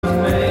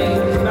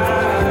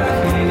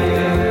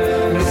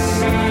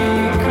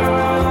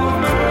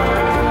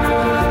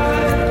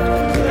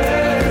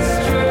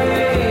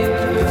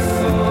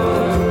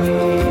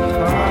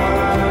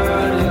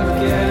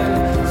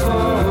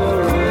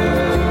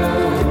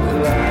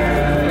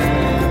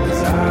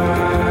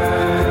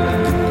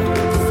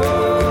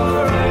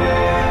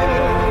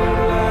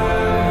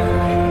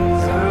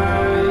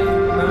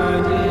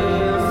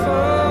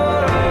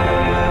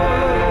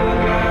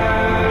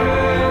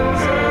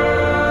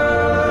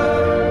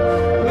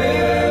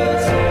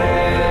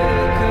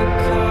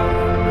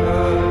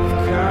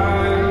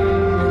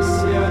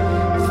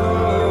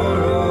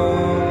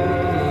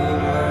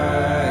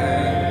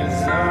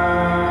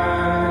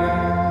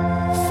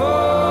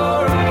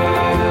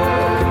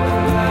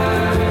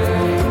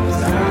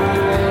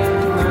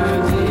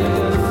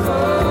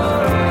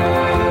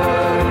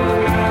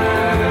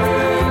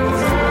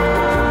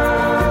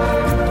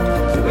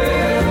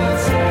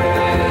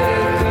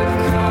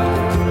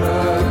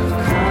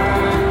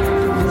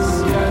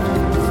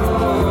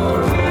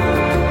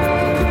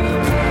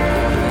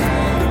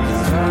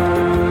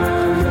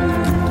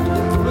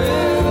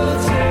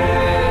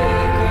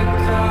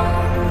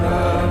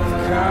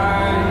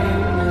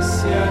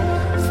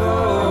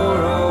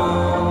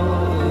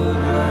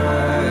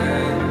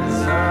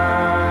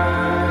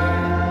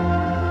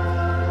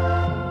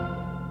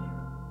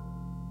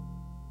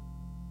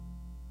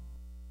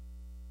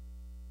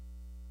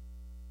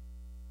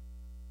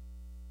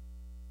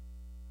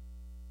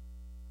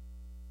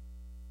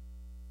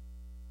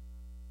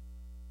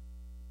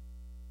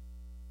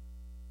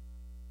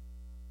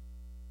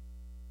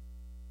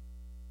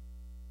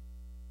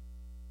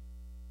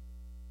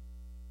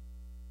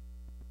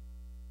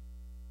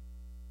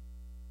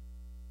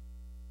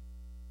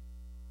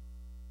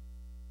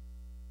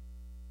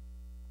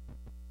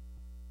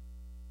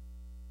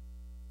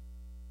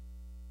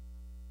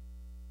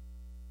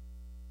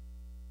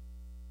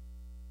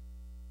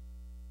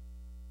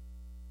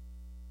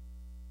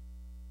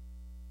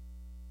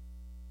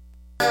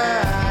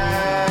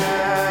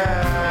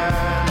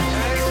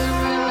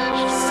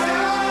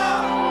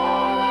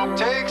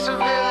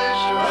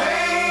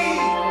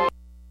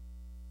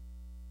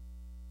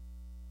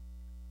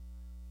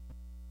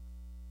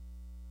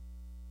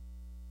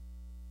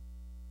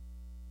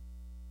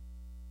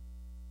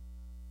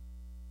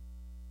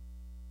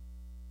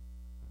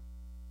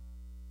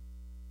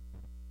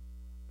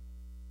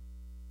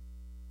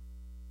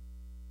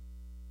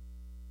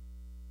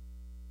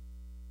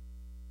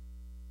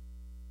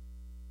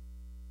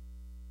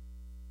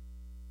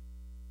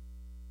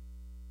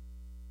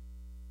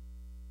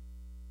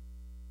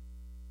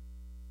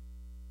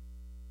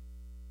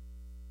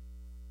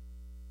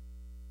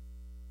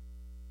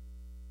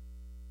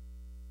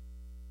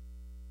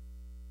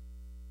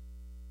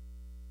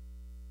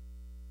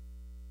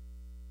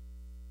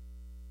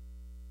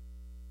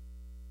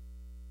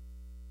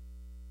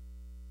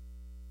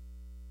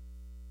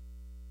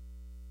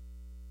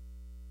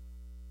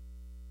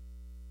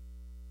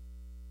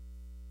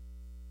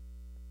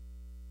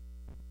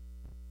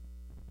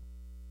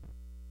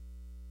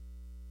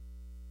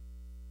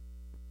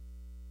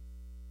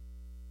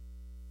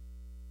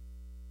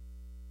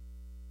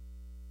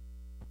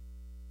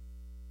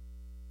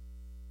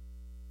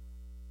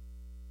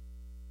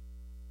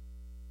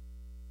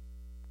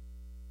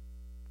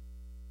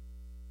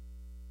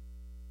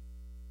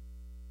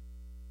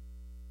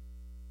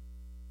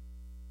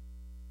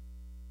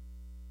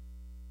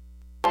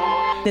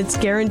It's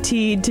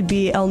guaranteed to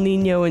be El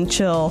Nino and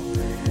chill.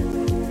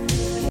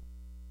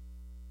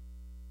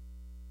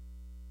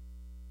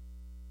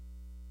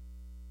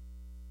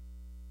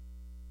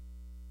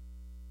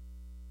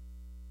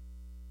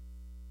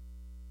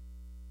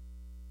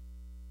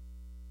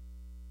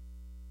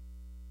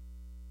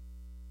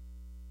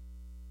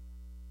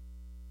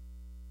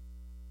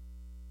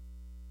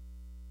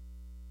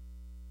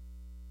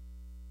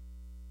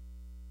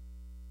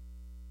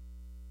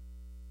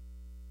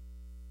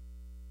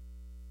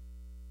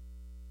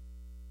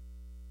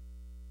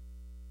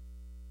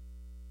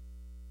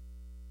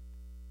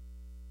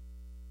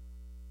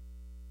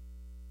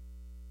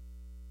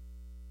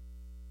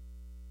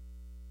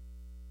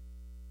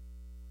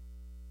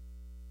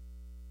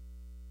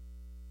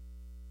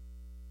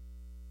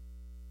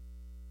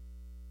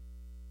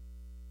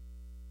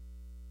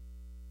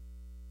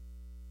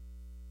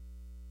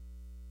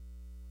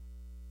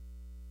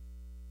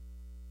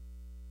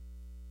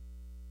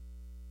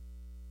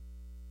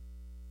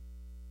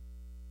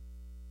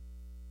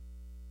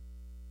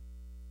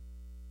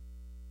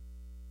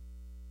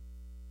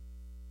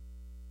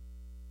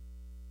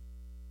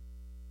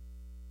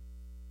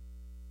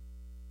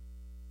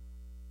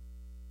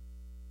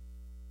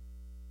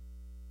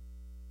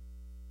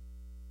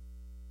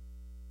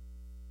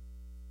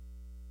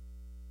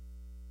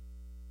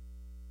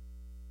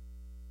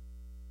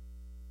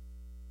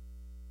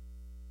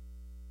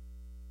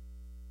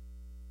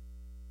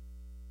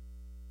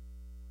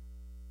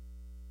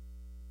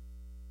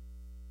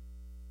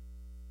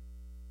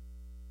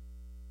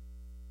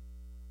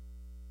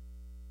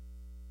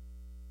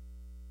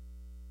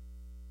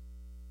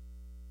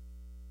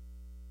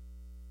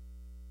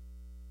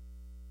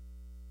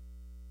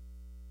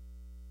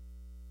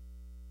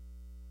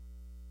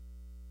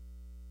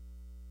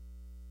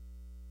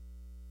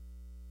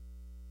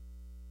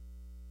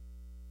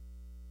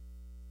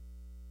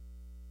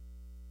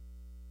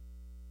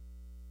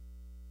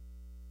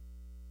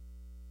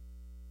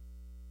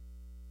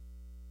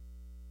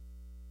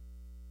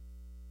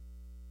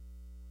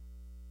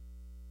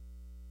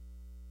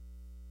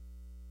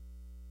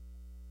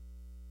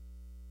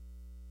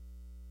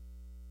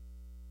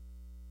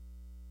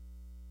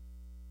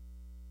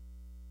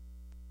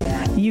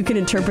 You can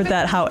interpret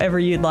that however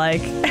you'd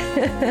like. Is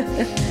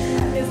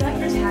that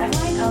your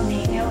tagline? El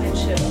Nino and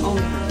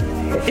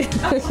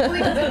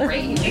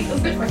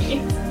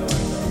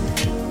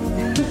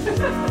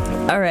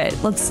chill. All right,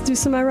 let's do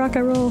some I Rock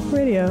I Roll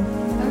radio.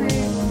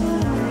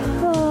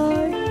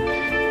 Bye.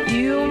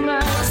 You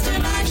must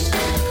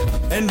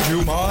And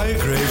do my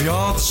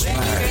graveyard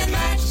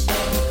smash.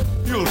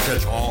 You'll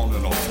catch on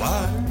in a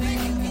flash.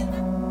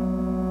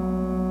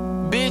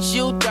 Bitch,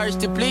 you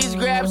thirsty, please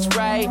grab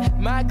Sprite.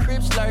 My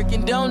crib's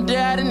lurking, don't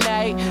die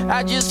tonight.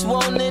 I just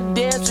wanna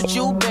dance with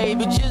you,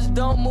 baby. Just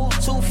don't move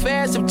too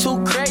fast, I'm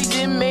too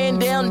crazy. Man,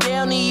 down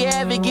the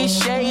Ave, get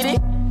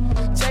shaded.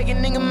 Take a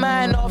nigga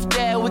mind off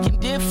that. We can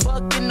dip,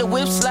 fuck in the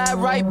whip, slide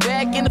right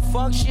back in the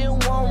function.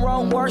 One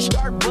wrong word,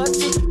 start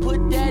busting.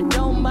 Put that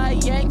on my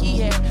Yankee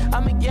hat.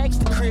 I'm a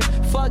gangster crib,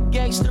 fuck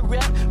gangster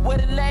rap. Where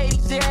the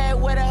ladies at,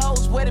 where the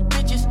hoes, where the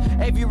bitches.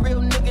 Every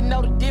real nigga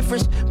know the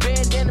difference.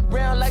 Bandana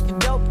brown like the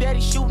dope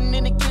daddy shooting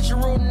in the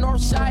kitchen room.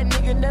 Northside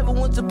nigga never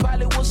went to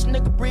pilot. What's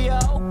nigga Brio?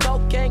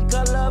 Cocaine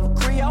color of a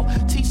Creole.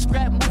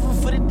 T-scrap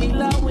moving for the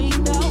D-Lo, we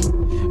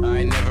know. I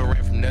ain't never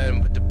ran from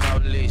nothing but the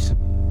police.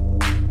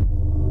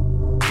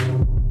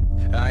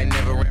 I ain't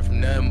never ran from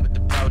nothing but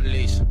the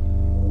police.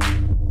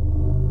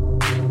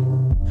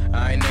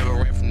 I ain't never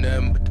ran from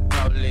nothing but the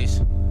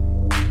police.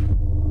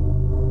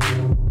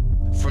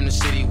 From the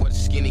city where the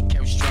skinny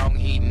kept strong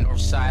heat,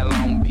 Northside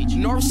Long Beach.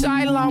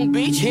 Northside Long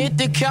Beach, hit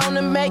the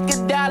counter, make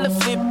a dollar,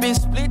 flip it,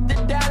 split the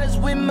dollars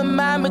with my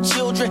mama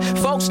children.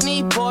 Folks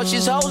need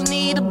Porsches, hoes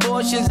need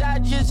abortions. I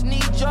just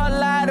need your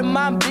light of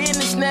my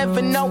business.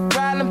 Never no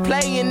problem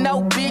playing,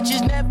 no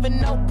bitches. Never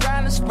no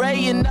problem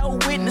spraying, no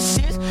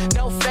witnesses.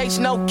 No face,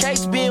 no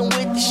case, been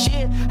with the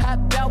shit.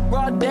 Hop out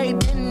broad day,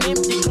 didn't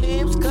empty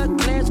clips. Cut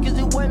class cause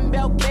it wasn't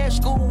about cash.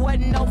 School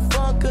wasn't no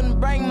fun, couldn't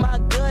bring my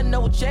gun.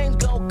 No change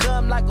gon'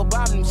 come like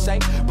Obama say.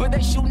 But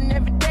they shooting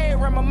every day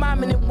around my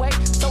mom and them way.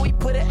 So we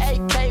put an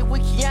AK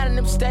with Keanu and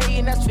them stay.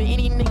 And that's for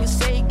any nigga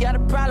say he got a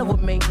problem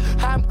with me.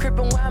 How I'm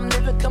crippin' where I'm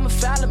living, come and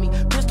follow me.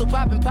 Pistol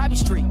poppin' Poppy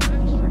Street.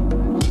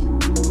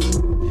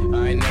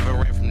 I ain't never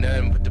ran from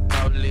nothing but the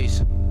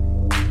police.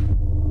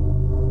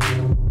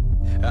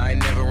 I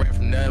ain't never ran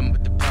from nothing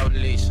but the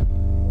police.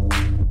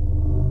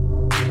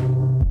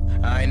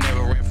 I ain't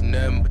never ran from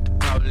nothing but the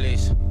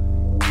police.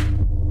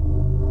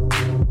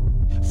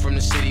 From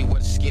the city where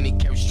the skinny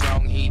kept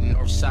strong heat,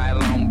 Northside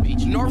Long Beach.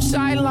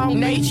 Northside Long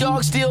Beach. Nate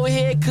Dogg still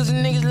here cause the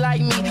niggas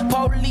like me.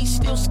 Police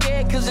still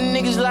scared cause the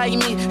niggas like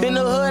me. In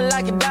the hood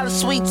like a dollar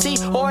sweet tea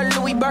or a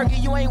Louis Burger.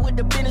 You ain't with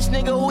the business,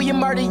 nigga, who you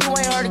murder. You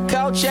ain't heard of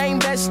coach,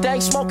 ain't best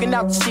stank. Smoking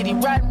out the city,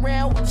 riding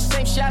around with the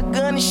same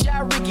shotgun and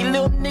shot Ricky.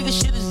 Little nigga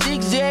should've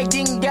zigzagged,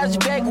 didn't got his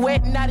back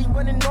wet. Now he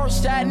running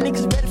Northside,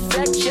 niggas better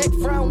fact check.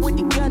 Front with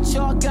the gun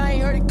talk, I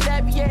ain't heard a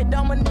clap yet.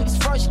 All my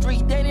niggas front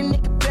street, they the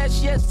nigga best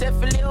yes, except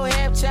for little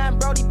halftime.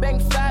 Brody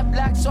banged 5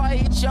 blocks, so I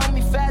hit you on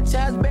me 5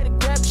 times. Better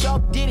grab it, y'all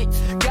did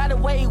it. Got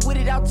away with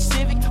it out the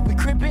Civic. We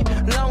crippin',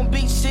 Long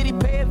Beach City,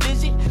 pay a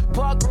visit.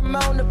 Park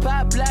Ramona,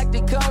 pop block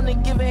the corner,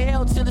 give a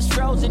hell to the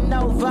Frozen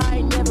Nova. I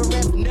ain't never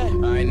ran from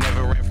nothing. I ain't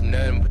never ran from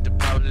nothing but the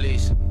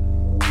police.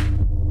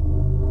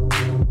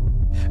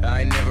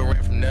 I ain't never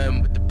ran from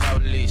nothing but the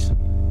police.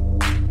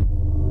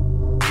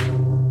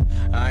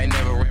 I ain't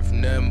never ran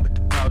from nothing but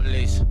the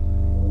police.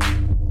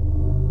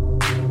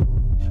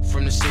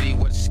 From the city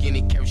where the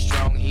skinny kept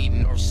strong heat,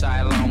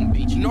 Northside Long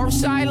Beach.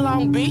 Northside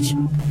Long Beach.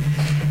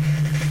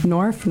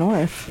 North.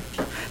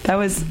 That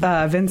was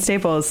Vince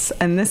Staples,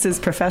 and this is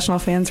Professional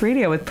Fans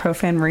Radio with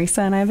Profan Marisa,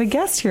 and I have a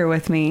guest here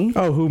with me.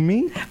 Oh, who,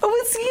 me? Oh,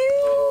 it's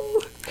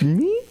you.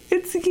 Me?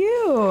 It's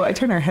you. I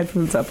turned our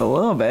headphones up a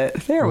little bit.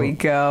 There we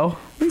go.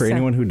 For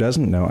anyone who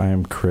doesn't know, I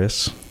am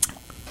Chris.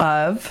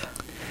 Of?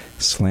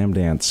 Slam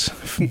Dance.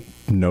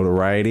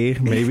 Notoriety,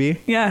 maybe?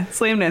 Yeah,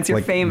 Slam Dance. You're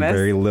like famous.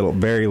 Very little.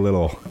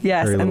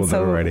 Yes, very little and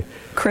so notoriety.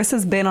 Chris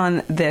has been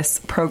on this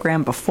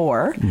program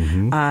before.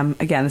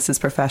 Mm-hmm. Again, this is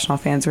Professional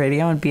Fans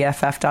Radio on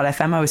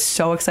BFF.FM. I was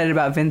so excited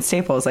about Vince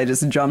Staples. I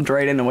just jumped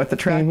right into what the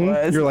track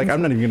was. You're like,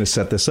 I'm not even going to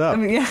set this up. I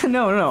mean, yeah,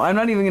 no. I'm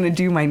not even going to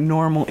do my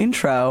normal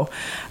intro.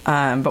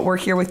 But we're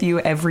here with you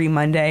every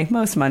Monday.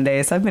 Most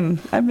Mondays. I've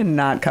been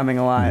not coming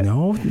a lot.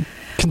 No.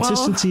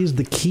 Consistency is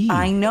the key.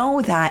 I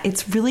know that.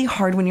 It's really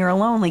hard when you're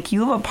alone. Like,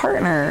 you have a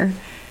partner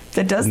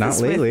that does Not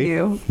this lately. with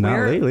you.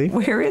 Not lately.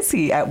 Where is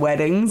he? At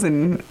weddings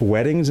and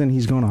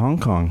He's going to Hong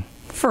Kong.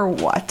 for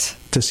what?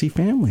 To see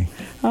family.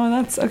 Oh,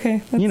 that's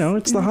okay.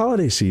 It's the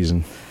holiday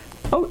season.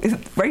 Oh,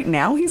 right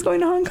now he's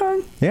going to Hong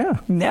Kong? Yeah.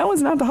 Now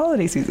is not the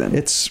holiday season.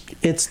 It's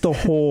the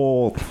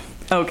whole...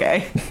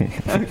 Okay.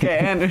 Okay,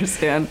 I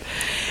understand.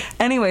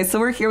 Anyway, so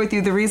we're here with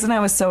you. The reason I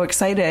was so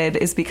excited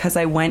is because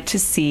I went to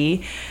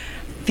see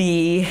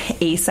the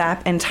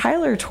ASAP and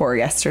Tyler tour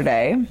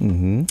yesterday.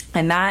 Mm-hmm.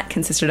 And that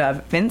consisted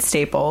of Vince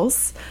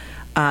Staples,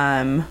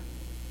 Danny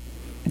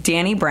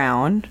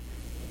Brown,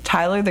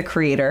 Tyler the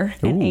Creator,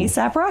 and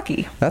ASAP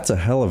Rocky. That's a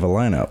hell of a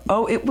lineup.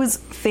 Oh, it was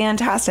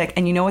fantastic.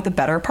 And you know what the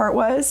better part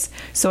was?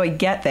 So I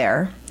get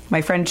there.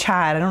 My friend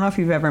Chad, I don't know if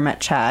you've ever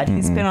met Chad.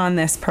 He's been on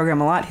this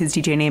program a lot. His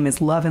DJ name is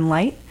Love and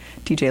Light.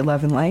 DJ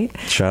Love and Light.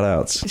 Shout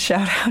outs.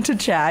 Shout out to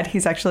Chad.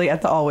 He's actually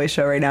at the Always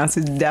Show right now,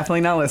 so he's definitely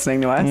not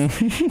listening to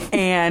us.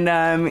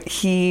 And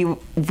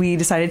we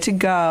decided to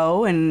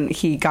go, and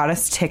he got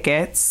us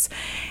tickets.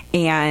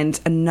 And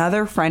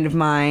another friend of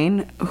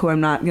mine, who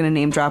I'm not going to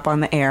name drop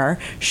on the air,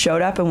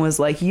 showed up and was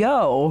like,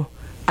 yo,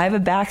 I have a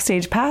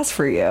backstage pass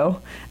for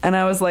you. And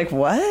I was like,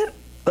 what?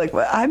 Like,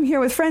 I'm here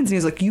with friends. And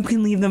he's like, you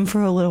can leave them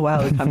for a little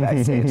while and come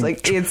backstage.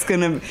 Like, it's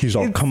gonna... He's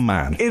all, come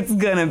on. It's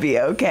gonna be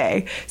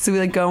okay. So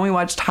we go and we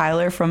watch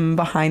Tyler from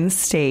behind the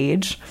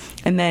stage.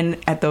 And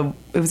then it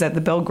was at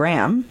the Bill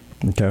Graham.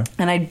 Okay.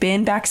 And I'd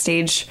been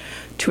backstage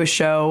to a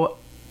show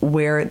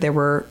where there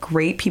were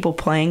great people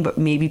playing, but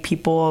maybe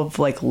people of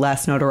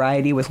less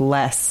notoriety with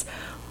less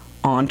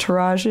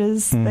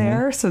entourages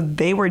there. So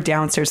they were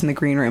downstairs in the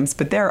green rooms,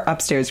 but they're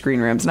upstairs green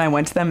rooms. And I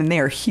went to them, and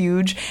they are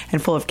huge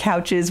and full of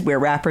couches where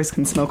rappers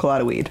can smoke a lot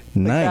of weed.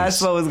 Nice.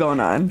 That's what was going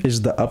on.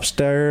 Is the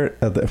upstairs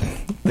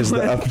is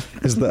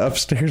the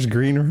upstairs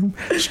green room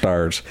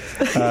stars?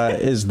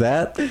 Is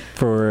that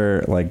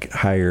for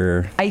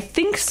higher? I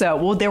think so.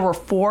 Well, there were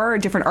 4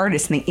 different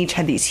artists, and they each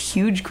had these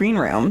huge green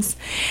rooms.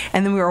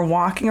 And then we were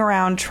walking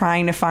around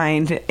trying to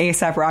find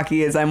ASAP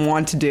Rocky, as I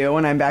want to do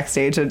when I'm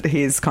backstage at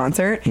his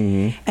concert.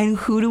 And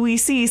who do we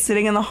see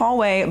sitting in the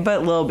hallway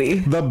but Lil B?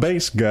 The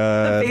bass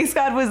god. The bass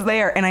god was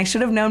there. And I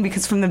should have known,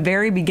 because from the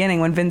very beginning,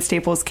 when Vince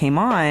Staples came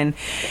on,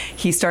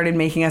 he started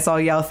making us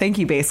all yell, "Thank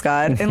you, bass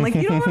god." And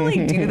you don't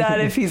really do that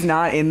if he's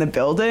not in the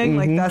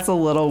building. That's a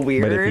little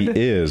weird.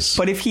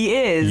 But if he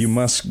is, you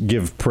must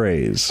give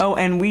praise. Oh,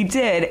 and we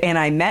did. And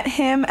I met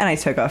him, and I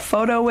took a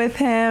photo with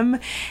him.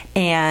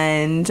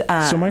 And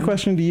so my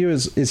question to you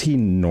is he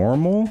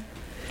normal?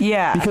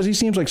 Yeah. Because he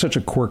seems like such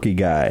a quirky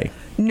guy.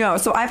 No,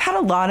 so I've had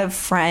a lot of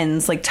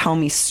friends tell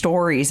me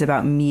stories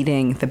about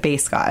meeting the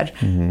bass god.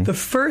 The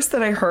first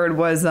that I heard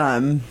was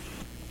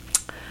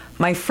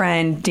my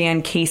friend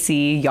Dan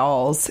Casey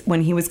Yalls.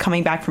 When he was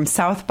coming back from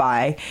South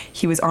by,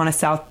 he was on a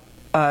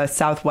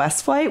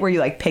Southwest flight where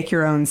you pick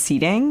your own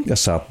seating. A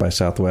South by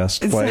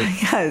Southwest flight.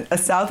 Yeah, a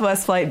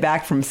Southwest flight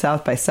back from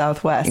South by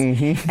Southwest.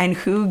 And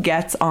who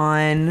gets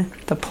on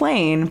the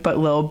plane but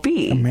Lil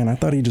B? Oh, man, I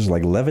thought he just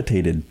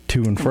levitated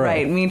to and fro.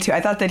 Right, me too.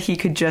 I thought that he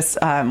could just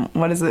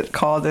what is it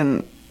called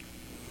in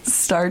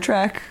Star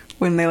Trek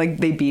when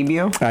they beam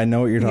you? I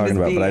know what you're talking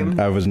about, but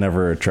I was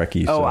never a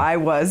Trekkie. Oh, so. I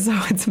was. So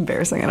it's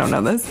embarrassing. I don't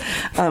know this.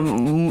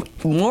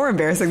 More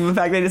embarrassing than the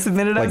fact I just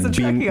admitted I was a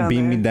Trekkie on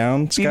beam there. me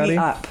down, Scotty? Beam me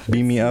up.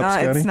 Beam me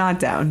up, Scotty? It's not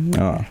down.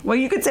 Oh. Well,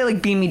 you could say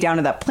beam me down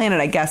to that planet,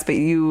 I guess, but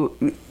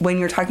when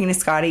you're talking to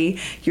Scotty,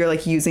 you're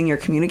using your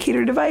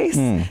communicator device,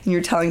 and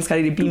you're telling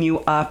Scotty to beam you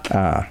up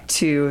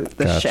to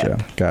the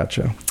ship.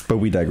 Gotcha. But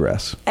we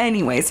digress.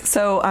 Anyways,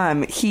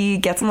 so he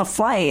gets on the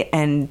flight,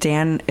 and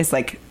Dan is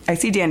like, I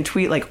see Dan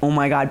tweet like, "Oh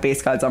my God,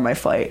 Base God's on my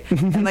flight,"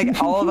 and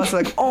like all of us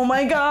are like, "Oh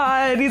my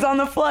God, he's on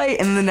the flight!"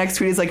 And then the next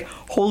tweet is like,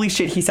 "Holy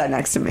shit, he sat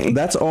next to me."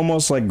 That's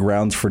almost like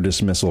grounds for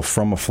dismissal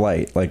from a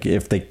flight. Like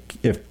if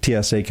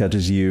TSA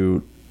catches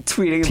you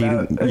tweeting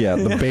about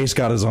the Base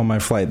God is on my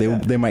flight,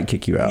 they might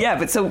kick you out. Yeah,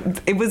 but so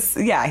it was.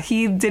 Yeah,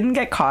 he didn't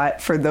get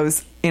caught for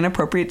those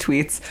inappropriate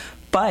tweets.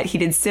 But he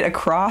did sit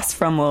across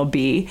from Lil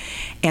B,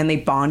 and they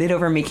bonded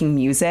over making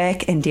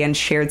music, and Dan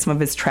shared some of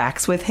his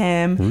tracks with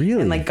him. Really?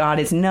 And like got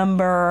his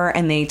number,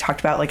 and they talked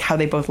about like how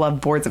they both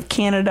love Boards of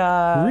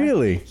Canada.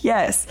 Really?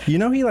 Yes. You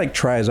know he like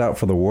tries out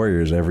for the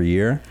Warriors every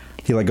year.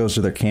 He like goes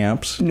to their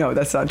camps. No,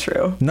 that's not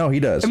true. No, he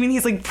does. I mean,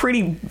 he's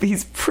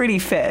pretty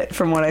fit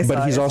from what I saw.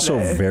 But he's also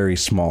very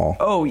small.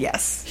 Oh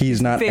yes.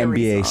 He's not very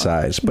NBA small.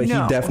 size, but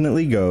No. he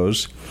definitely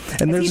goes.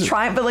 And Is he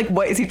trying? But like,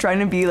 what is he trying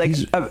to be like?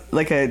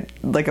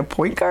 A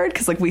point guard?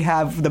 Because like we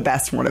have the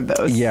best one of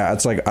those. Yeah,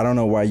 it's like I don't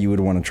know why you would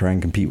want to try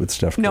and compete with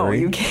Steph Curry. No,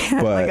 you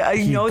can't. But Like, I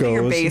he know that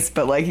you're goes- base,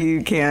 but like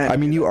you can't. I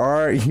mean, you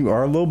are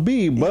Lil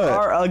B, but you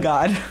are a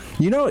god.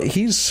 you know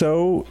he's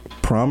so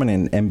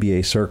prominent in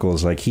NBA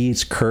circles. Like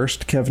he's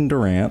cursed Kevin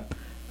Durant.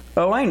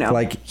 Oh, I know.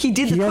 Like, he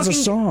did. he has a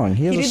song.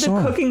 He did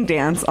the cooking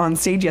dance on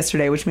stage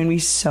yesterday, which made me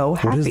so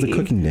happy. What is the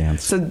cooking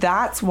dance? So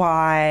that's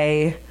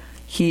why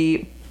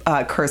he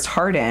cursed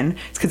Harden.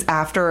 It's because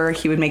after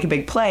he would make a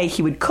big play,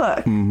 he would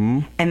cook,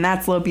 and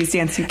that's Lil B's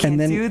dance. You can't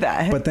do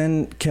that. But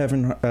then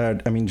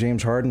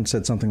James Harden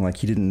said something like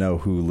he didn't know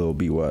who Lil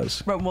B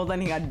was. But, well,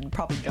 then he got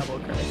probably double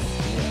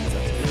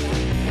cursed.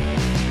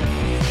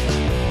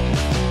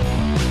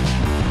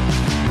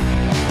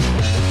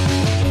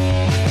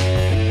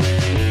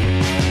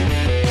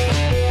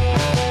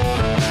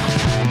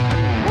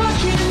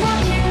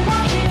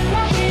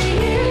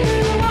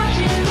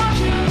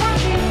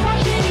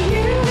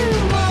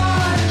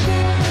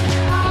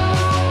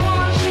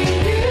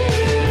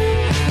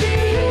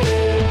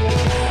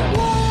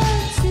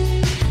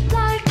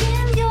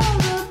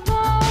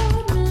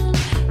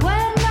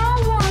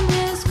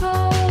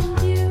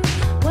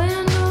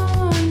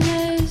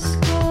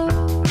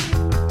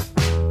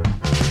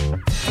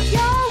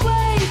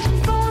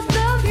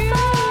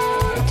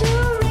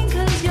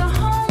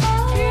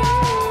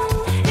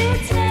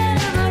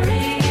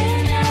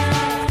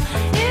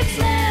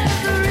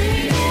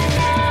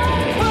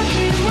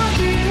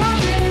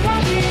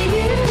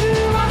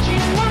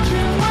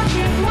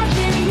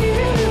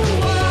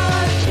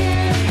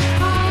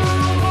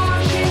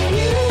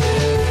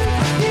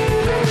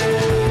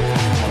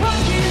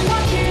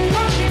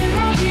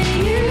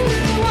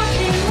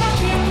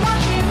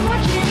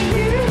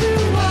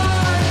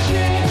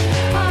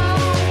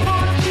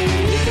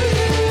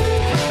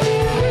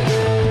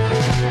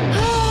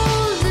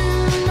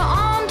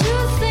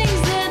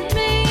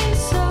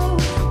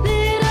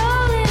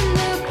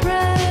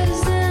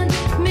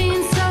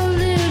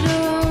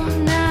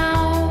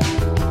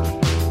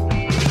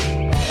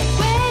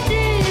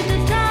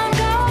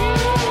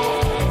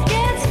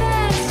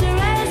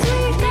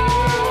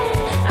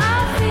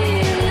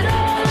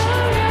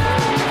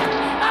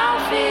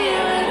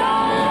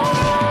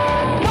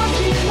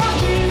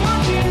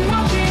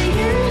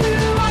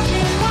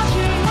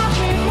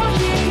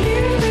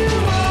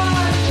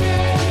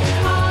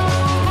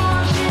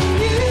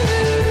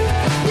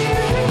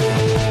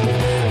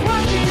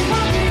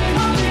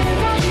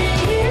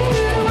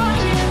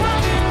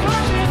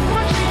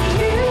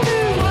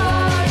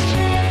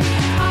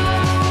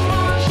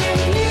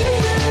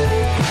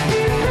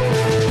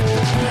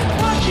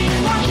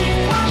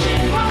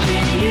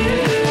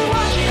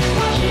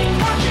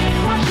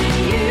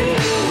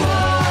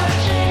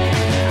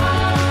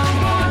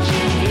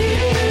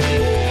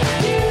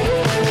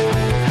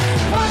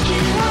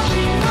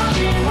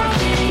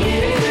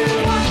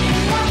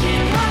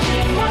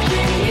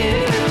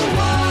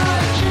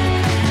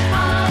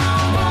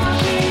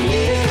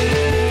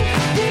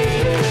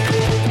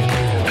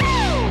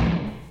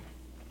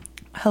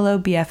 Hello,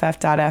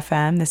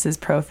 BFF.FM. This is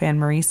Pro Fan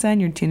Marisa,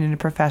 and you're tuned into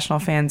Professional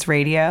Fans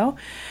Radio.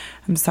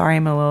 I'm sorry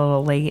I'm a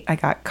little late. I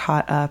got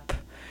caught up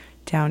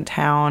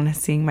downtown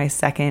seeing my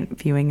second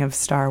viewing of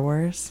Star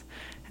Wars,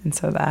 and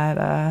so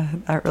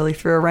that really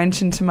threw a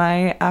wrench into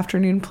my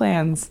afternoon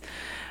plans.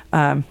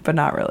 But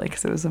not really,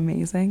 because it was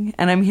amazing.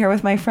 And I'm here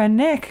with my friend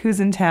Nick, who's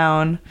in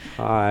town.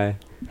 Hi.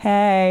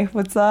 Hey,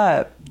 what's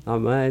up?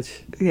 Not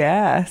much.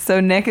 Yeah. So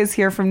Nick is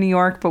here from New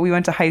York, but we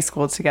went to high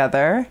school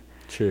together.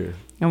 True.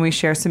 And we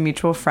share some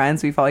mutual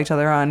friends. We follow each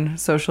other on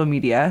social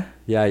media.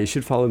 Yeah, you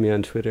should follow me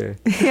on Twitter.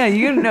 Yeah,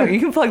 you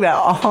can plug that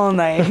all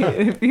night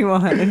if you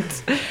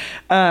want.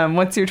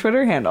 What's your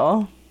Twitter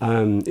handle?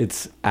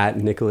 It's at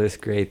Nicholas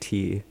Gray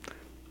T.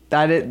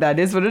 That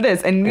is what it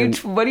is. And And-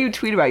 what do you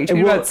tweet about? You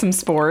tweet well- about some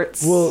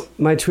sports. Well,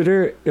 my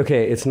Twitter,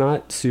 okay, it's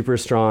not super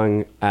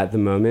strong at the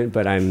moment,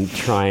 but I'm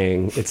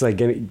trying. It's like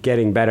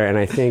getting better, and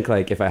I think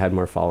like if I had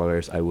more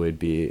followers, I would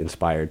be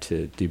inspired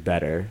to do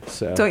better.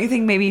 So don't you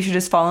think maybe you should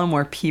just follow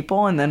more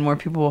people and then more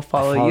people will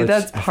follow you?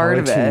 That's I part follow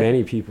of too it.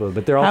 many people,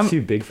 but they're all How-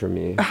 too big for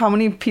me. How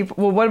many people?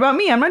 Well, what about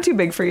me? I'm not too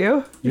big for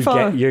you. You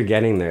follow. You're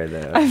getting there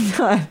though. I'm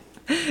not.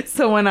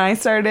 So when I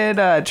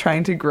started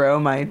trying to grow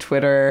my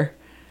Twitter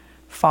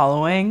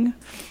following,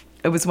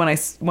 it was when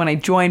I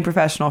joined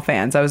Professional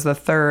Fans. I was the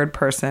third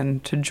person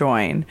to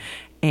join,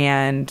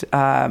 and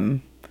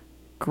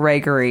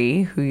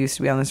Gregory, who used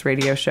to be on this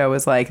radio show,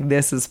 was like,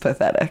 "This is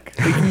pathetic.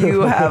 Like,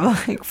 you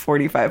have like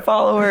 45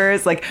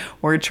 followers. Like,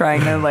 we're trying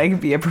to like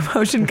be a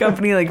promotion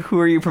company. Like, who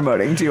are you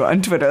promoting to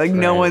on Twitter? Like,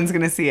 no Right. one's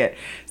gonna see it."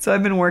 So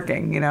I've been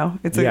working. You know,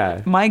 it's like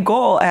Yeah. my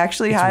goal. I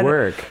actually It's had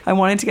work. I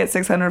wanted to get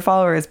 600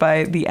 followers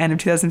by the end of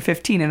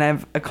 2015, and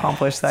I've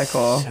accomplished that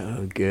goal.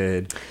 So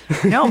good.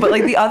 No, but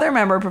like the other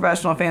member of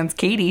Professional Fans,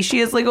 Katie, she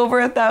has like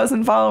over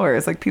 1,000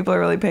 followers. Like, people are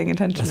really paying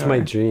attention That's to my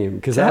her. dream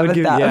because To I have would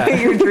give. Yeah.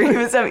 your dream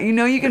is to, you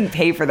know, you can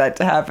pay for that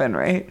to happen,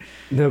 right?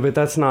 No, but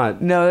that's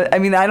not. No, I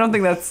mean, I don't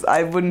think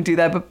I wouldn't do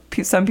that,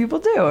 but some people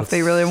do if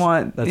they really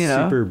want, That's you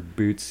know. super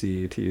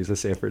bootsy to use a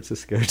San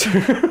Francisco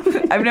term.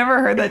 I've never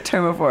heard that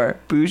term before.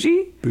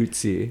 Bougie?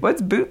 Bootsy.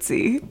 What's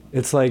bootsy?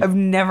 It's like I've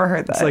never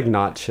heard that. it's like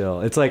not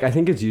chill. It's like I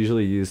think it's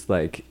usually used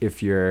like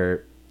if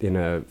you're in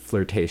a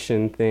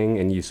flirtation thing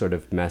and you sort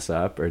of mess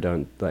up or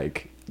don't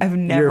like. I've You're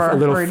never a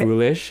little heard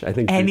foolish. I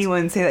think boots-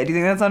 anyone say that. Do you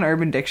think that's on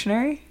Urban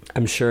Dictionary?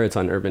 I'm sure it's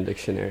on Urban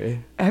Dictionary.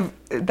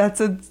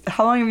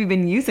 How long have you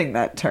been using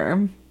that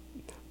term?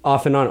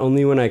 Off and on,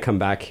 only when I come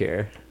back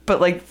here. But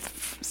like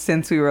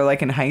since we were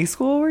like in high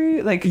school, were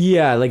you like?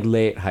 Yeah, like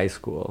late high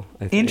school.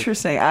 I think.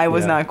 Interesting. I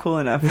was Yeah. not cool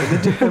enough for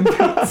the term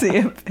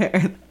bootsy,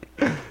 apparently.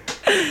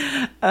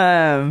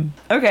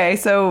 Okay,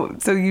 so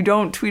you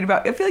don't tweet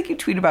about. I feel like you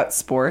tweet about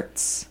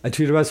sports. I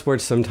tweet about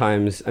sports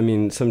sometimes. I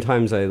mean,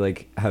 sometimes I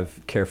like have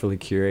carefully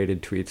curated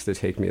tweets that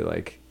take me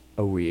like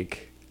a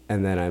week,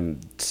 and then I'm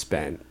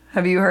spent.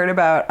 Have you heard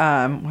about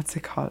what's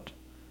it called?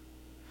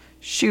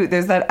 Shoot,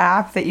 there's that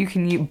app that you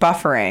can use,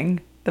 buffering.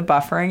 The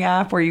buffering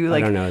app where you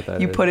like don't know what that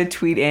you is. put a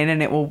tweet in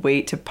and it will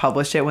wait to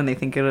publish it when they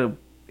think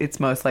it's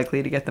most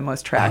likely to get the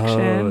most traction.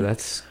 Oh,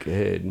 that's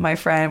good.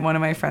 One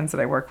of my friends that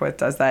I work with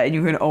does that, and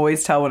you can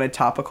always tell when a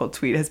topical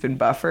tweet has been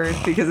buffered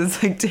because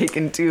it's like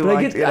taken too But I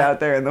long get- to get out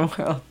there in the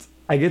world.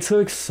 I get so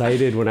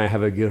excited when I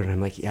have a good one. I'm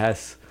like,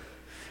 yes.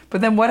 But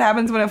then what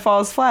happens when it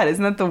falls flat?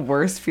 Isn't that the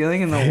worst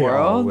feeling in the They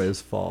world?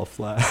 always fall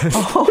flat.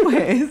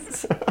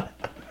 Always.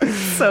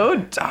 So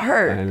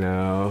dark. I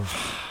know.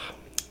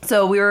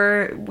 So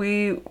we're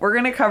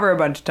gonna cover a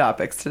bunch of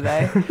topics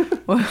today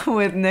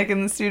with Nick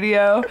in the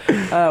studio.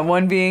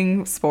 One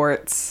being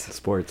sports.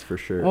 Sports for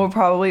sure. We'll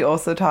probably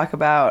also talk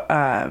about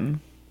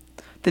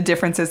the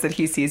differences that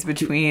he sees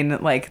between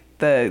like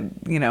the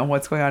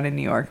what's going on in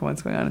New York and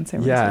what's going on in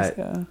San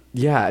Francisco.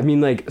 Yeah. I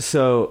mean, like,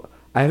 so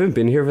I haven't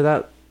been here for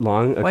that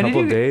long. A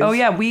couple days. Oh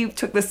yeah, we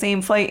took the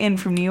same flight in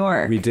from New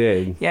York. We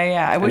did.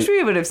 Yeah. I wish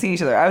we would have seen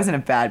each other. I was in a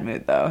bad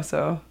mood though,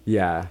 so.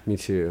 Yeah, me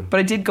too. But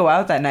I did go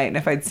out that night, and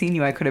if I'd seen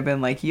you, I could have been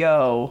like,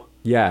 "Yo,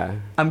 Yeah.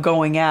 I'm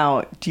going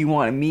out. Do you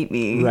want to meet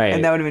me?" Right.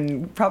 And that would have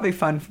been probably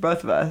fun for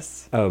both of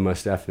us. Oh,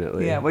 most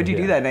definitely. Yeah. What'd you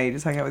do that night? You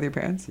just hung out with your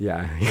parents?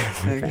 Yeah.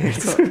 my Okay,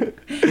 parents. cool.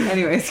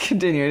 Anyways,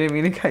 continue. I didn't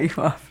mean to cut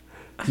you off.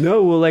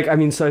 No, well, like, I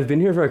mean, so I've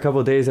been here for a couple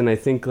of days, and I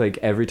think, like,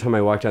 every time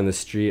I walk down the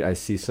street, I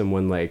see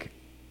someone, like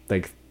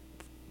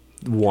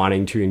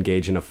wanting to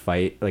engage in a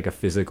fight, like a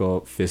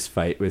physical fist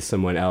fight with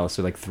someone else,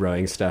 or, like,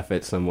 throwing stuff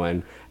at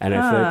someone. And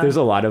I feel like there's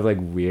a lot of, like,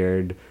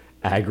 weird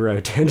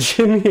aggro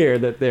tension here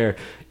that there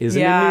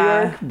isn't in New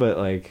York, but,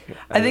 like...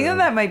 I think don't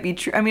know. that might be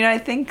true. I mean, I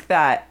think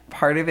that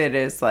part of it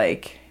is,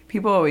 like,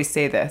 people always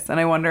say this, and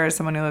I wonder, as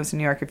someone who lives in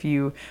New York, if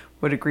you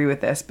would agree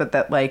with this, but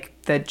that, like,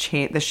 the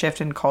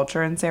shift in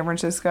culture in San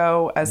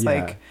Francisco as, Yeah.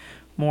 like,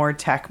 more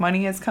tech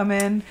money has come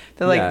in,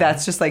 that, like, Yeah.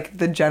 that's just, like,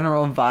 the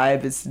general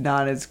vibe is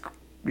not as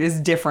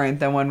is different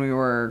than when we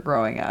were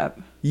growing up.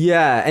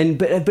 Yeah, and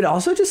but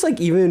also just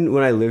like even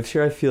when I lived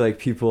here, I feel like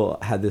people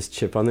had this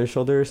chip on their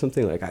shoulder or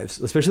something. Like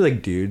especially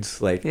like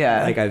dudes, like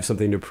Yeah. like I have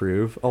something to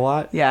prove a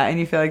lot. Yeah, and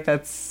you feel like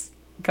that's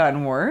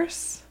gotten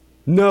worse?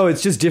 No,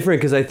 it's just different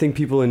because I think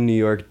people in New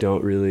York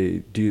don't really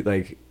do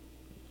like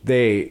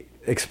they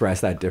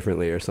express that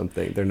differently or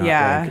something. They're not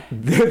Yeah.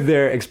 like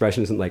their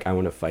expression isn't like I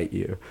want to fight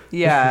you.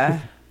 Yeah.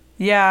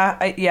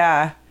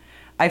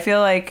 I feel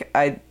like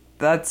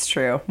that's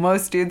true.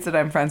 Most dudes that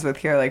I'm friends with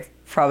here, like,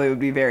 probably would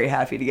be very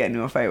happy to get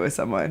into a fight with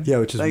someone. Yeah,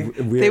 which is like,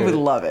 weird. They would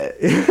love it.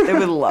 They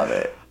would love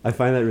it. I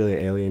find that really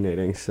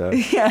alienating. So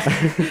Yeah.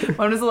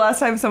 When was the last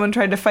time someone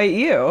tried to fight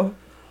you?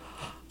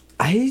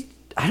 I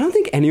don't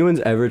think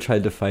anyone's ever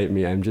tried to fight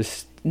me. I'm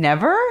just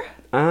Never?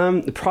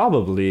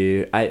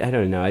 probably I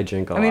don't know. I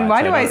drink a lot. I mean,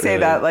 why so do I don't say really-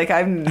 that? Like,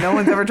 no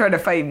one's ever tried to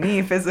fight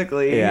me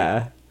physically.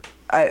 Yeah.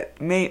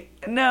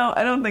 No,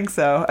 I don't think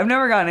so. I've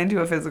never gotten into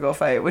a physical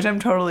fight, which I'm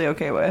totally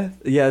okay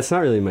with. Yeah, it's not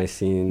really my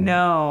scene.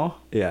 No.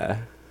 Yeah.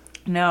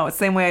 No, it's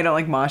the same way I don't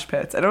like mosh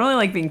pits. I don't really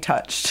like being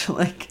touched.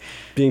 Like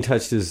Being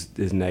touched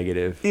is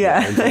negative.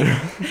 yeah,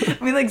 I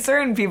mean, like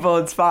certain people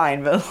it's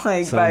fine, but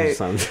like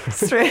Some.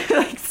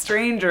 like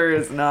stranger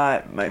is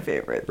not my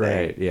favorite thing.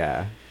 Right,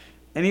 yeah.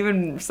 And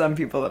even some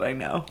people that I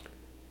know.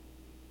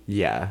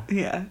 Yeah.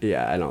 Yeah.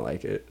 Yeah, I don't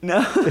like it. No,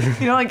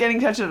 you don't like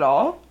getting touched at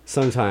all.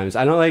 Sometimes.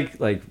 I don't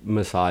like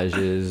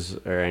massages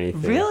or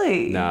anything.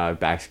 Really? No,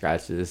 back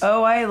scratches.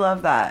 Oh, I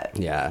love that.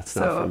 Yeah, it's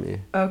not for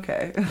me.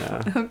 Okay.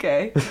 Yeah.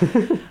 Okay.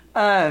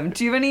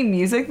 Do you have any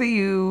music that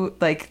you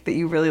like that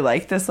you really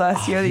liked this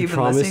last year that you've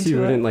been listening to? You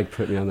wouldn't like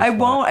put me on the I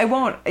spot. I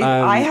won't.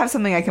 I have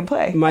something I can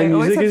play. My I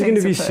always music have is going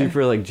to things be play.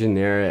 super like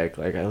generic.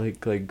 Like I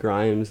like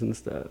Grimes and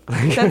stuff.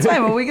 That's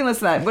fine. Well, we can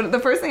listen to that. But the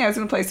first thing I was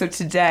going to play. So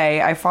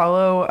today I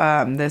follow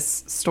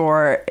this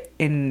store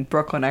in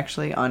Brooklyn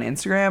actually on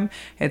Instagram.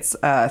 It's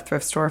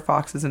thrift store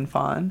Foxes and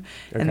Fawn,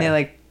 and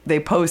they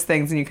post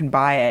things and you can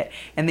buy it.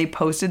 And they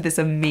posted this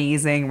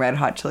amazing Red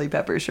Hot Chili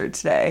Peppers shirt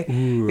today.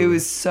 Ooh. It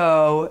was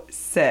so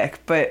sick,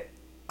 but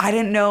I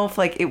didn't know if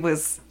like it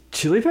was.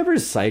 Chili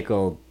Peppers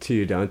cycle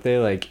too, don't they?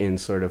 Like in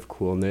sort of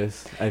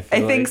coolness. I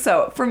think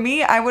so. For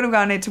me, I would have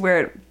gotten it to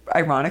wear it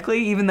ironically,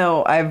 even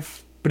though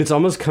I've. But it's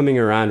almost coming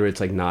around where it's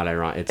like not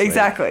ironic. It's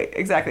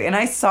exactly. And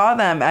I saw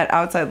them at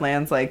Outside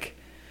Lands like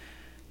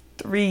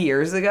 3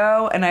 years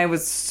ago, and I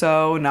was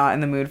so not in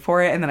the mood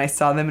for it. And then I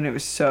saw them, and it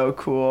was so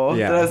cool.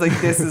 Yeah. That I was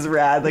like, "This is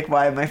rad! Like,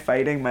 why am I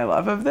fighting my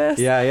love of this?"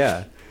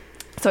 Yeah.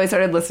 So I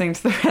started listening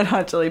to the Red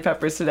Hot Chili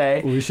Peppers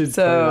today. We should.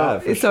 So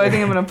play that for I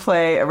think I'm gonna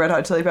play a Red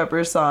Hot Chili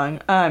Peppers song.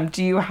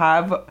 Do you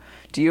have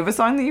a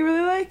song that you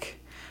really like?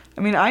 I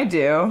mean, I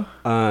do.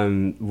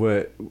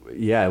 What?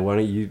 Yeah. Why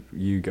don't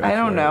you go? I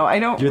don't know. I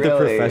don't. You're really,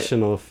 the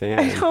professional fan.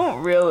 I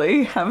don't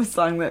really have a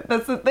song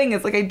that's the thing.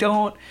 It's like I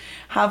don't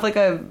have like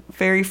a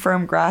very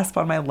firm grasp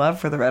on my love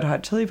for the Red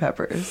Hot Chili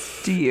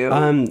Peppers. Do you?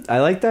 I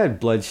like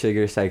that Blood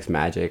Sugar Sex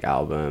Magic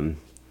album.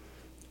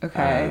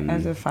 Okay, I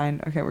have to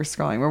find. Okay, we're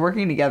scrolling. We're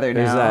working together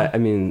now. There's that. I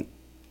mean.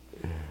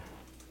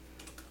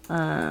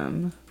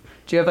 Do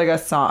you have like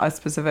a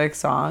specific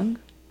song?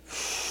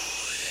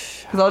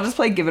 Because I'll just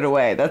play "Give It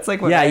Away." That's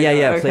like what. Yeah.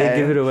 Okay. Play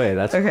 "Give It Away."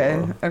 That's okay.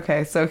 Cool.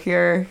 Okay, so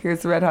here's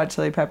the Red Hot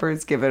Chili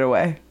Peppers. "Give It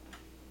Away."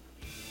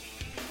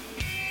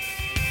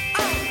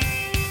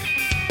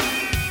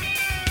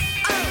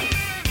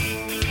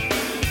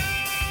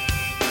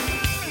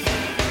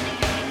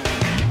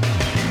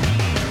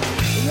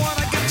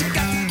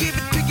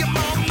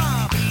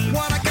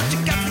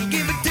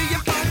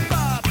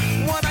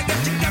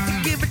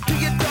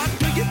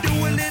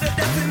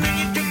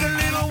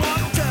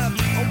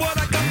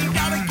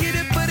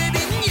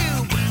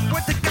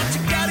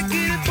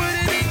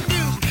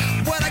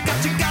 What I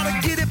got, you gotta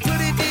get it, put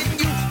it in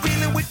you.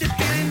 Feeling with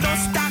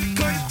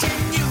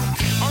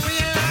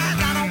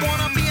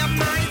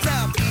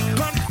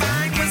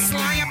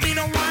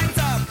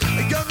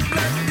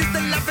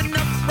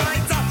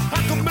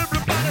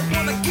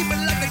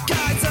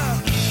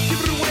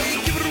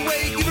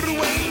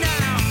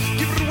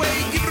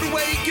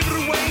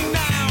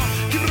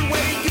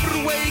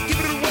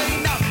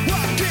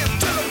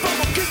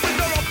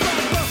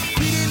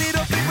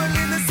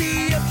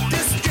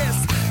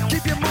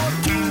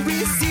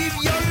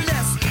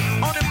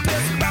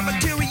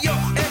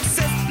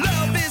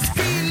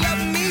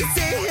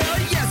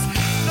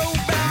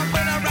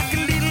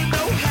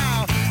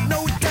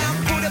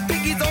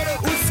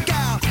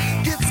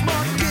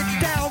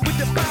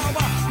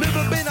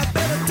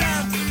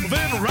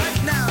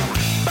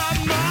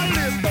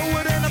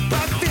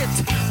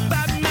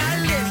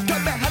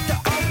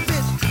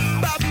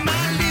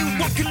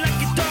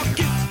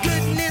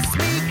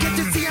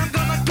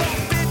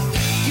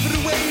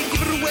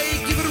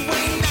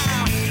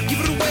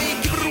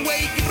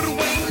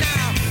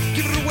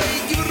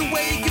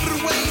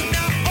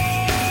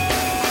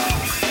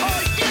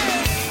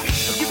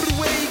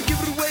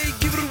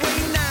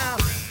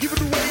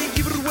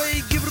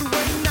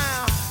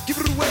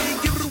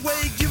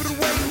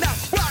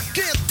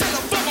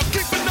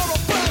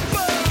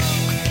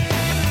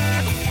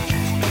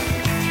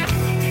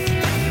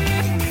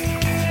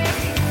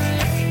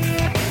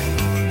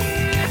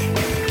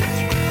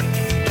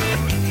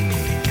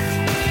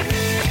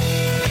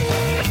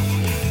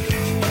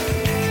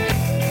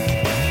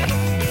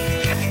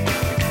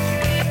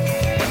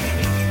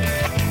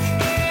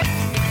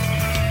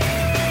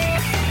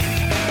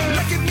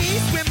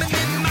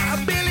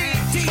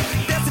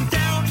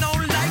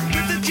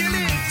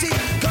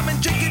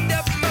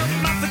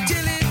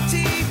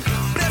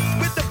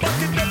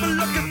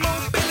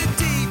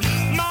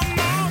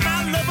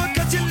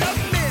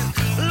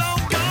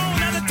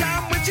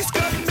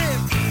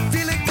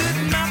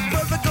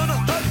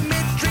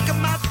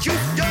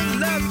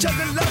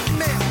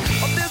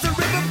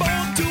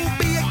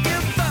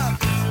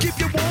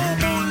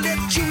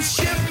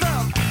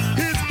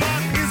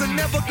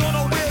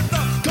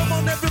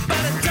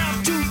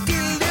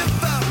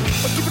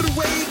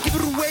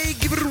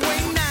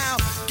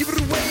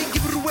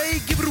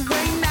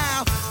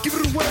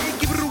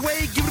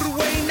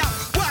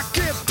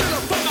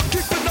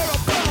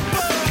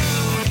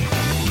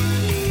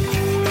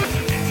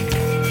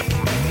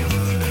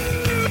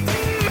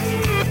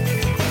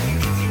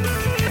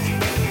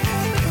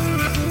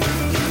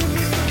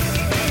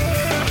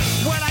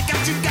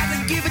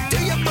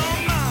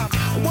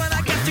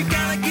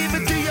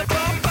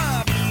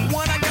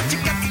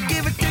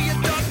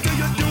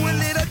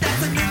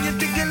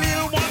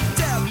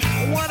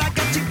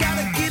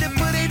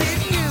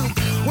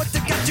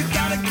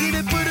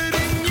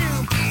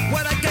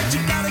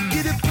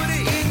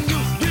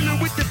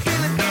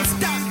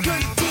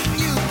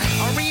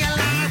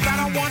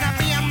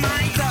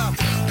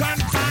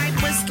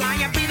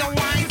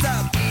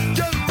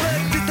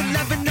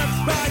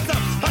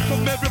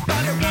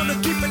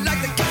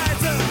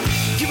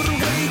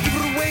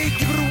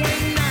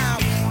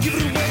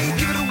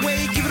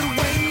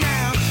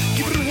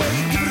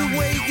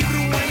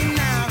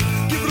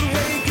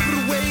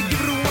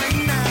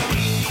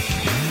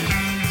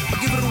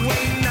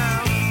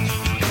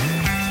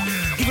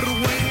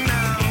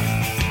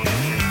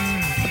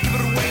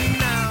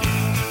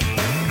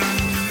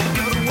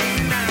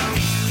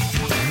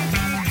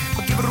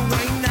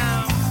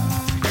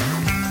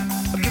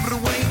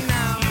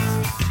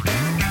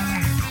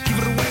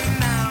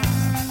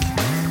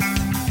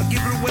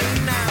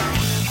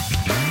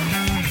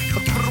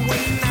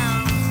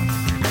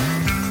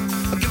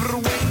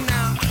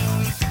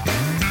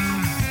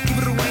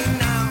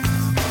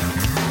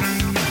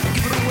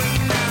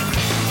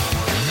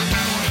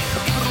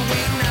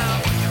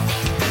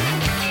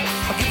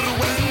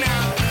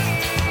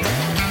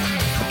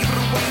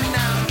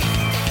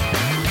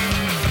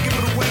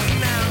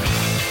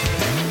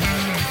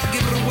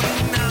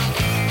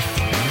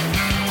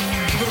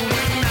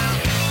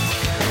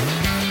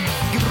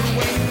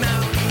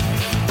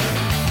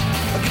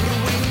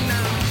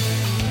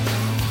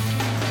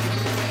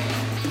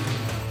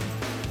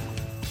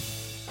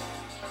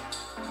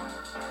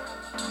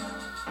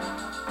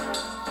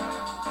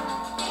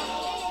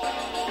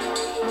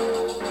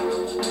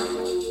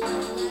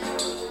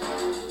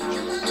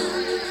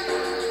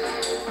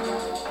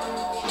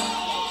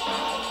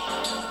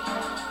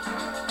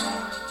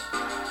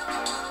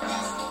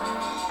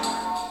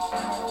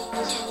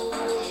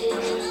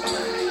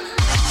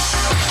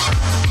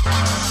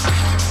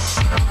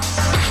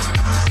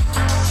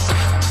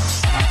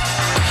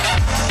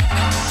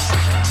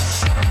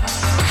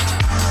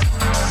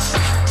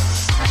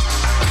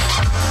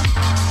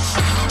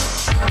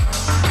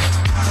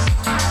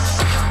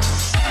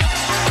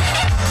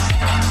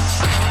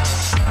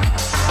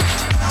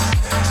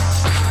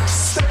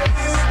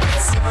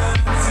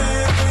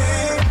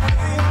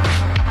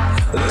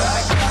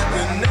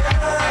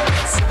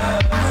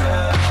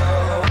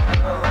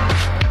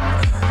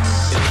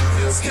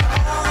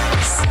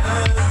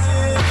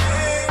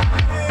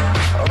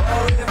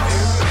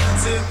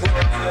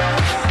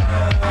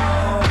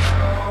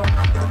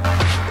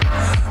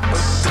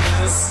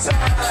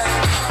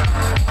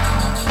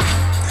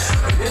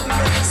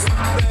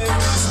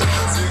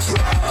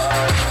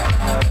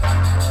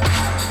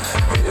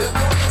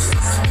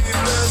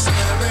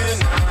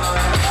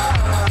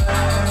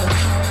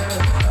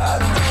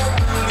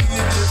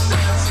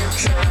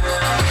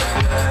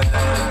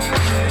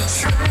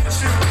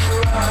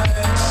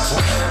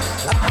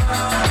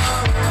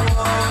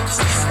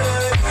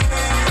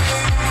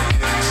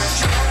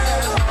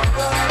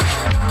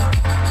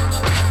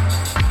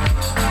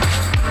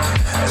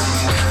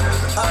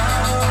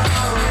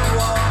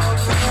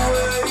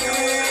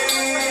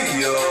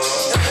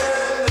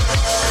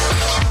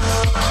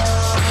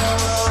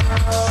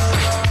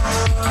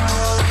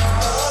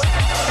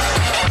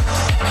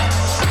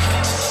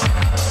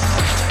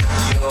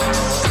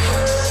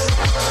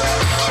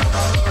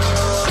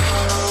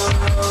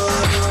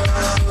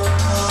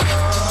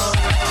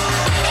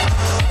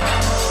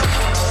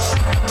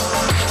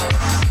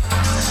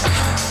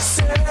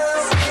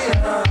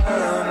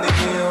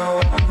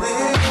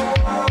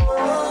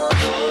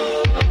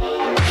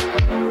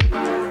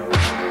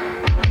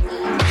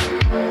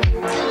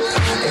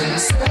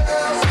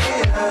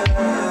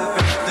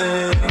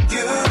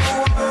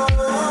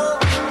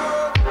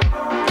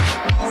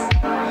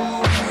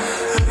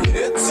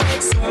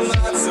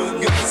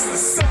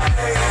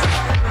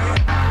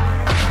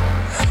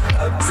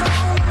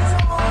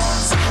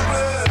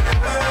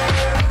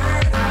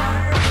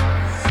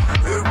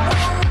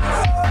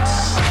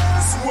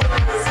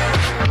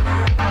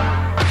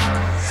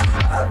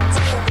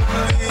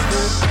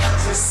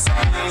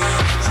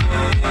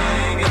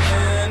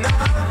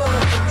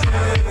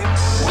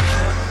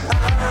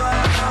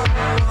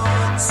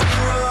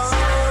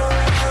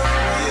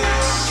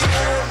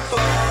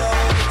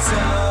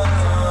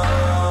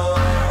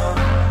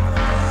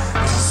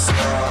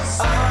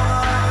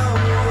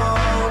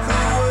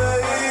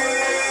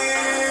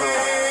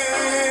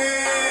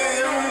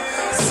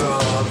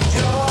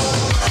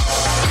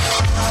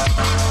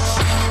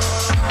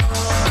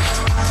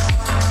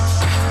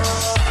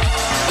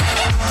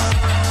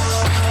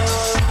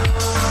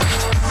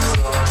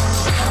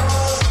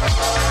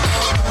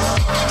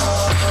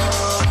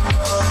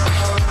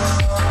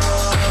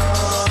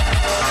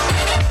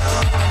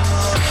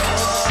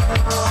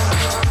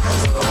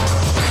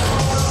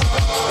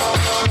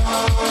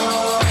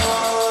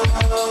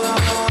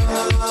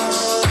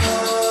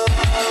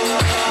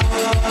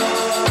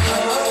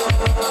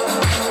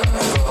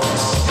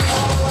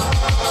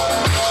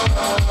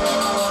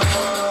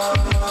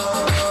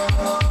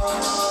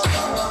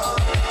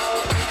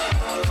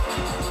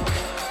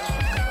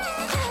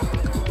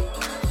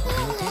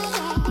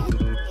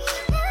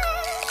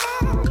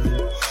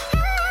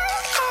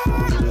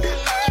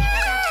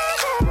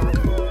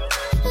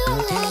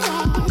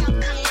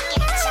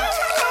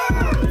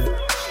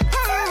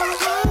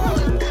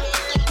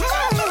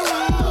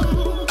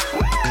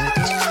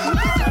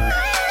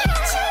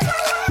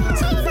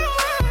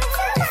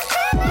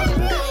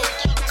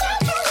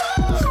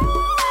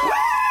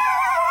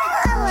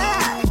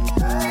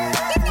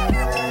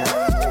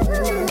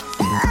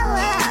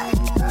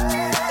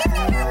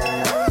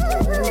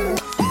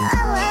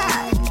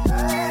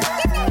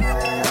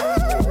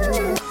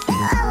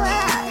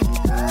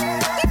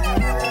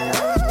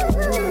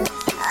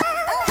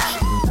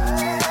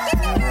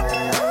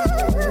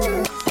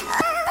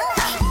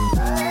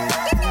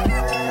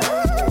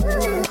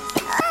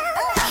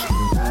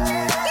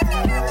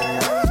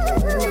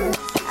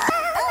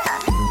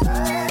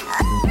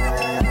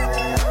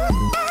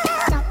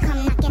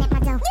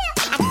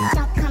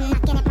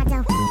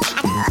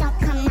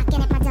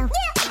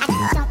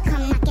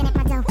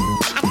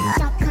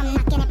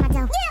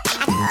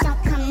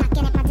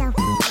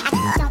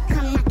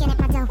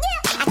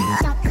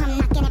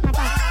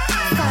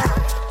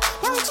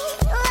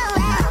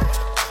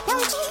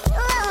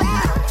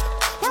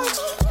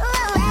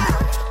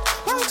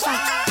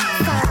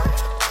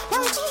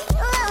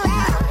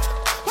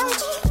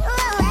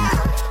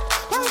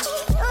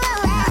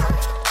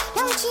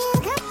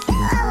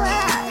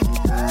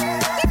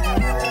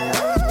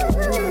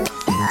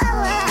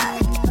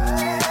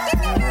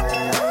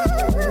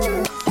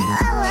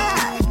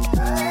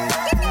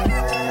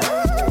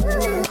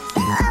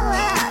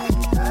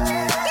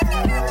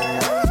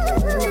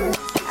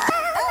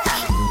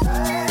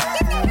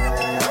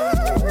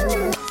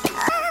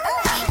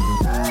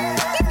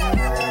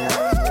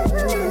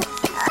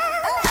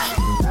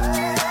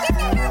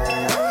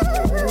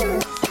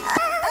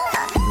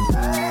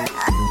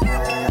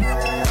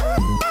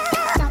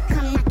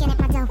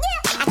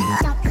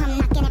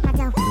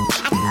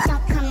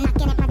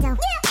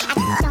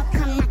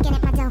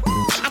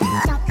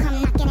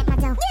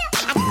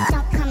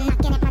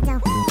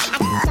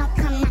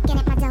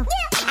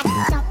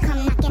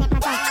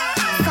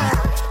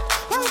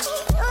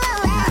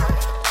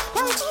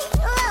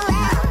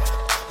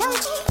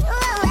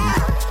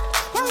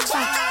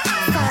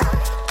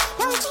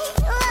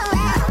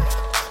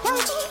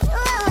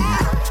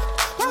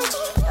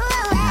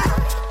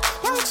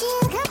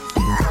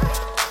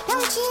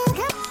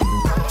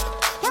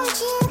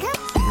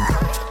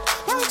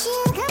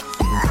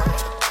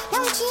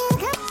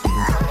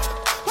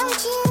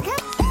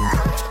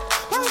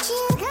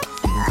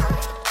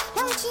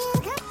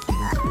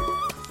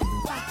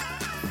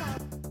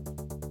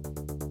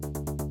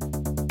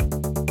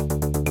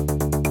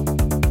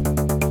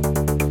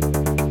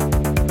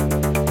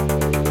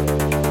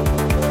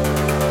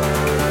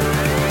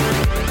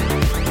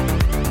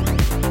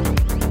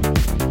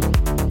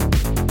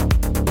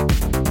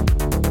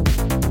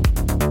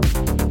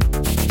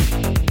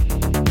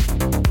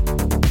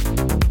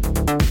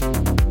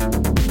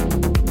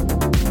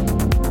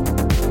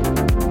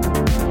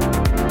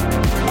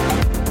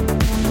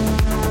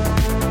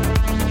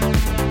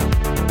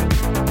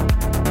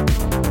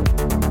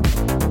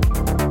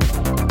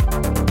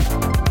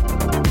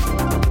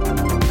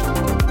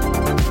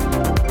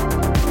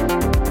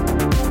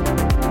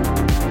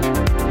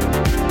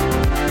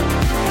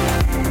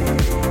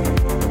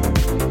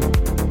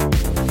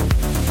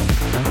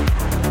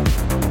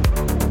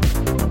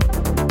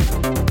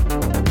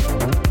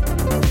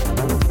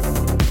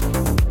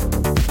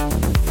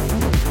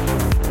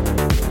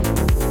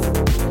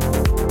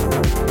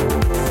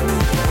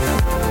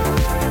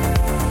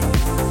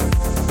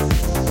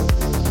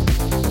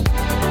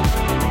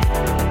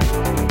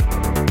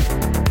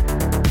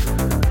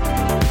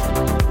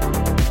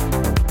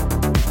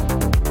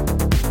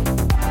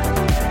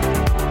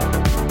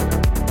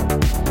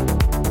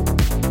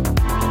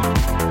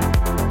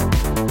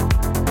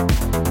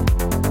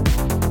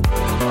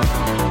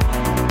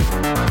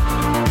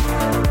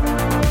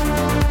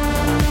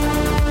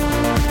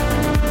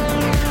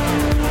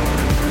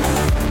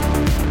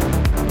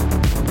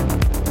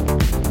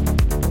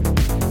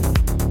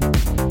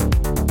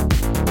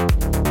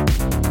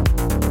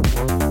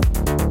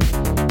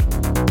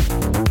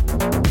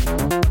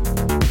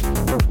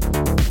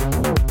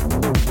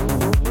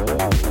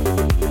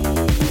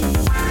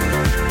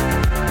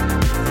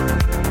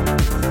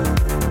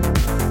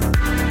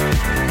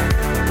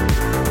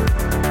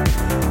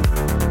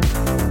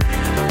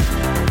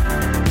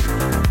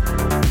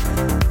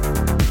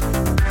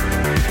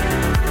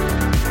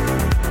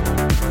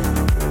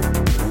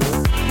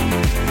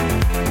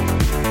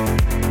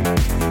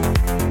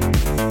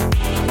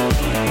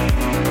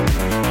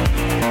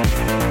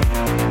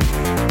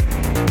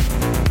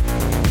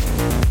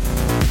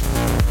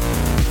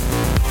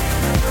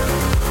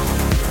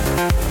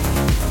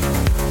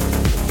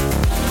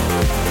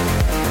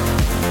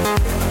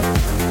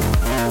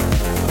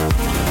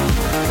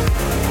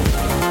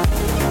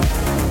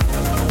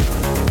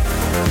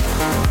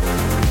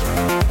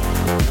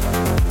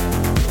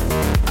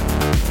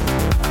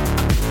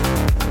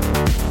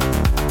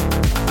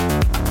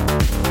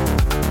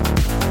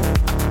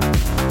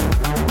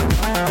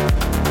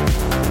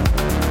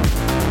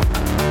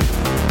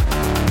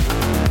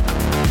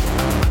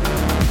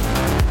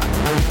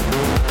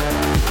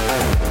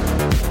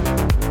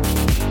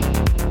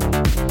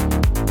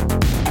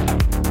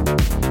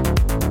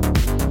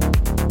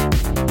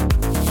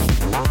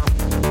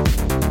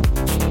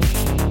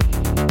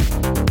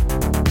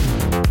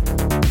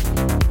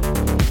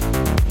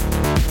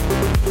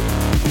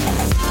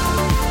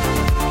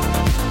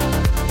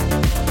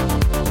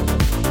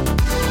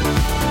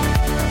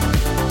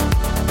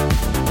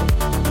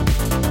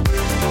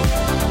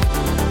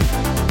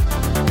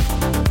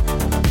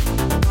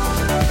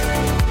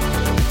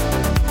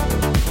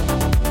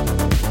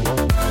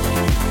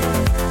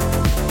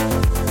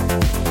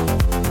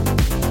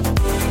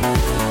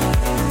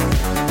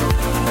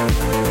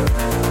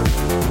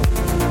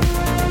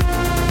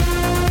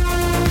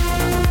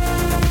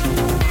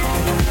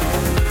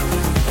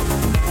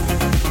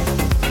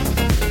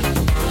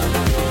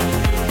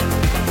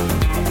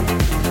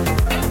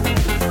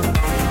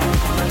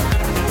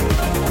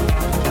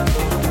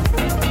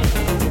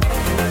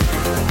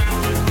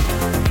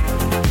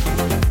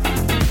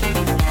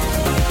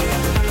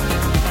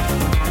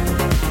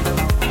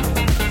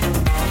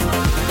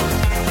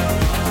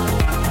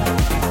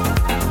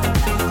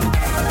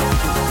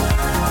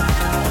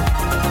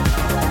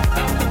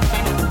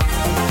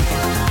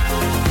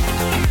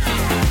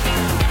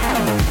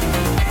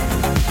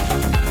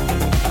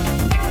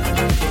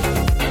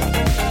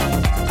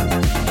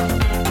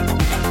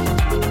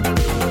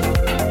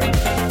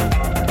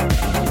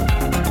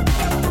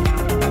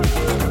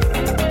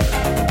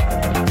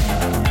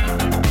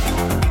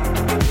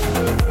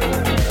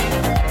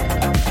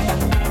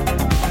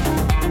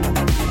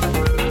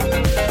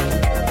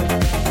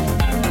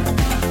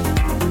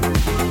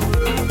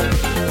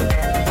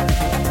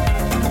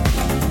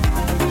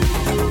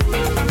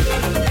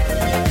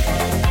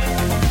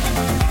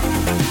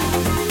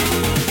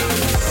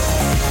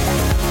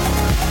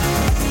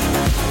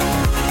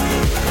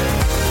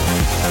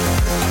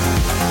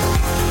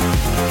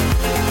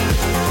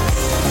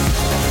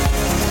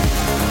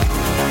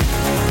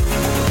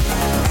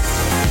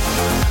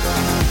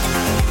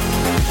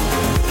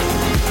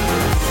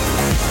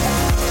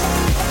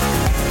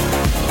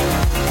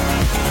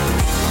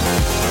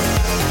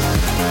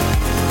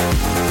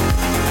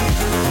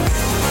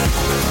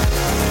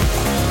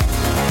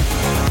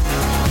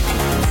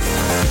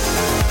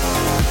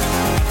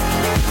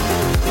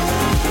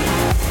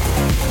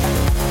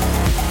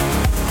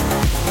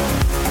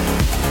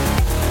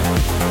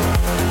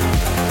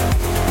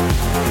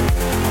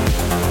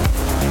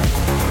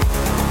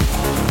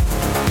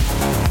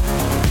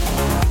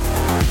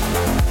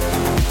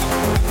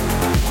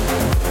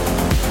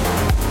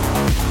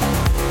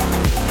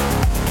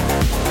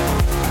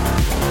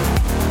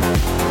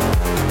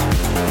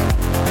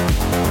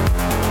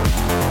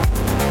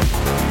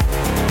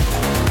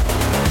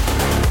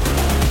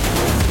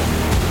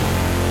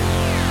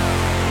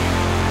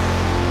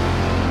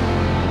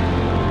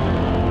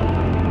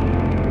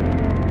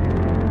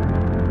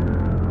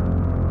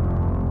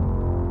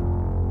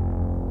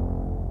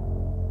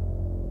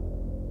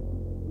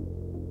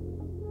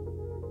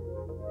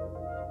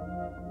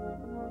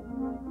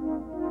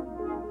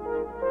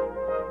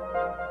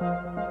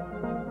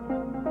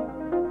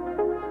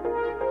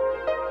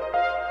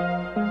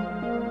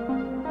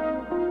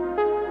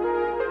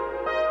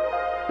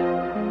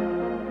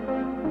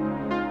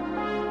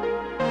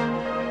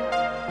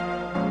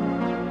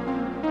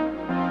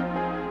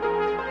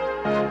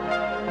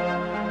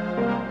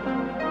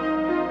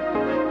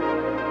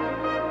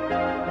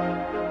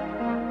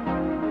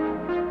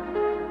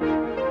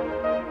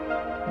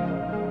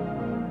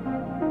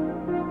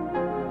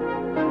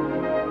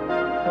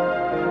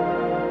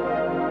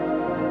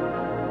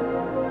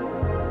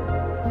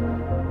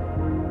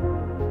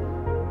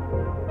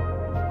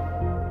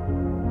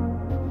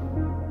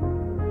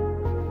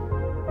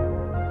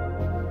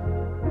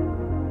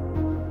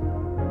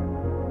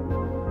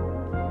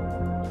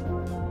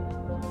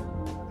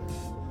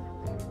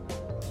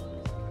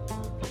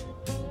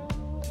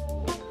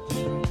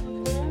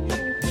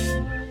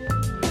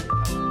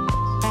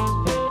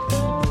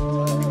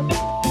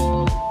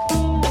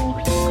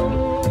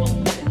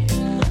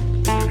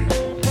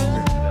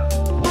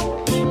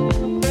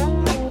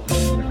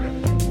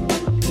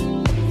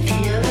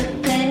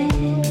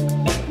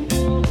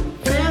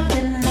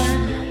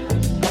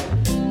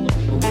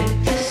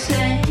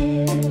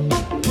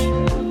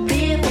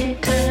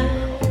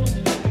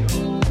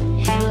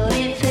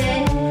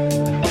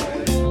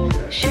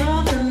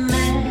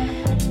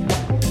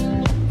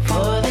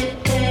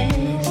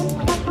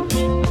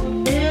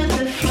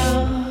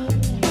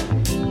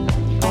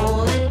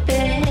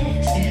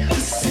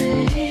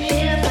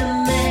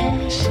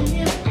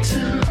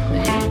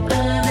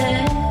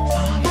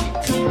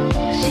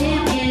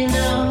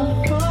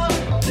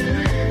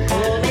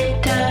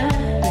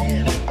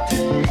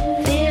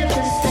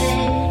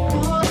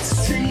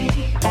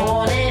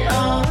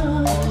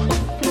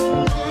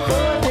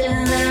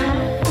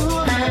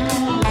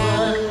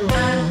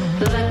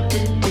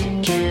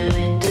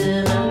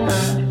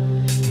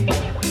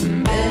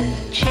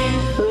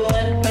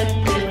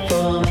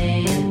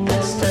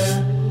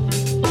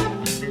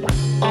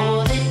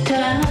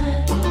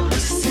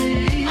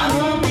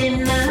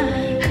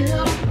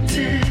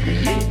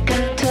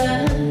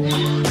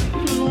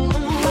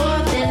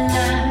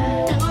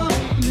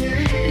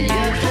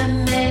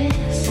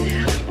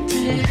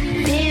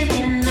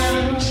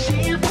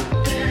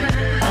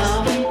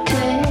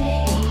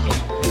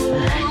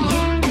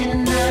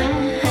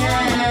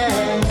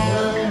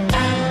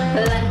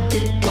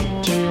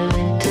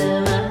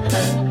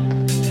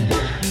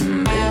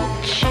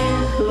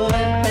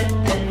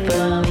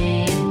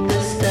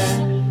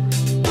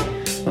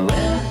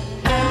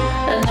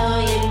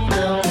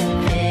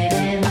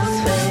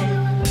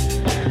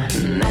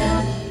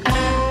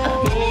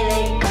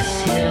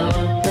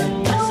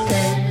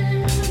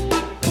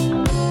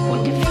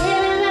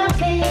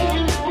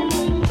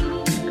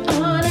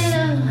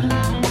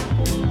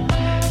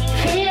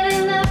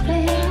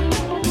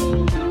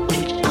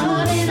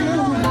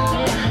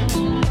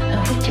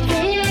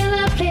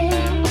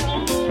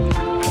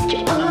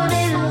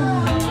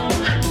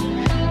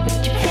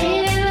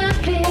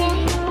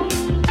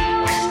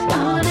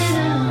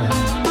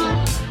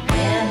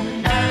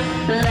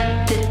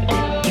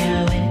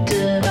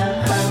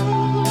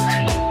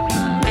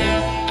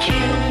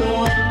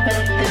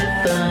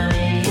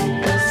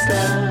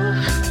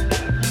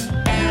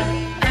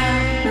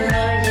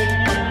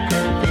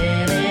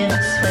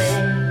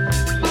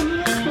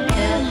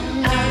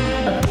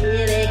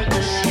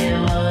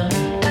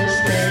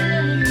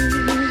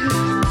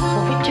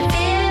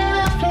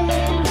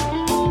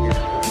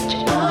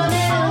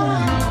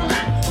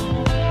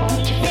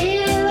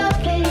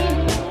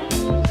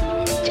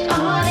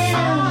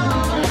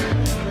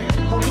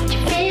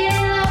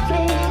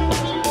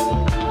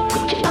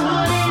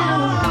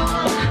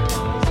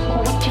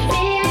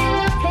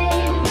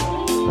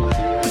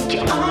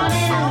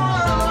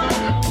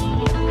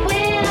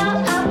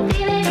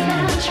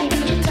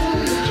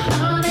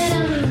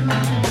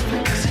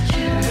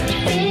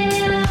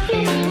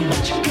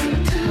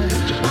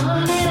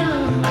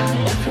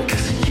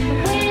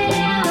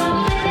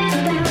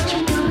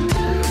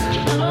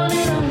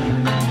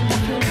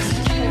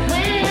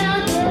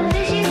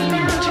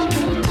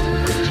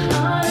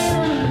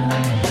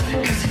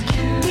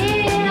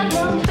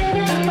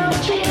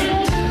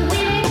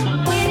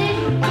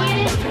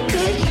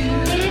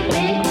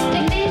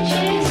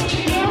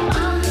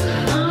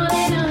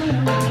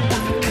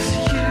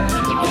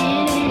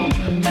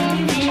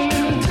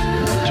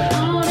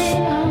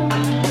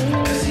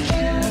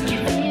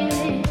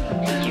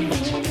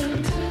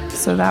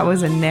So that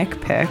was a Nick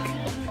pick.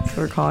 That's what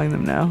we're calling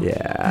them now.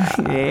 Yeah.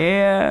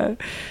 Yeah.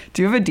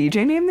 Do you have a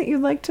DJ name that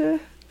you'd like to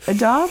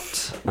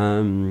adopt?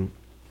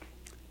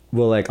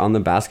 Well, like on the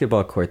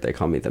basketball court, they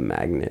call me the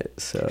Magnet.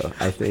 So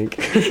I think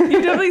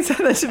You definitely said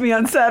that to me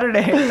on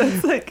Saturday.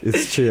 That's like,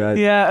 it's true.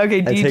 yeah. Okay.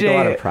 I DJ. take a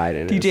lot of pride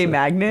in it. DJ so-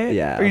 Magnet.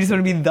 Yeah. Or you just want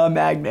to be the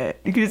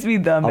Magnet? You could just be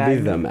the Magnet. I'll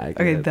be the Magnet.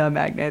 Okay, the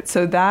Magnet.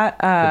 So that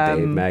The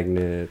Babe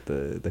Magnet,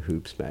 the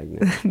Hoops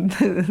Magnet.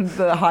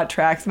 the Hot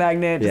Tracks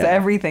Magnet. Just Yeah.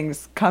 everything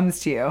just comes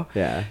to you.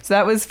 Yeah. So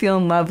that was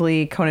Feelin'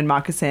 Lovely, Conan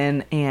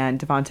Moccasin, and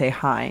Devontae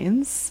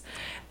Hines.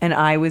 And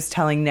I was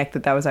telling Nick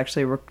that was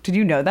actually... Did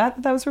you know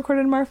that was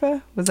recorded in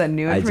Marfa? Was that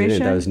new I information?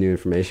 didn't. That was new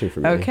information for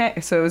me. Okay,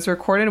 so it was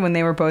recorded when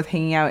they were both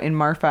hanging out in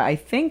Marfa, I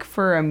think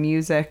for a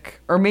music...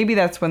 Or maybe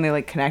that's when they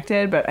like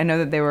connected, but I know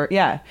that they were...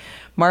 Yeah.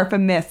 Marfa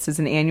Myths is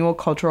an annual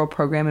cultural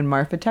program in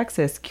Marfa,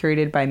 Texas,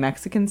 curated by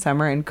Mexican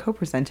Summer and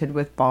co-presented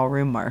with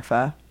Ballroom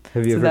Marfa.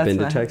 Have you So ever that's been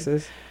to the-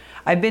 Texas?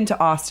 I've been to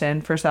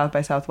Austin for South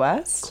by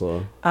Southwest.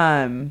 Cool.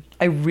 I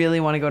really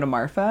want to go to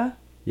Marfa.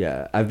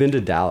 Yeah, I've been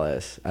to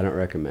Dallas. I don't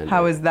recommend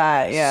How it. was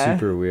that? Yeah.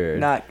 Super weird.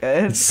 Not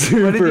good.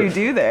 Super- What did you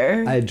do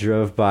there? I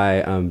drove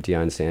by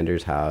Deion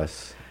Sanders'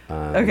 house.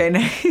 Okay,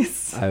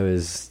 nice. I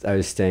was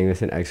staying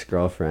with an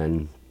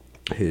ex-girlfriend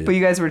who But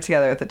you guys were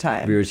together at the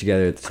time. we were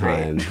together at the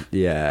time. Great.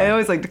 Yeah. I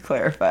always like to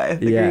clarify.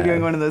 Like, are Yeah. you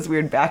doing one of those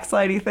weird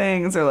backslidey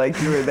things, or like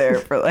you were there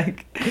for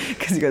like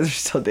because you guys are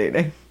still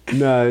dating?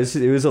 No, it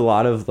was a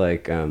lot of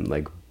like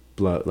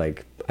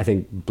I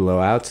think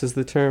blowouts is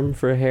the term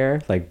for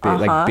hair, like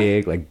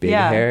big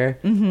Yeah. hair,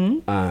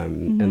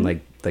 and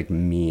like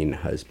mean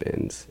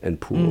husbands and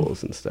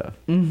pools and stuff.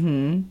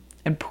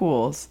 And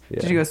pools.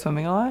 Yeah. Did you go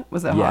swimming a lot?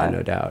 Was it Yeah, hot?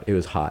 no doubt. It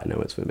was hot and I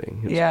went swimming.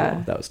 It was Yeah,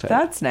 cool. That was tight.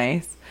 That's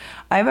nice.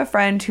 I have a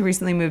friend who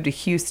recently moved to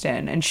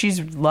Houston, and she's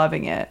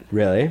loving it.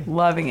 Really?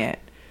 Loving it.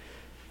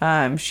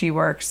 She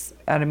works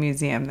at a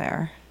museum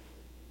there.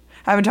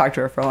 I haven't talked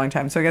to her for a long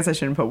time, so I guess I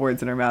shouldn't put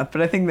words in her mouth.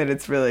 But I think that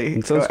it's really.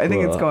 It sounds I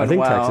think it's cool. going I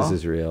think well. Texas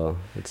is real.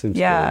 It seems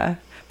Yeah,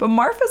 but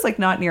Marfa's like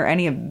not near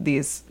any of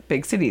these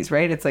big cities,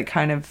 right? It's like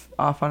kind of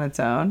off on its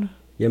own. cool.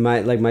 Yeah,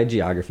 my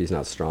geography is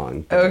not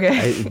strong. But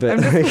Okay.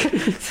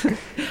 like,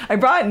 I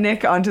brought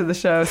Nick onto the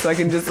show so I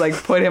can just like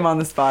put him on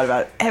the spot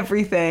about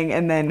everything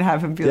and then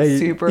have him feel yeah,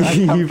 super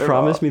uncomfortable. you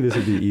promised me this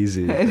would be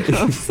easy. I know,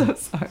 I'm so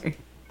sorry.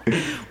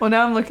 Well,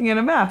 now I'm looking at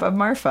a map of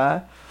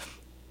Marfa.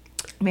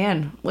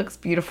 Man, looks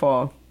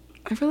beautiful.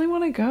 I really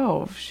want to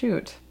go.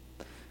 Shoot.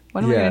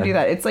 When am I Yeah. going to do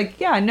that? It's like,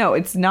 yeah, no,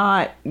 it's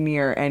not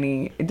near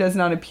any... It does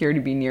not appear to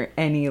be near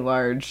any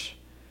large...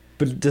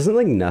 But doesn't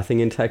like nothing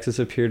in Texas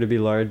appear to be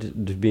large, to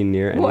be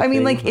near anything? Well, I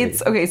mean, like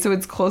it's okay. So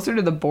it's closer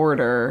to the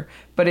border,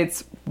 but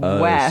it's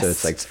west. so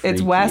it's, like,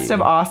 it's west freaky.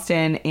 of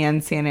Austin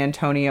and San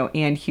Antonio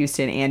and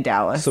Houston and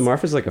Dallas. So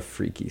Marfa's like a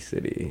freaky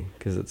city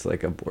because it's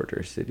like a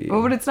border city.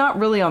 Well, but it's not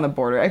really on the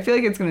border. I feel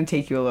like it's going to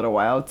take you a little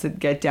while to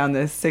get down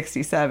to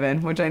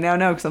 67, which I now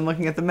know because I'm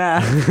looking at the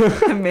map.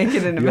 I'm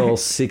making it Good old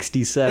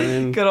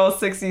 67. Good old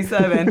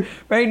 67.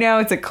 Right now,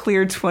 it's a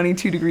clear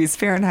 22 degrees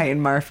Fahrenheit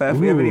in Marfa. If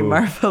we have any Ooh.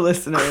 Marfa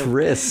listeners,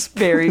 Crisp.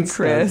 very Sounds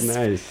crisp.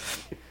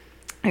 nice.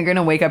 You're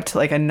gonna wake up to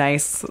like a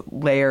nice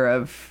layer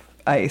of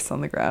ice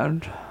on the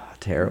ground.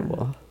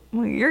 Terrible.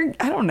 Well,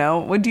 I don't know.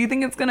 What do you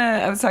think it's gonna?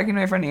 I was talking to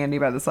my friend Andy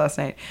about this last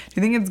night. Do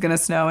you think it's gonna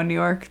snow in New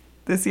York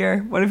this year?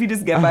 What if you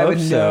just get by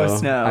with no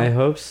snow? I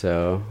hope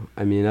so.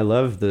 I mean, I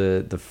love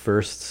the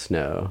first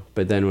snow,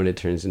 but then when it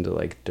turns into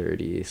like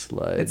dirty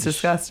sludge, It's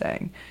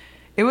disgusting.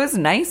 It was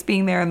nice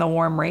being there in the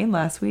warm rain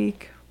last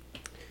week.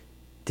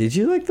 Did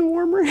you like the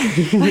warm rain?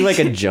 You like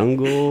a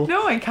jungle?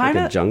 No, I like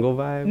kinda- a jungle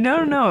vibe.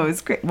 No, it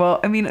was great. Well,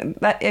 I mean,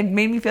 that it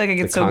made me feel like I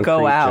The could still go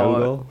concrete out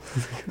jungle?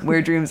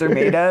 where dreams are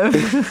made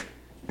of.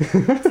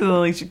 It's the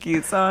Alicia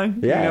Keys song.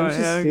 Yeah, You know, it's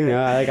just, okay. you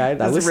know, I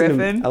Just listen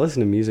riffing. I listen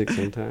to music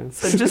sometimes.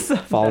 So just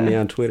Follow me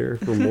on Twitter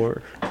for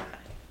more.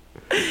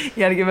 You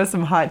got to give us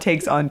some hot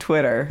takes on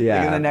Twitter like,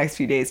 Yeah. in the next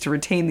few days to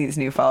retain these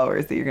new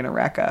followers that you're going to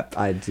rack up.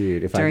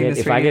 Dude, if During I this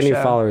get radio new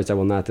show. followers, I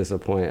will not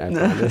disappoint. I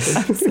promise.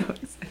 I'm so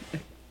excited.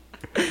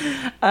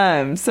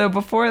 So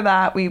before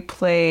that, I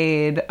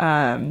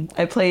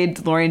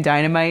played Lorraine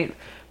Dynamite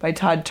by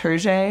Todd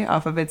Terje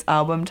off of its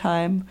album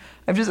Time.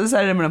 I've just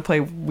decided I'm going to play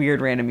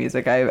weird random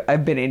music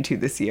I've been into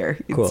this year.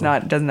 Cool.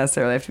 It doesn't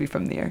necessarily have to be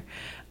from the year.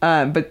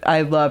 But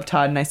I love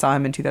Todd and I saw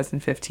him in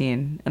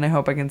 2015 and I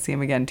hope I can see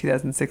him again in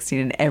 2016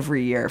 and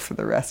every year for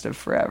the rest of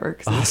forever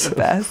because he's the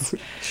best.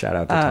 Shout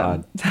out to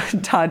Todd.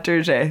 Todd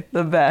Terje,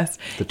 the best.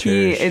 The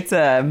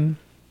Terje.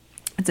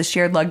 It's a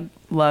shared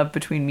love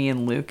between me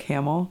and Luke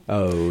Hamill.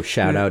 Oh,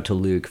 shout out to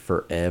Luke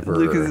forever.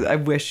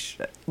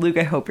 Luke,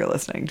 I hope you're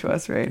listening to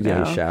us right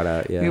now. Yeah, shout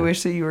out, yeah. We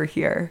wish that you were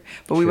here.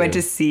 But we went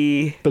to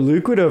see... But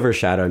Luke would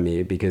overshadow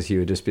me because he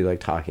would just be like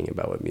talking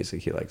about what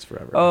music he likes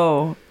forever.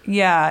 Oh,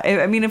 yeah.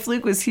 I mean, if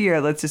Luke was here,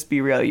 let's just be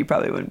real, you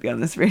probably wouldn't be on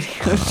this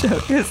radio show.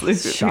 'Cause Luke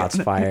would be Shots on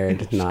the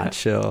fired, radio not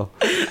show.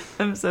 chill.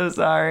 I'm so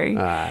sorry.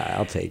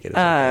 I'll take it. It's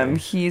okay.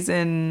 He's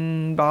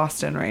in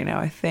Boston right now,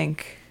 I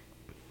think.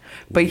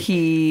 But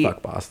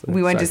Fuck Boston.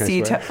 we went Sorry, to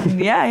see... can I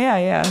swear?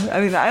 Yeah. I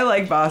mean, I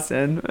like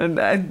Boston. And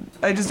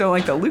I just don't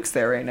like that Luke's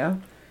there right now.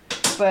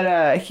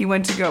 But we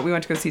went to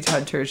go see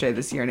Todd Terje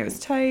this year, and it was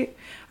tight.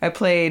 I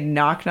played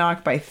Knock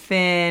Knock by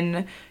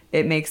Finn.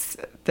 It Makes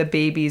the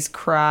Babies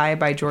Cry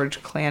by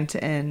George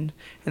Clanton.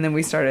 And then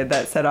we started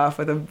that set off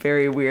with a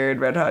very weird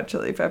Red Hot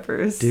Chili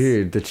Peppers.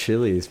 Dude, the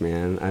Chili's,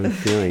 man. I'm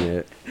feeling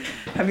it.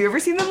 Have you ever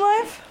seen them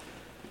live?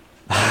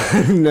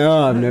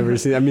 No, I've never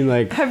seen. I mean,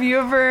 like, have you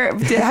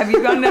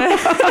gone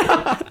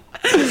to?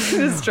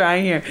 Just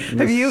trying here.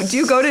 Do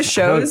you go to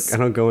shows? I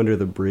don't go under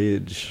the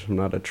bridge. I'm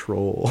not a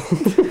troll.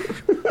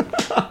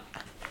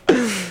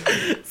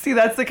 See,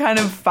 that's the kind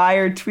of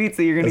fire tweets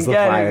that you're gonna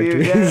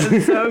get.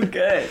 It's so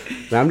good.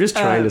 I'm just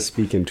trying to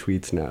speak in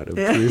tweets now to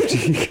prove to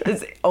you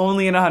guys. It's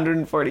only in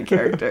 140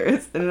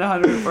 characters. In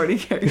 140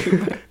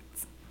 character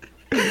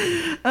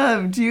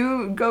parts. Do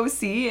you go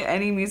see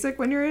any music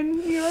when you're in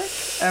New York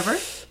ever?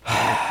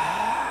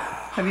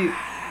 Have you?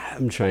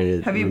 I'm trying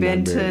to. Have you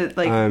remember. been to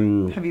like?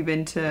 Have you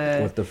been to?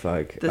 What the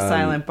fuck? The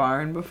Silent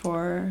Barn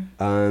before?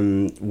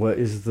 What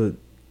is the?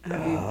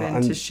 Have you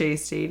been to Shea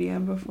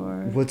Stadium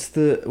before? What's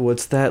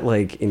that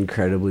like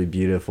incredibly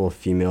beautiful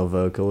female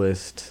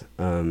vocalist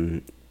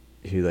who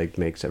like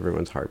makes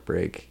everyone's heart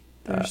break?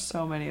 There's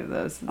so many of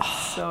those. It's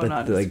so but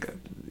not like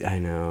I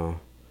know.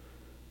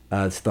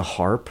 It's the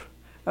harp.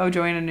 Oh,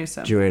 Joanna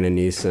Newsom.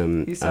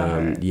 You saw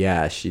her.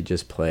 Yeah, she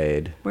just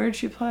played. Where did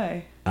she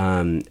play?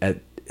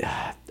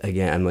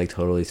 Again, I'm like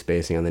totally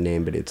spacing on the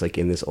name, but it's like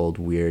in this old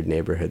weird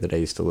neighborhood that I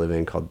used to live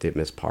in called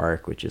Ditmas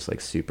Park, which is like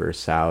super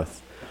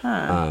south.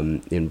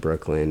 In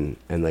Brooklyn,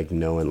 and like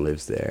no one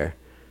lives there.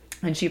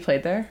 And she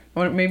played there?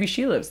 Or maybe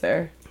she lives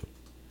there.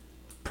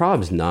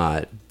 Prob's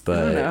not, but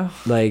I don't know.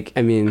 like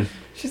I mean,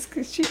 she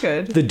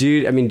could. The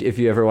dude, I mean, if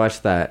you ever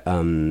watched that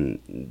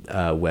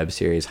web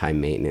series High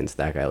Maintenance,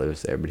 that guy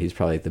lives there, but he's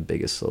probably like the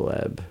biggest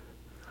celeb.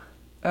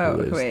 Oh,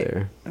 who lives wait.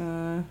 there.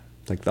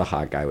 Like the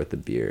hot guy with the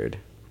beard.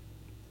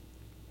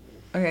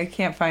 Okay, I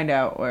can't find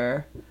out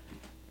where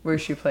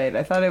she played.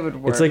 I thought it would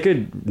work. It's like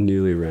a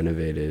newly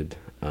renovated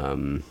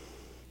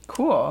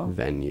cool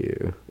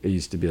venue. It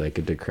used to be like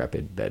a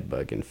decrepit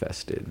bedbug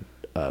infested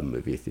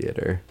movie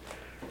theater.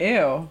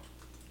 Ew.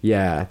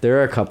 Yeah, there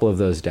are a couple of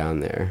those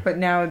down there. But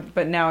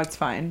now it's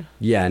fine.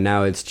 Yeah,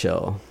 now it's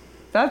chill.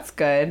 That's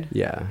good.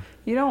 Yeah.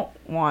 You don't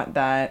want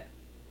that.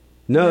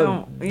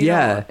 No, you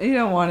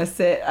don't want to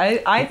sit.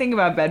 I think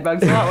about bed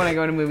bugs a lot when I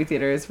go to movie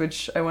theaters,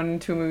 which I went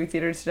into a movie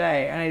theater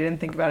today, and I didn't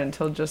think about it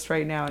until just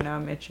right now, and now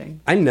I'm itching.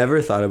 I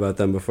never thought about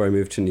them before I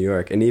moved to New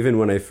York, and even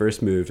when I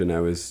first moved and I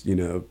was,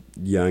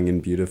 young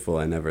and beautiful,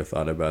 I never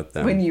thought about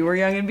them. When you were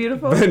young and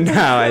beautiful? But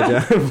now I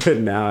don't. But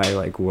now I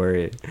like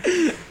worry.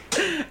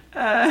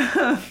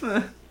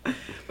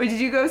 Wait,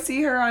 did you go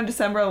see her on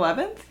December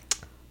 11th?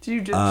 She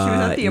was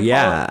at the Apollo.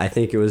 Yeah, I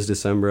think it was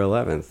December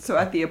 11th. So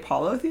at the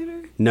Apollo Theater?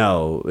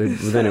 No,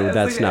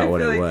 that's not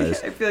what it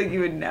was. I feel like you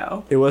would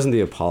know. It wasn't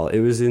the Apollo.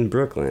 It was in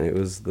Brooklyn. It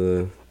was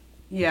the...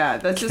 Yeah,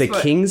 that's just the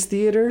King's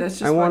Theater, that's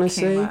just I want to what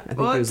say. came up.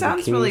 Well, it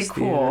sounds really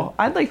cool. Theater.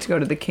 I'd like to go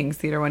to the King's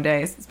Theater one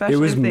day,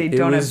 especially if they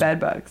don't have bed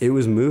bugs. It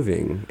was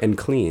moving and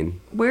clean.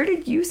 Where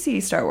did you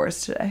see Star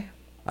Wars today?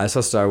 I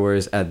saw Star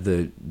Wars at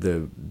the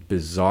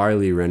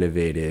bizarrely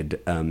renovated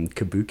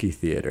Kabuki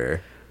Theater.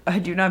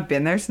 Had you not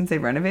been there since they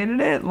renovated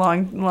it?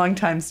 Long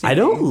time standing. I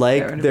don't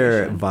like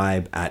their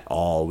vibe at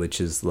all, which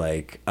is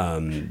like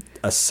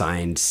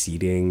assigned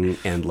seating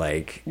and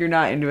like... You're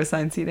not into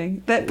assigned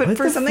seating? But What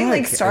for the something fuck?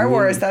 like Star I mean,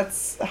 Wars,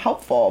 that's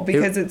helpful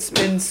because it's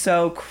been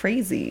so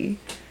crazy.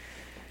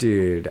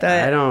 Dude,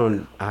 I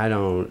don't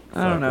know,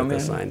 man.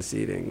 assigned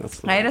seating.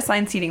 That's I had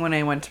assigned seating when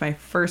I went to my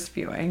first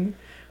viewing.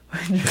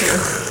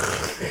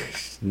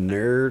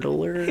 Nerd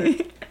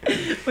alert.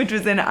 Which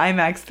was in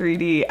IMAX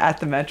 3D at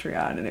the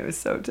Metreon, and it was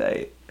so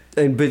tight.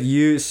 What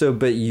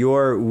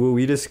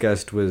we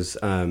discussed was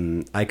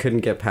I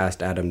couldn't get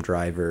past Adam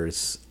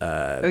Driver's.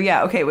 Oh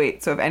yeah, okay,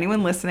 wait. So if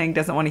anyone listening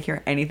doesn't want to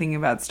hear anything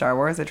about Star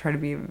Wars, I try to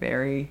be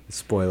very...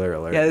 Spoiler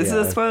alert. Yeah, this is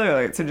a spoiler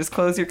alert, so just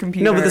close your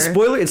computer. No, but the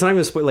spoiler, it's not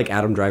even a spoiler, like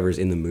Adam Driver's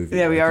in the movie.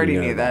 Yeah, we like, already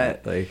knew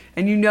that. Like,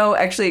 and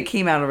actually it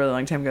came out a really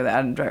long time ago that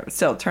Adam Driver...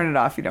 Still, turn it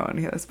off if you don't want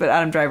to hear this. But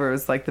Adam Driver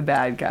was like the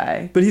bad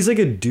guy. but he's like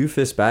a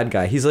doofus bad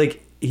guy. He's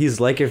like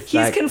if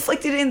He's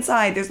conflicted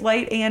inside. There's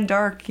light and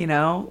dark,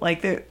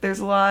 Like there's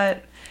a lot...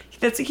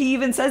 He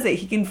even says it.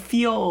 He can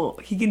feel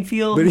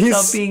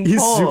himself being he's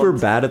pulled. super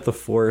bad at the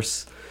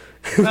Force.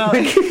 Well,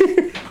 I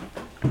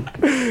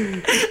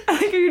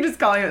think you're just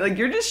calling it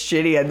you're just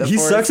shitty at the He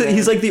Force. sucks at. Man.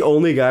 He's like the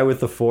only guy with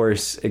the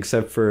Force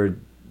except for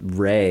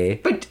Rey.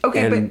 But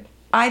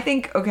I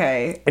think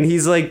and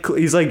he's like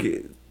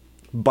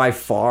by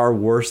far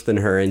worse than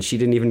her, and she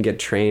didn't even get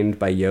trained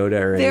by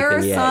Yoda or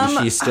anything yet.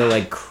 And she's still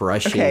like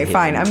crushing. Okay, him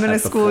fine. I'm gonna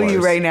at the school you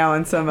Force. right now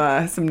on some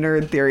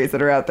nerd theories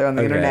that are out there on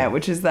the internet,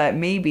 which is that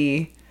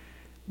maybe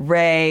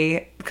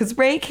Rey, because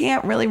Rey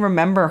can't really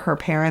remember her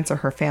parents or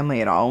her family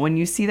at all. When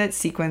you see that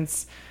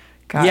sequence,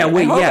 God, I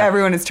hope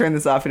everyone has turned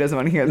this off who doesn't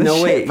want to hear this. No,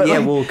 shit, wait, yeah,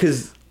 well,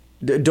 because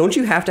don't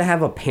you have to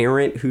have a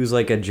parent who's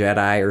like a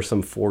Jedi or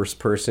some Force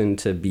person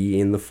to be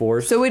in the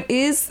Force? So it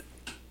is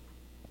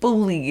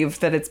believe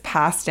that it's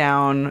passed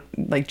down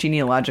like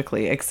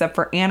genealogically, except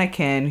for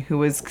Anakin, who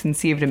was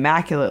conceived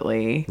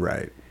immaculately,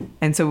 Right.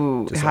 and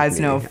so Just has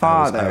like no me.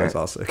 father. I was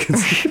also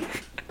conceived.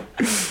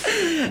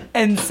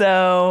 And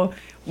so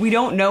we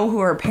don't know who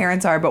her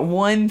parents are, but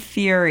one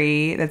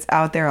theory that's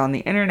out there on the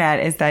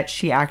internet is that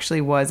she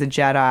actually was a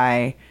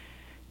Jedi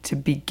to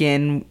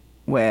begin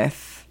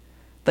with.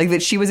 Like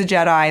that she was a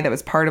Jedi that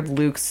was part of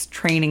Luke's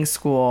training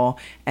school,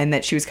 and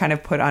that she was kind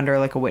of put under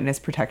like a witness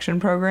protection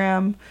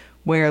program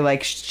where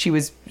like she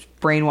was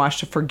brainwashed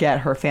to forget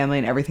her family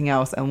and everything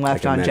else and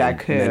left Like on a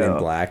Jakku. Men in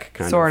Black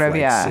kind Sort of of,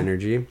 like yeah.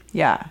 synergy.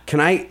 Yeah.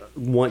 Can I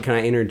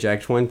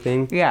interject one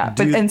thing? Yeah,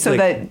 Do but and so like,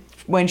 that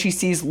when she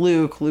sees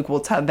Luke will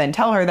then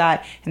tell her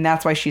that, and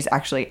that's why she's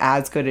actually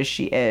as good as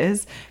she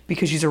is,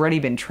 because she's already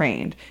been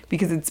trained.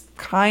 Because it's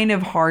kind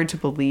of hard to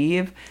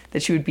believe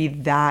that she would be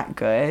that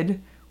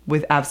good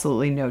with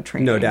absolutely no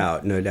training. No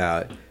doubt.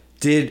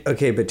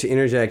 But to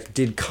interject,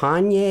 did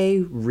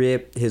Kanye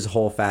rip his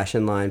whole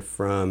fashion line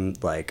from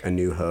like A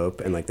New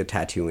Hope and like the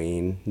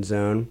Tatooine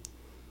zone?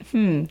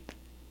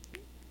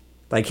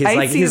 Like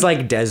his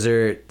like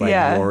desert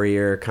like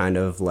warrior kind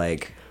of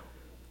like.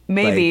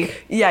 Maybe.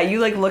 Like, Yeah,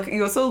 you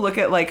also look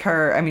at like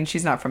her, I mean,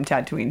 she's not from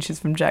Tatooine, she's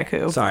from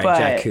Jakku. Sorry,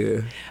 but,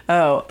 Jakku.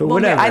 Oh. But well,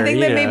 whatever, I think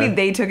you that maybe know.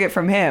 they took it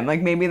from him.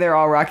 Like maybe they're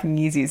all rocking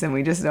Yeezys and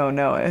we just don't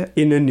know it.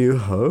 In A New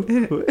Hope?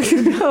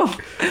 No.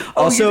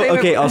 Also,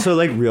 you're saying also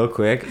like real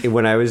quick,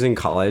 when I was in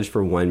college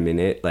for 1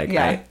 minute, like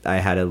Yeah. I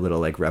had a little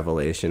like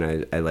revelation.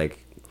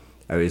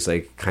 I was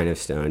like kind of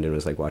stoned and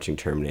was like watching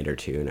Terminator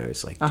 2, and I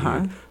was like,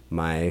 dude,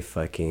 my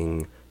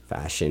fucking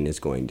fashion is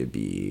going to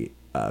be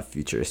a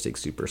futuristic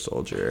super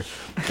soldier.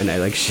 And I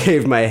like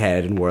shaved my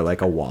head and wore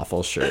like a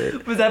waffle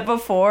shirt. Was that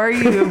before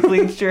you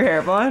bleached your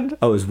hair blonde?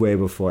 Oh, it was way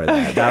before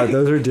that.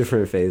 Those were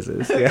different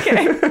phases. Yeah.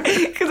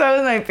 Because that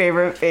was my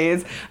favorite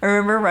phase. I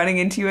remember running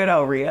into you at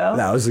El Rio.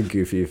 That was a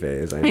goofy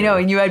phase. I know,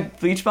 and you had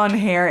bleach blonde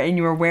hair and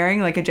you were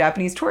wearing like a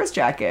Japanese tourist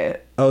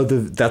jacket. Oh,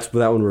 that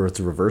one where it's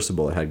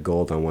reversible. It had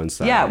gold on one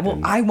side. Yeah, well,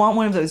 and- I want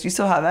one of those. Do you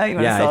still have that? You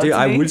want yeah, to sell I do. it to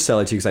I me? would sell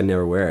it to you because I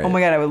never wear it. Oh my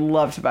god, I would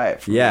love to buy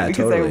it from Yeah, you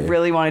because totally. I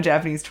really want a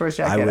Japanese tourist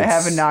jacket. I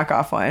have a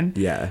knockoff one.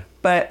 Yeah.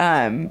 But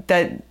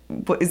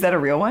is that a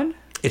real one?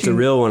 It's a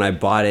real one. I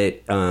bought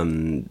it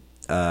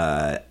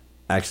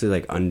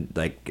actually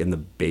like in the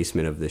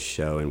basement of this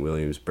show in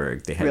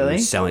Williamsburg. They had Really?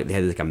 they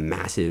had like a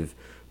massive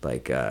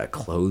like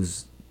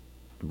clothes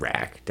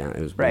rack down.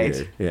 It was Right.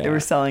 weird. Yeah. They were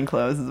selling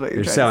clothes, is what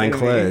you're They're trying selling to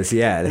say to me. clothes.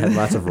 Yeah, they had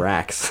lots of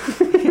racks.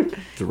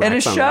 At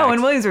a show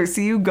in Williamsburg, so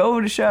you go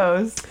to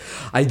shows.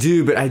 I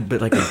do, but I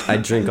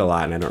drink a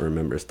lot and I don't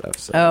remember stuff.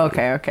 So. Oh,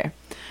 okay.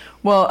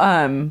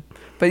 Well,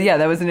 but yeah,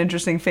 that was an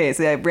interesting phase.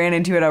 I ran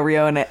into you at El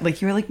Rio, and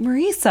you were like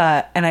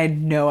Marisa, and I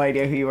had no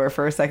idea who you were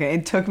for a second.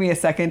 It took me a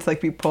second to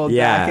like be pulled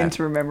back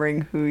into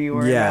remembering who you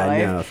were. Yeah, in my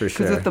life. no, for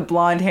sure. Because with the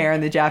blonde hair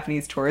and the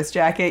Japanese tourist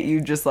jacket,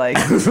 you just like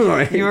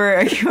you were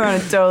on a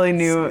totally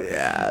new,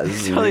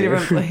 totally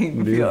different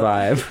playing new field.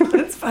 vibe.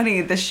 It's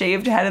funny, the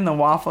shaved head and the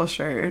waffle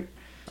shirt.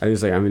 I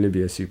was like, I'm going to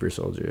be a super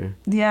soldier.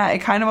 Yeah, it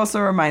kind of also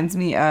reminds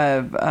me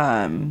of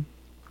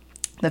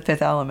The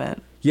Fifth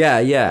Element.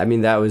 Yeah. I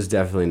mean, that was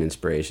definitely an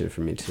inspiration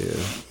for me too.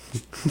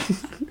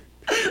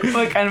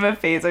 What kind of a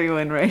phase are you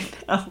in right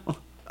now?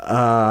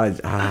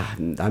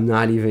 I'm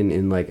not even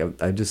in like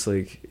I just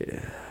like.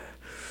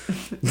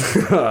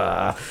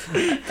 I'm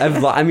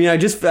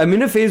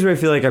in a phase where I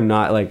feel like I'm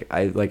not like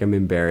I'm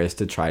embarrassed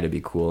to try to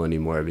be cool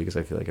anymore because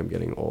I feel like I'm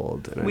getting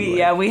old. And We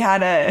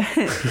had a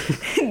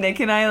Nick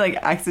and I like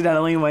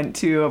accidentally went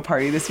to a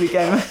party this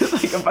weekend with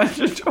like a bunch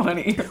of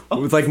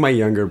 20-year-olds. with like my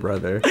younger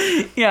brother.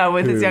 Yeah,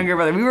 with his younger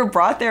brother. We were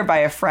brought there by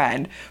a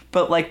friend,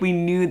 but like we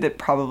knew that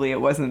probably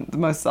it wasn't the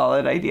most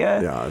solid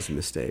idea. Yeah, it was a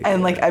mistake.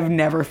 And like I've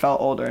never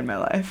felt older in my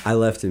life. I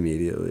left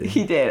immediately.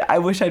 He did. I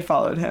wish I'd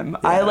followed him.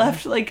 Yeah. I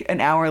left like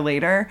an hour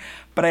later,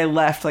 but I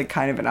left like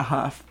kind of in a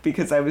huff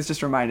because I was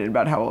just reminded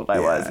about how old I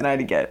was and I had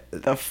to get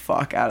the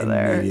fuck out of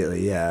there.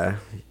 Immediately, yeah.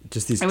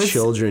 Just these was-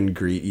 children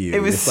greet you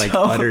it was with like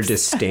so utter upset.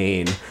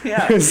 disdain.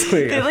 Yeah. It's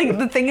Like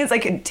the thing is, I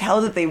could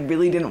tell that they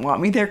really didn't want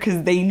me there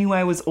because they knew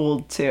I was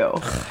old too.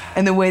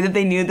 And the way that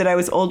they knew that I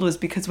was old was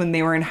because when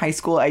they were in high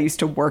school, I used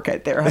to work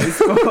at their high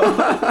school.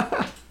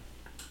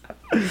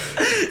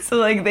 So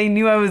like they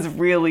knew I was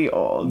really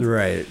old.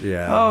 Right,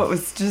 yeah. Oh, it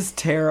was just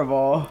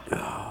terrible.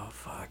 Oh,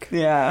 fuck.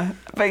 Yeah.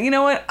 But you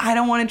know what? I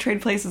don't want to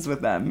trade places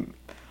with them.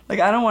 Like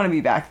I don't want to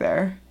be back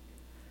there.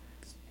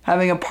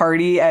 Having a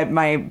party at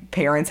my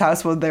parents'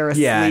 house while they're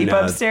asleep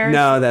upstairs.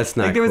 No, that's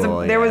not like there was cool.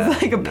 there was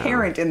like a No.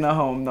 parent in the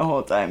home the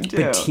whole time too.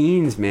 The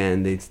teens,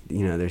 man,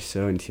 they're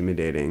so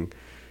intimidating.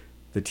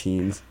 The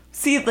teens.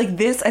 See, like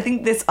this, I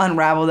think this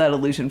unraveled that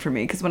illusion for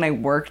me because when I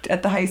worked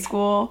at the high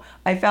school,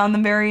 I found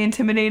them very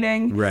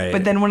intimidating. Right.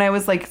 But then when I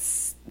was like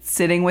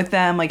sitting with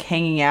them, like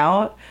hanging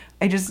out,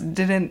 I just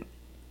didn't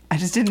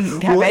have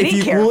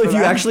any care for if you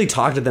them. actually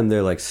talk to them,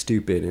 they're like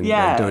stupid and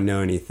Yeah. like, don't know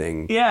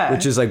anything. Yeah.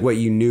 Which is like what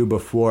you knew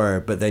before,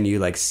 but then you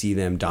like see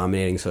them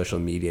dominating social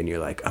media and you're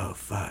like, oh,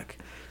 fuck.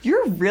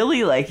 You're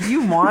really like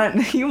you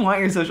want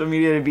your social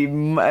media to be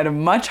at a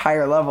much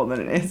higher level than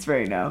it is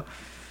right now.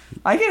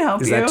 I can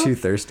help Is you. that too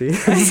thirsty?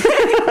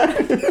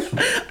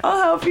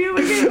 I'll help you.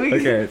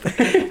 Okay.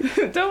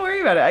 Don't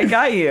worry about it. I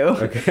got you.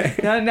 Okay.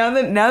 Now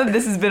that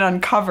this has been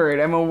uncovered,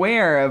 I'm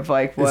aware of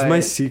like what It's my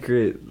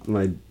secret,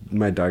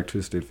 my dark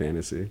twisted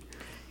fantasy.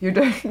 your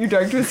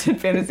dark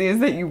twisted fantasy is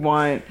that you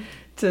want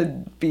to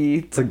be.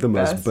 It's like the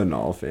most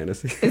banal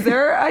fantasy. Is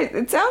there?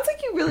 It sounds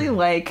like you really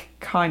like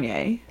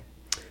Kanye.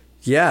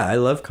 Yeah, I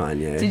love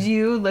Kanye. Did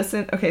you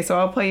listen? Okay, so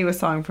I'll play you a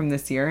song from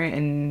this year,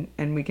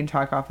 and we can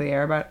talk off the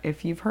air about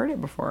if you've heard it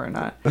before or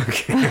not.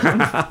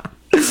 Okay.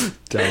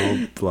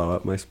 Don't blow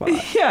up my spot.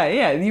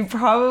 Yeah, you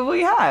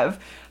probably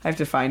have. I have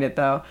to find it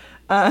though.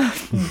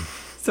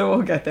 So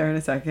we'll get there in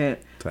a second.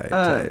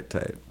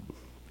 Tight.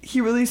 He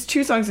released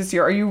 2 songs this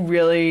year. Are you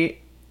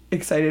really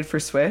excited for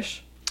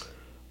Swish?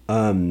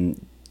 I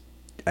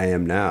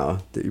am now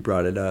that you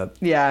brought it up.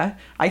 Yeah,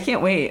 I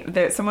can't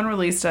wait. Someone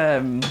released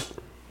a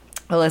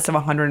list of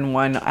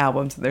 101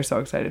 albums that they're so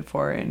excited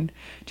for in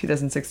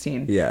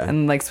 2016. Yeah.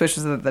 And like Swish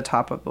was at the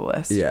top of the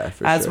list. Yeah,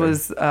 for As sure.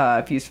 was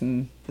Views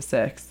from the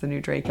Six, the new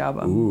Drake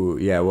album. Ooh,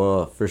 yeah,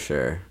 well, for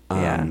sure.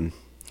 Yeah.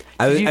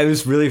 I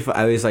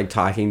was like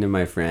talking to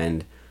my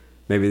friend.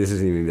 Maybe this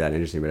isn't even that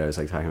interesting, but I was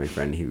like talking to my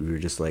friend. We were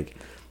just like,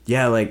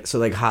 yeah, like, so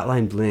like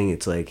Hotline Bling,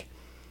 it's like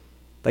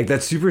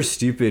that's super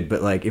stupid.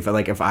 But like, if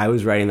I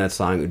was writing that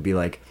song, it would be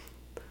like,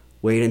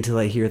 wait until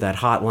I hear that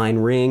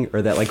hotline ring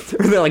or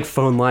that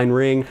phone line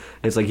ring. And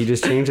it's like he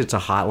just changed it to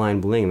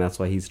Hotline Bling. That's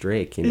why he's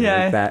Drake. You know,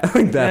 Yeah. like that.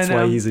 Like that's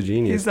why he's a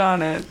genius. He's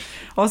on it.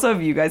 Also,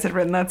 if you guys had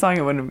written that song,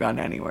 it wouldn't have gone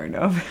anywhere. No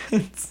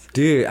offense.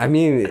 Dude, I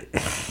mean,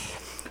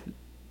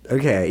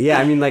 okay, yeah,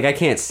 I mean, like I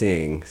can't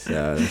sing,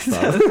 so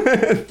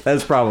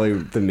that's probably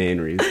the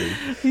main reason.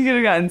 You could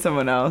have gotten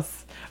someone else.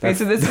 Okay,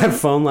 so that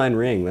phone line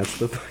ring. That's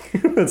the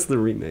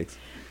remix.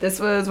 This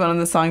was one of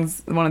the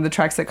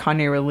tracks that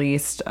Kanye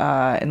released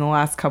in the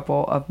last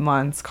couple of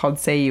months called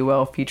Say You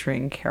Will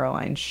featuring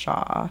Caroline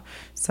Shaw.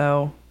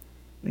 So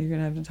you're going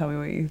to have to tell me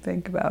what you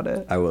think about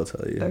it. I will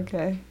tell you.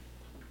 Okay.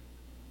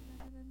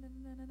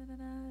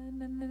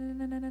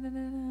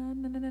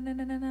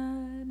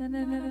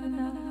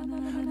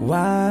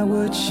 Why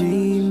would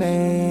she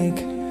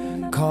make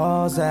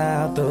calls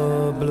out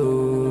the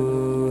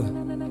blue?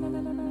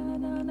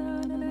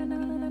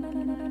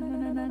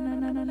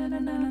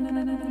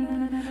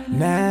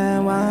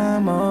 Now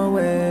I'm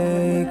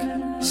awake,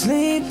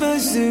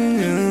 sleepless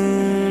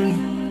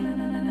soon.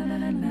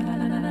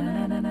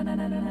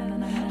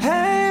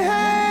 Hey,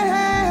 hey,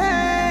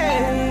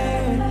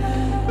 hey,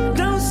 hey,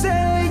 don't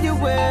say you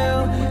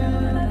will,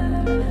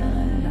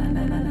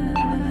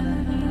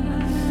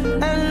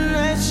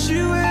 unless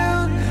you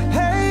will.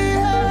 Hey,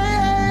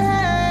 hey,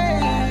 hey,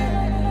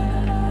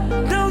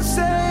 hey, don't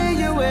say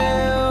you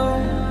will,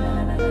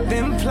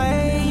 then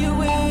play you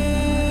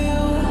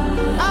will.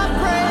 I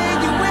pray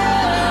you will.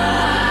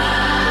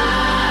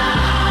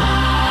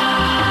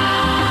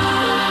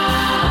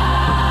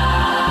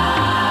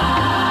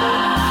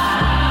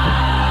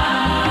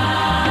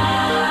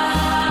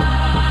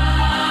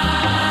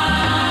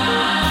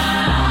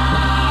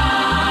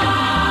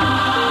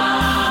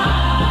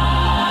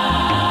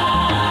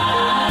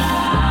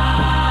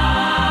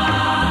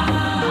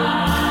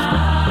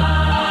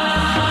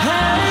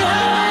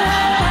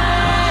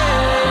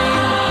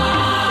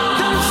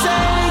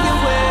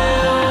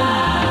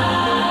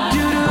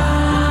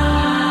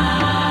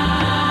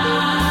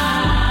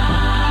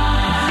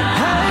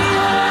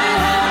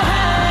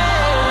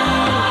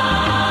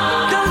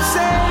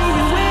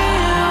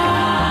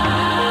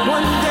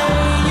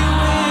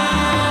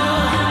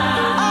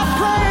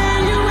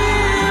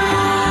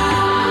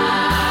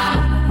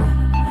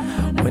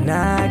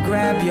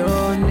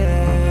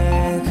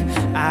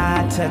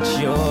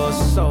 Touch your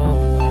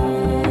soul.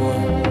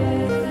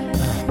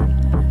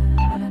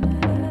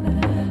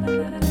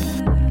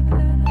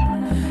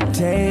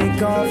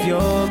 Take off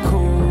your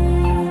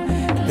cool,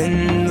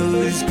 then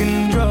lose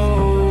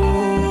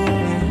control.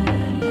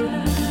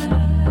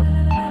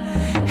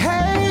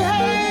 Hey,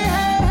 hey,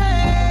 hey,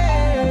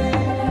 hey,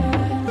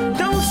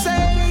 don't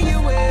say you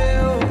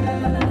will.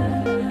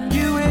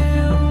 You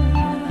will.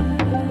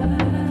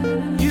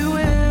 You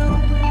will.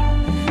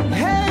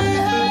 Hey,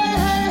 hey,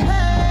 hey,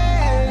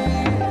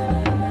 hey,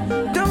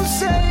 don't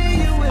say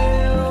you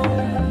will.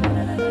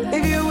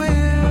 If you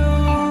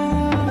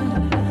will,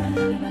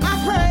 I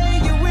pray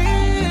you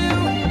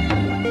will.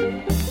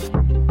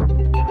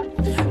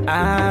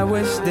 I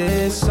wish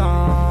this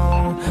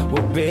song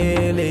would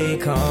really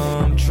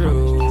come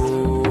true.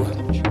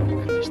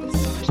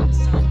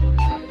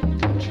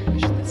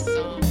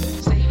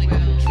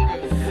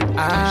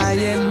 I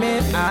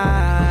admit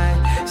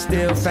I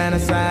still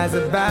fantasize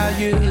about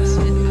you.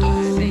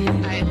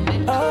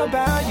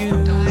 About you.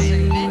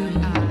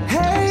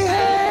 Hey,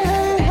 hey,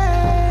 hey,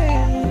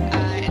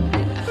 hey,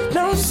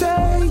 don't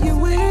say you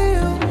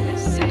will.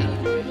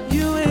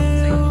 You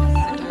will.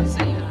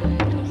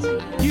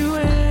 You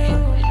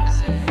will.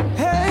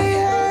 Hey,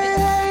 hey,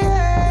 hey,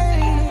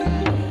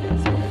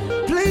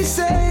 hey, please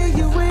say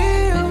you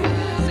will.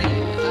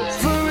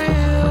 For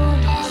real.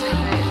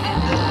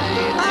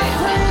 I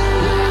pray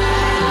you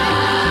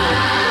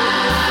will.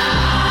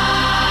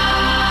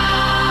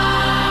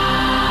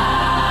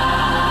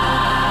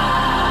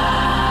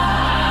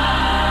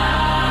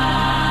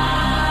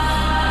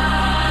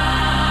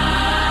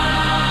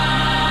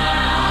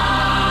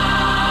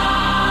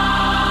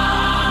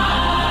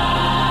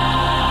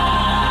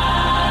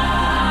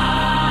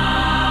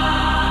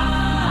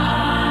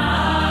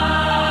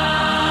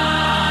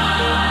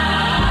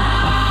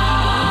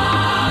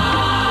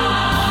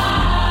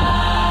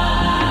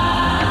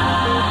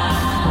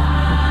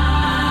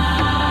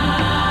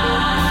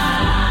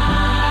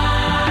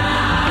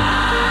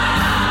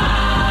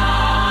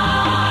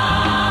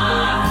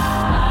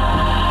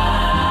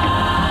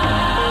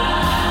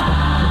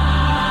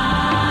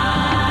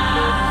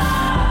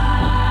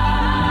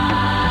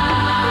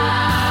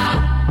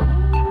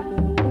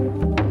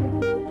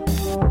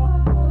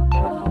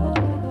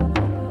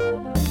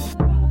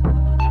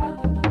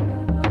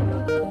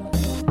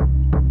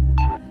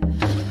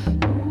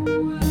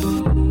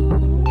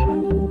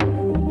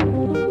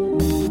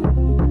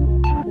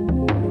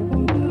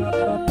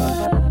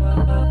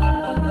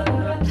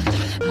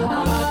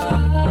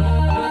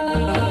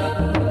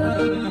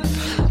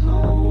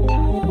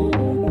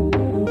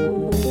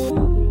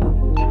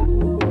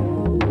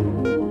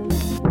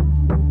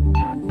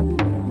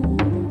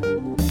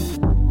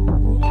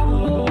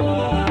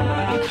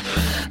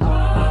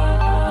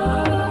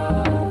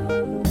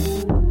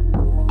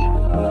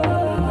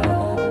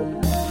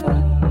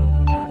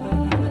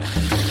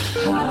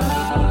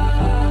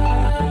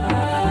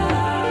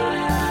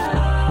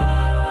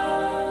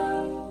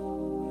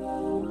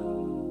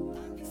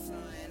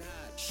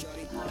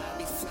 I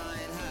be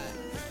flying high.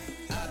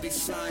 I be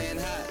flying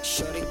high,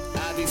 shorty.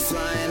 I be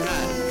flying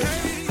high.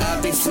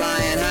 I be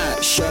flying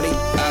high, shorty.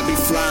 I be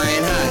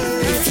flying high.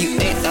 If you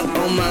ain't up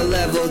on my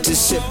level,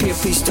 disappear,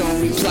 please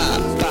don't reply.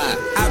 Bye.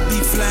 I be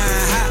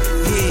flying high,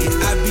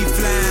 yeah, I be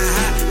flying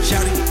high,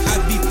 shawty. I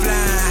be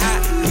flying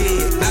high,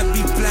 yeah, I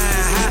be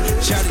flying high,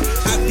 shawty.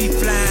 I be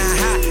flying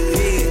high,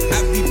 yeah, I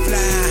be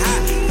flying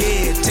high,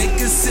 yeah. Take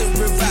a sip,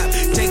 revive,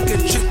 take a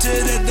trip to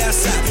the dark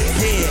side,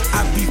 yeah.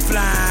 I be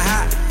flying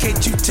high,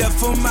 can't you tell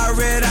from my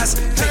red eyes?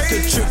 Take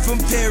a trip from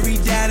Perry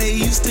down to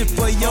Houston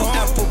for your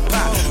apple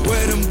pie,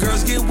 where them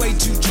girls get way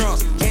too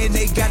drunk and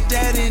they got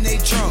that in they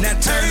trunk. Now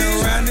turn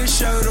around and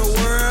show the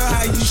world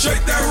how you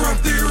shake that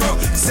rumpy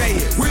rump. Say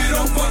it, we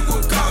don't fuck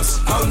with cops.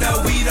 Oh no,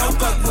 we don't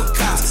fuck with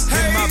cops.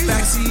 In my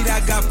backseat,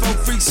 I got 4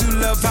 freaks who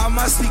love how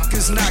my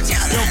sneakers knock.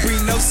 Don't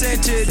bring no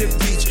sand to the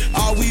beach.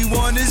 All we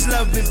want is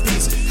love and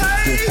peace. Go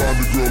find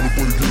the girl and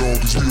put it on,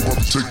 cause we about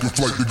to take a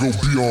flight to go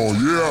beyond,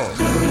 yeah.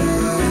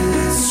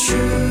 It's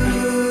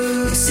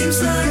true. It seems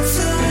like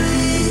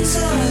flying's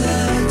all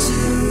I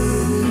do.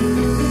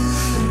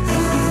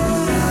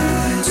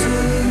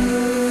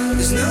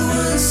 There's no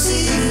one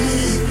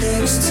seated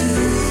next to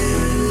you.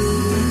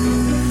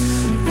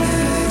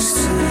 Next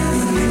to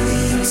you.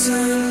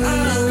 Anytime I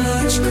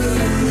watch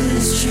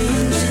colors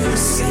change in the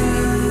sky,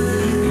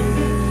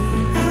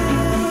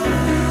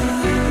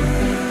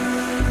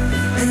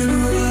 and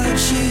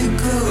watch it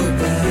go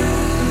by.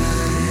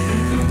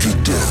 Get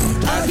down.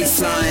 I be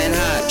flying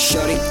high,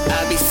 shorty. I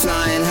be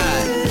flying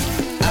high.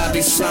 I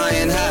be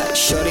flying high,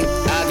 shorty.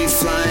 I be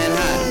flying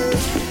high.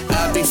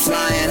 I be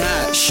flying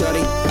high,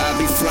 shorty. I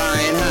be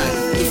flying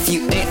high. If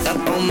you ain't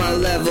up on my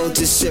level,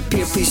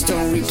 disappear, please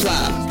don't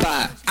reply.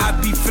 Bye. I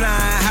be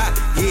flying high,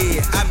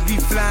 yeah, I be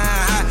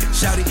flying high,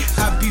 shawty.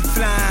 I be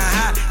flying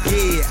high,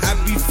 yeah, I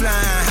be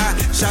flying high,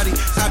 shawty.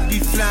 I be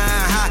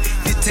flying high.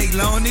 It take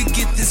long to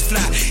get this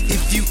fly.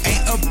 If you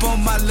ain't up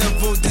on my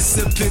level,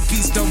 disappear,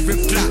 please don't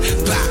reply.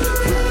 Bye.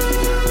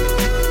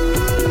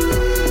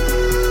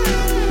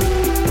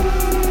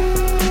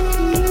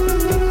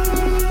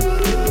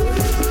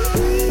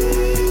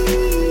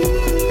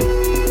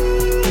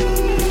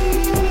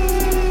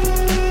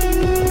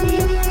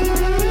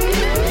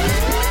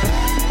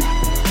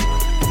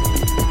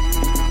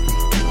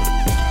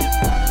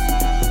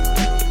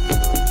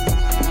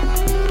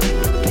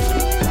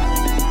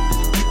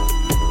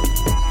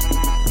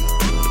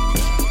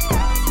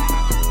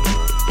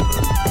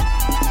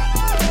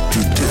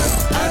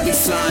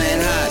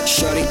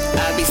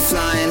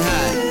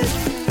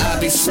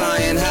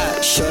 Flying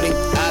high, shorty,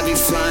 I be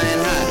flying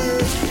high.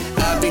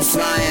 I be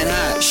flying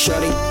high,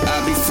 shorty,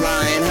 I be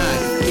flying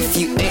high. If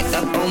you ain't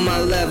up on my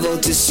level,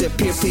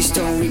 disappear, please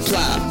don't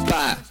reply.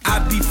 Bye. I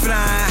be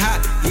flying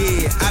high,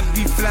 yeah, I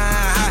be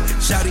flying high,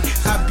 shawty.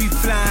 I be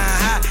flying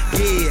high,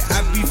 yeah,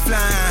 I be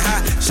flying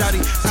high,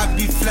 shawty. I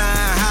be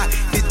flying high.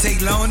 It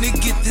take long to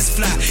get this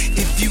fly.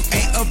 If you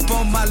ain't up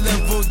on my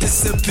level,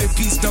 disappear,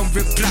 please don't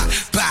reply.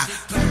 Bye.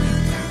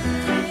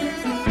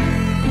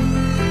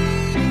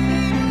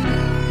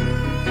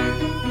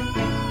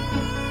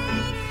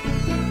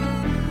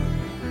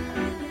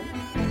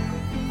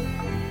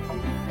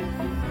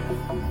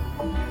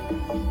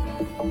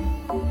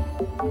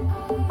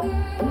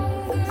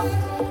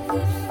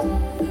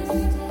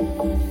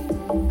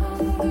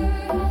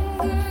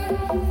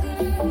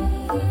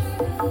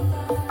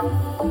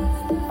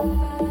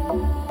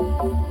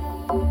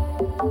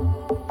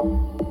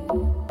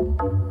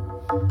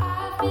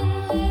 I've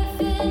been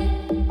living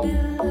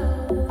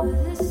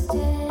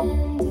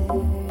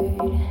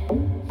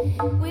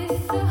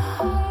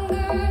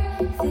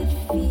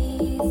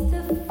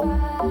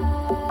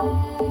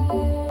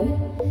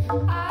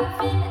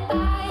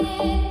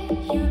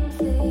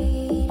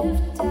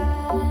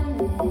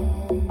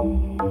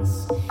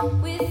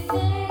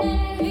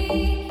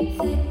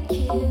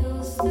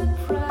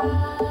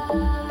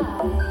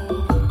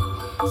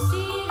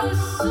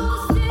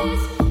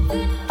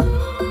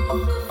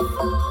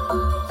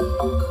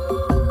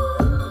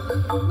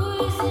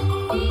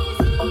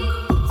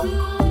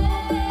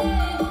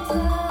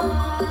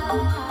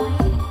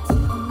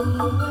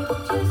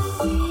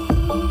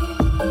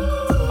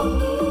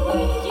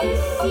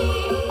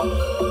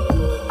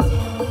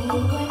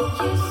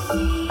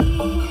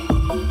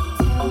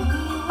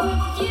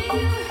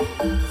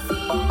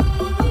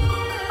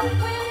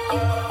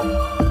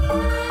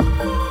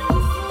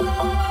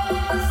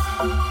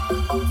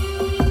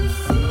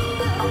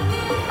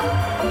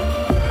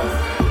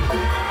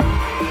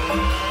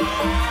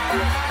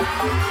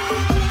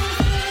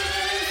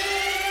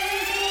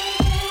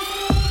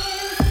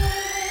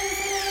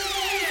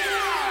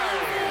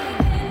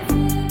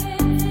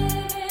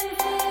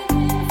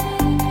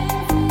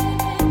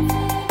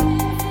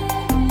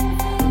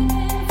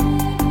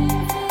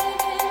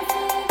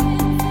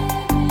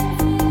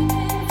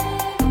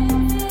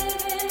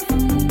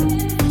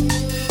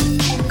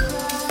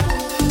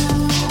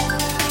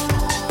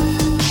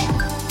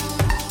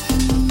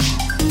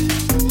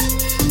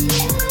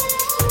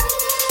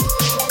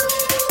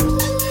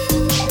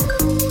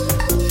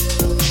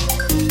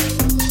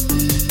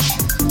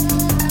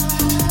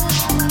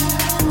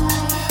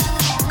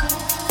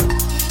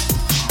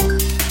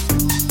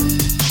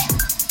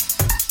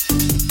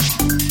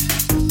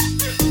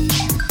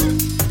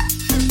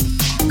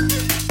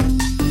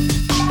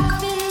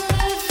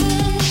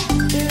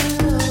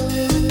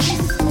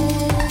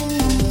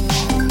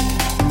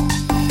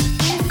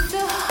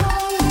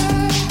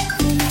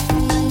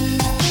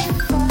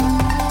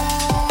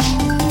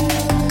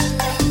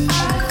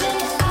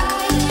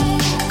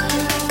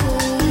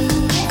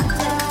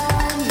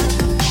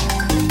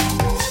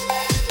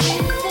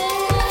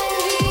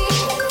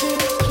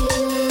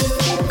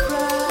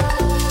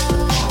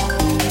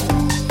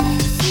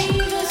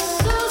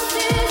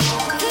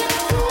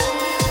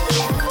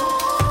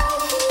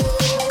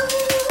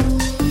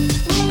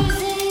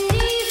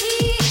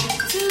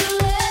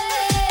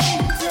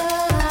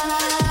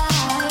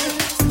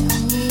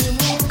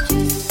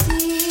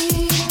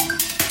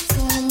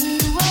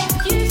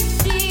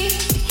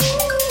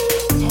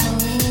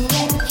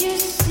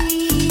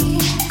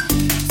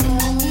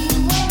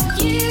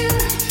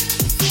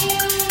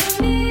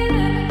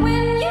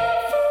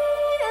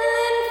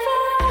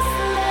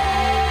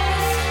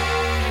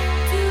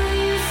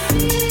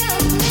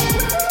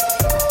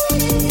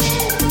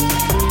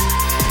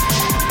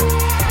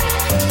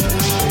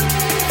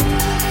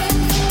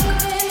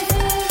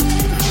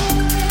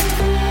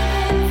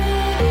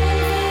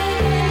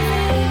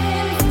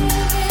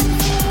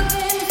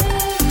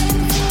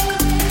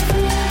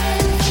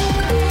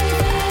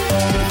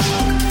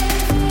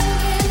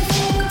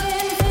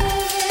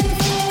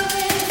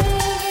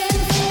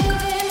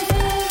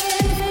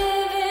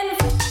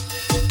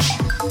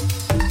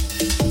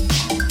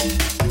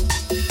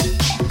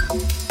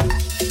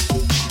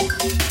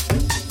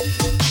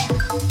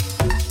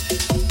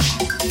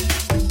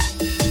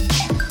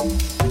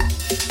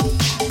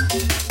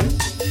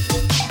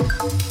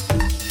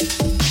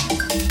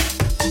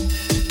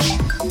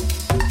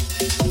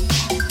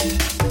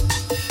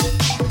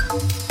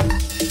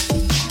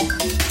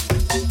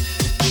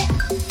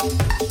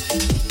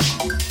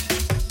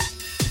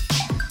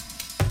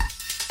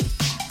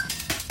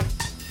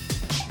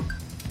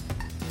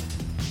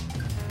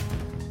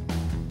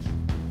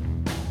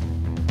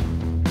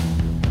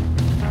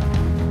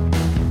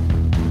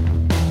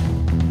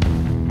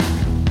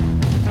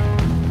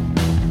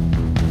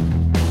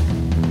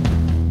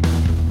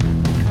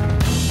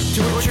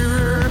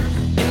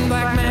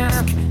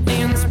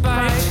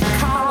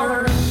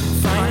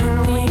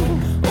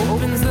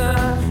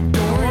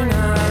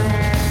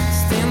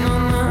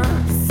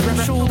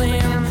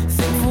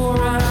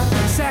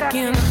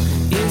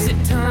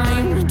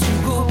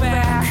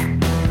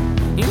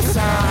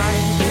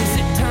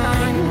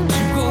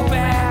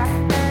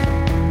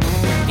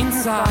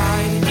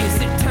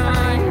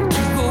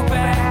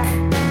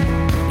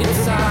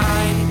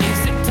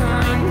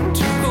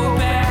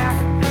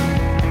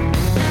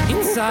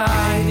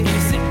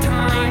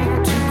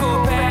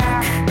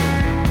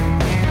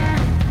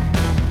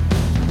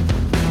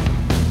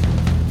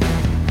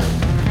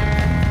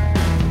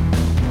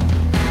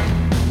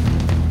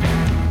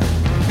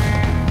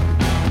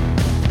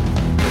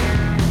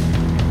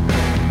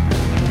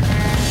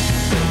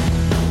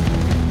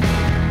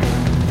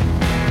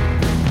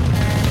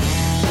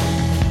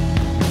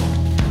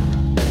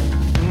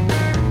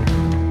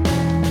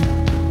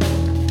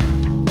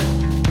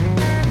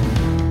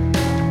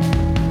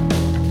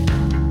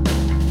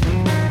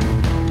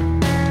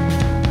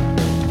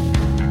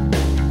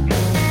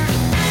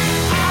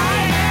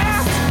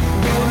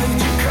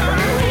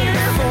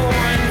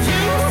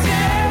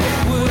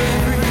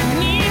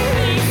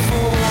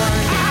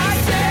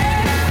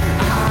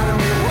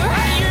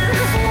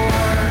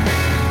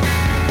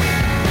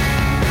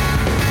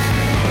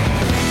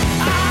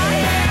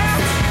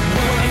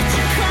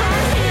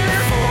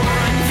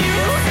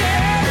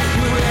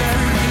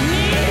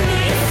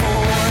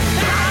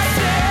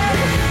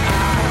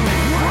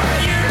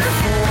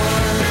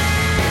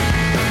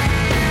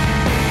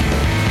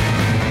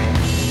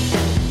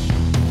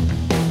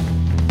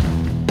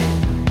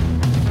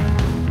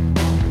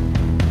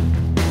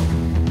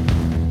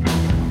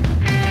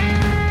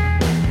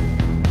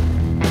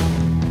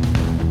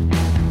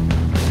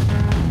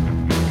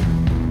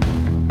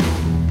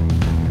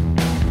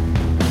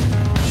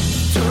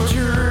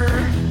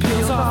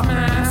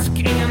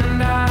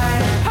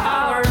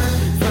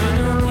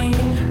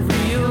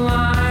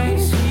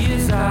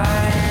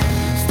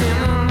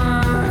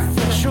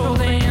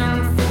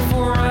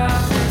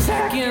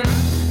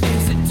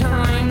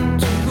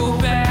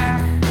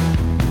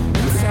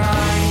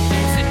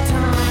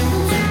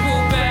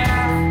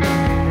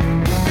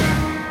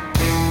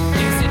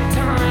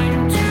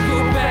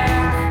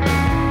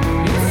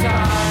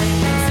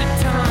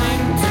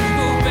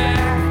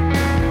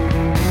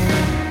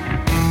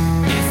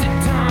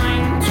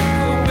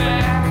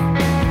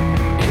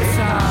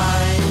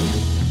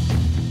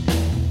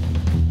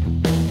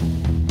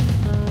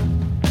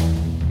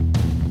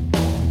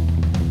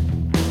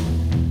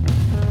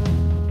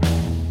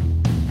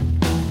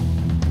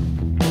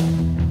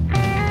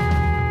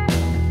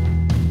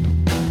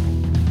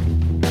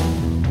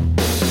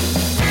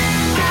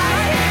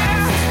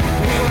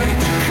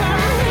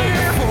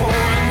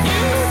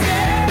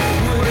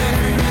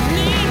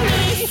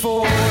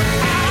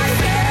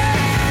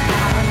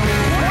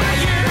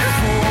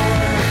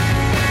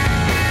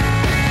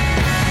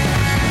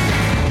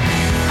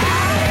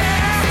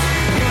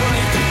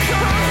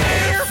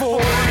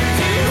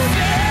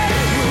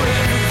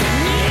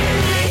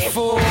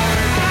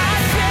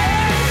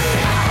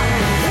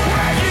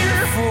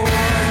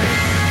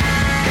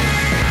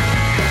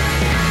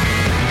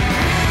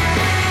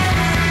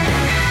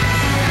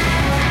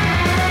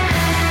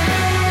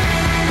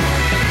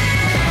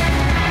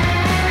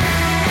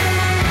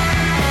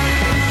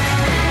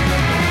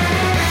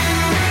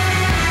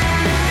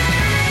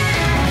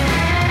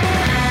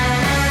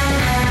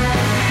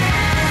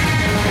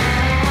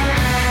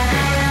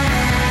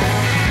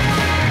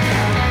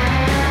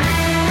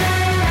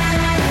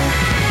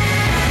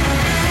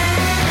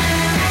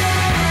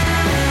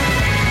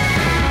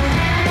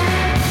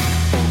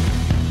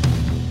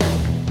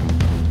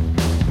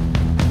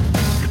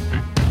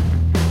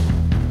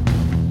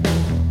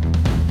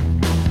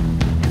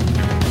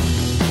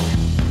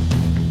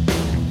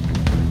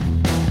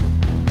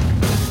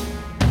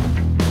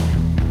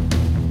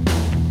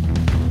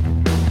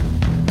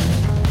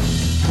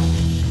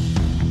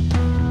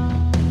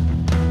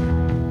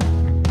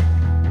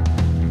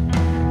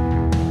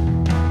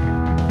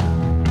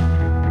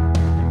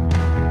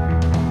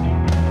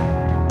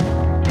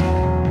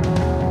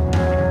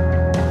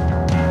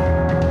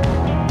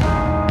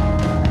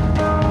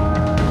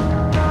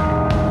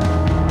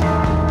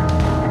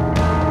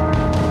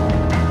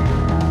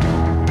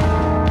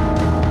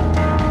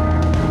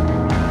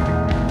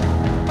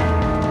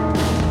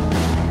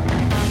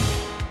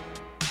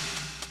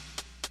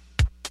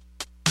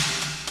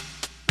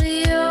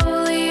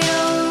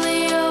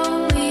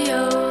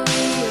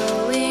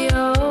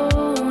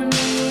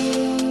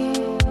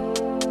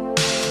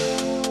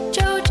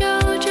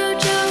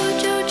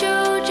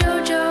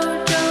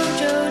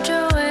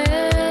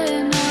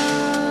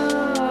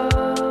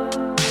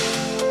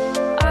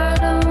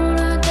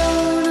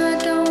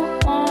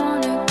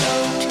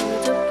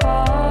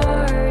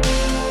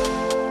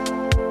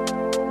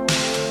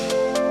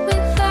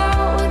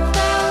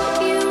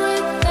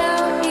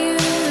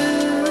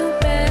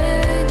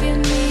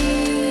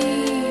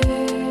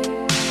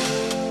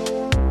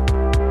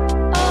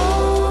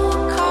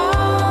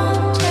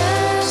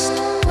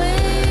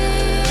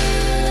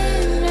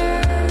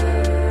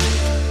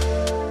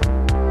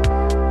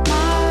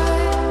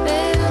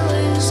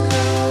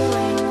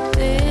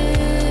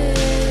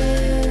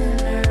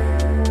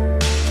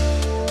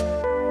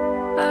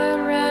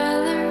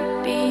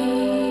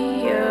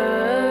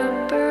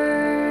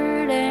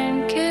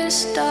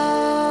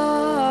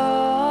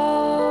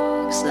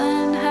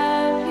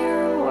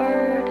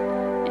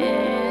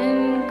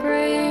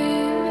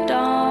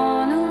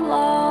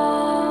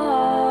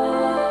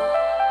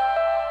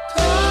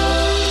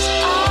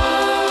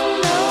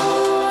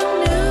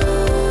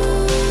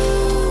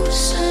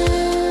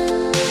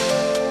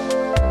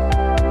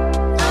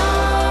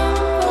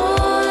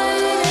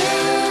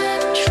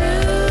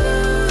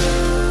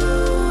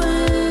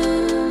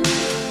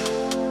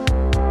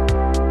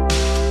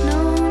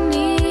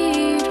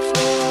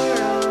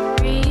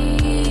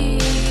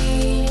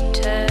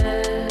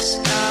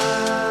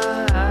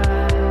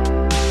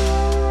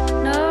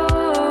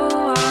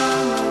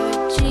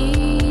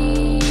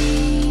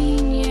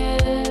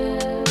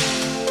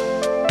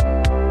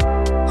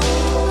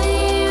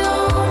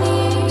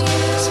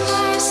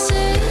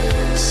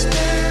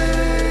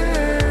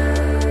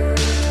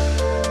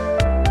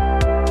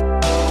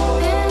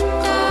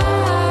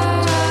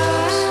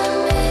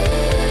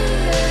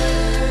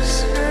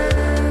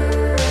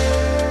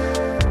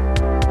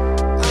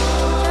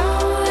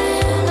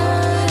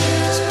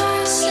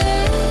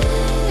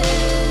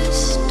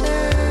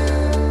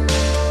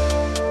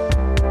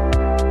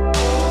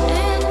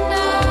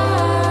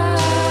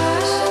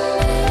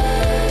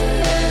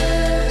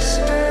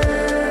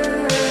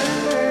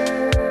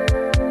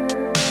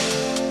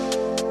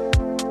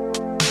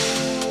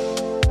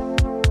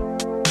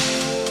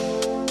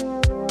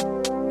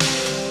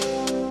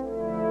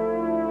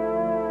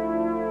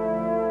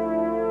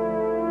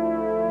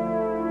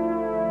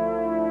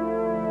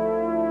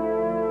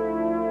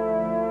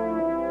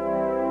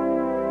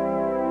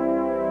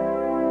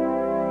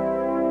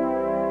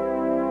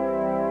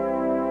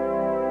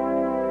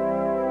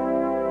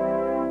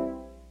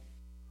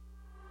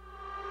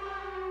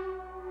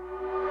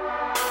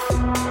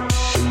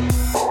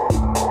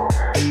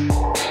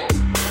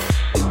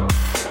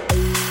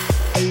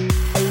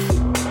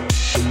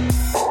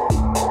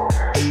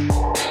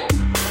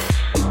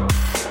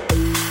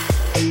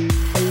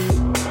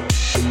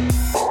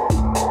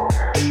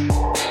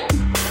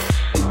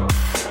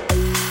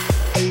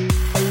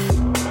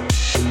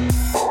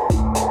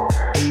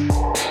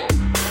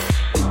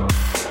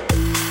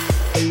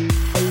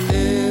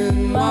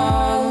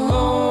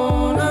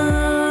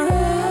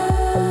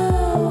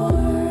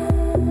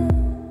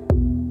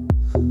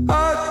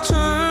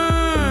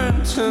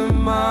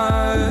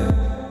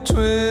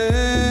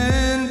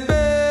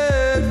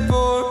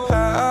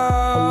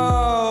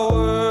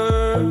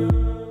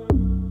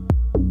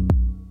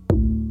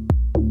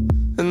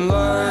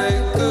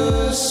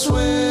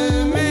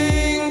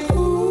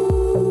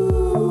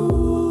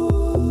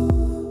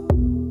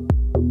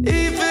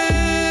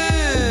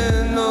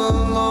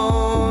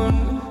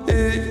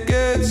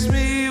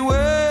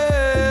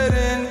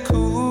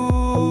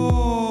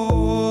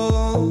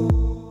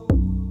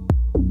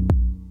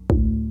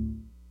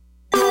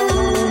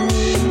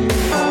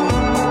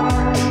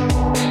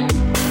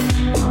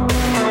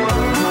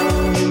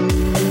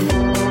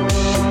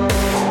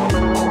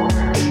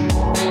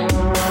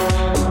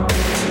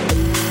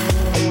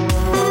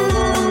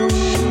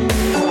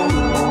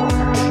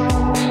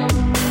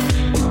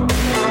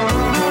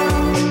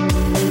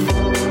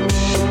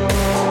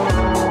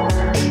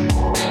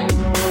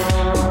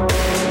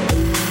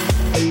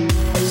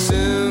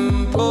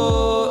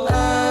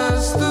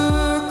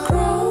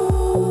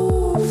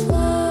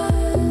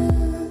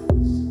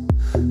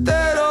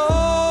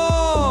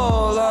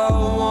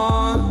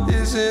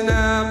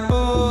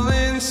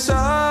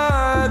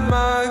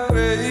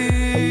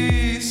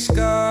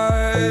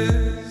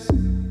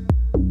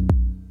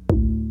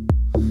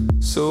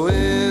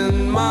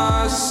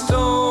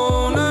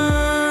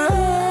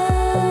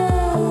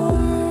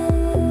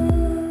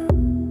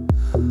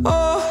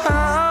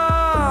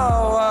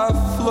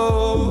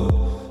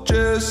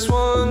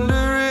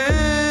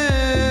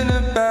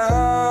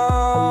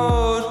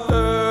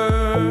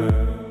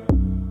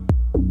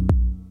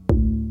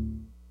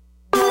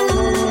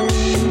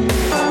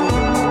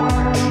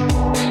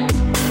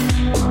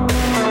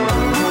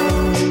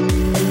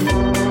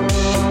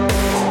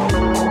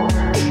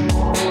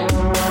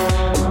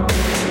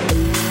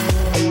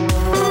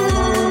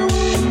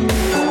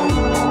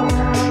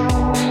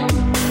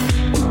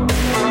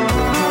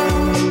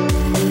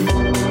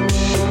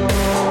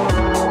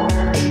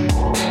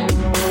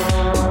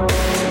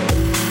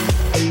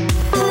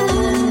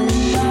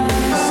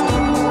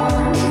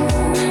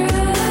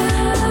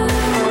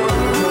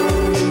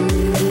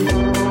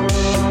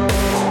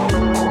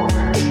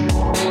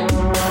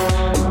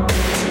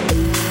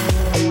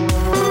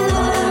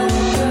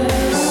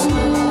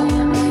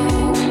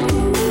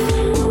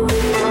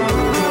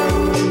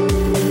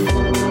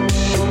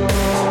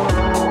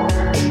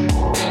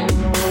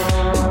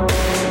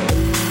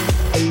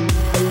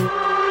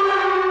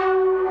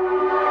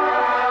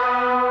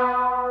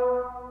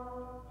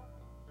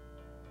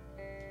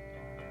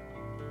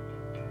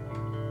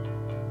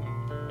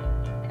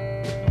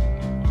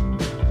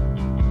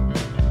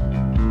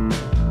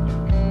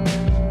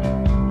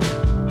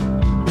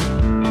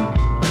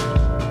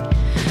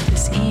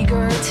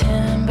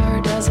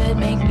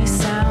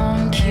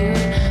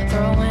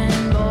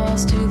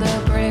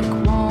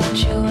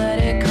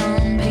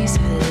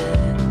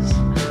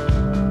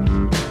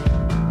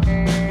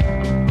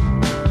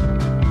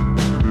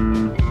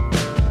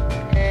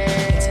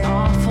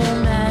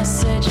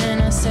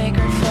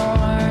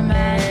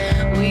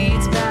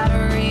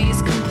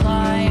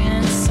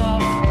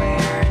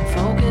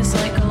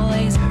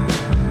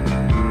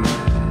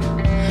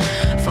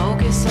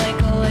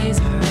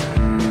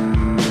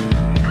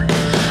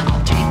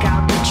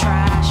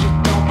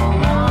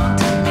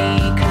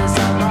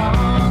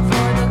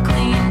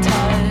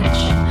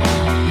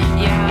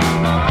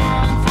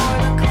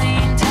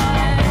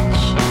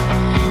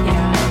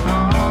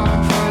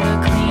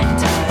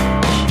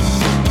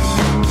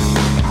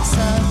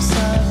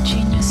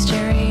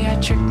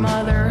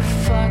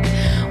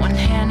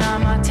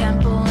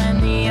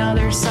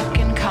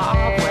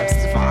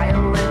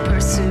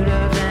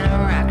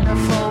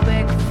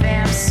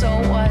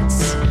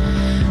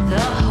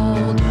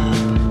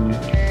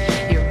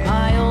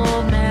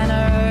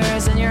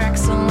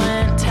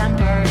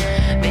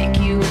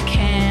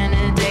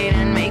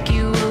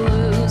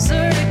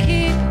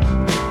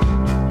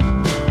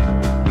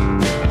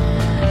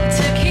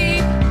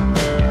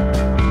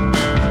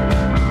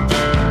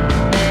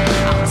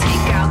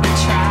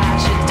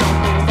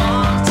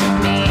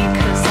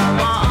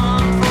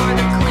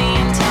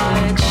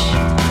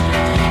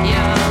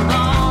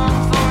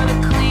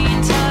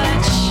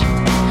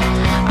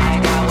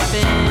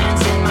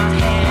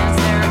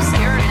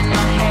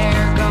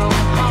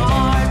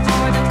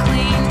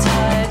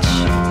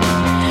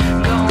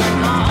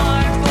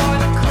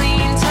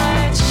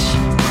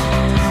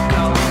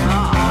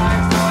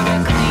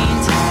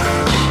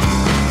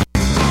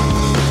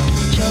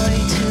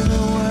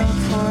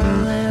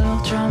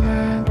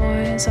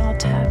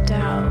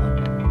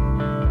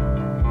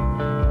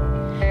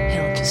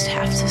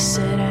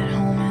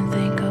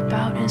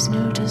his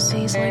new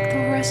disease like the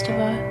rest of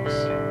us.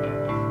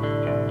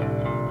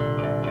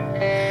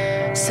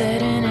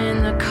 Sitting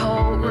in the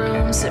cold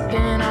room,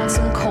 sipping on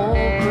some cold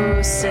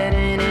brew.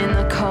 Sitting in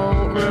the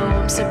cold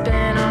room,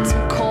 sipping on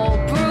some cold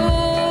brew.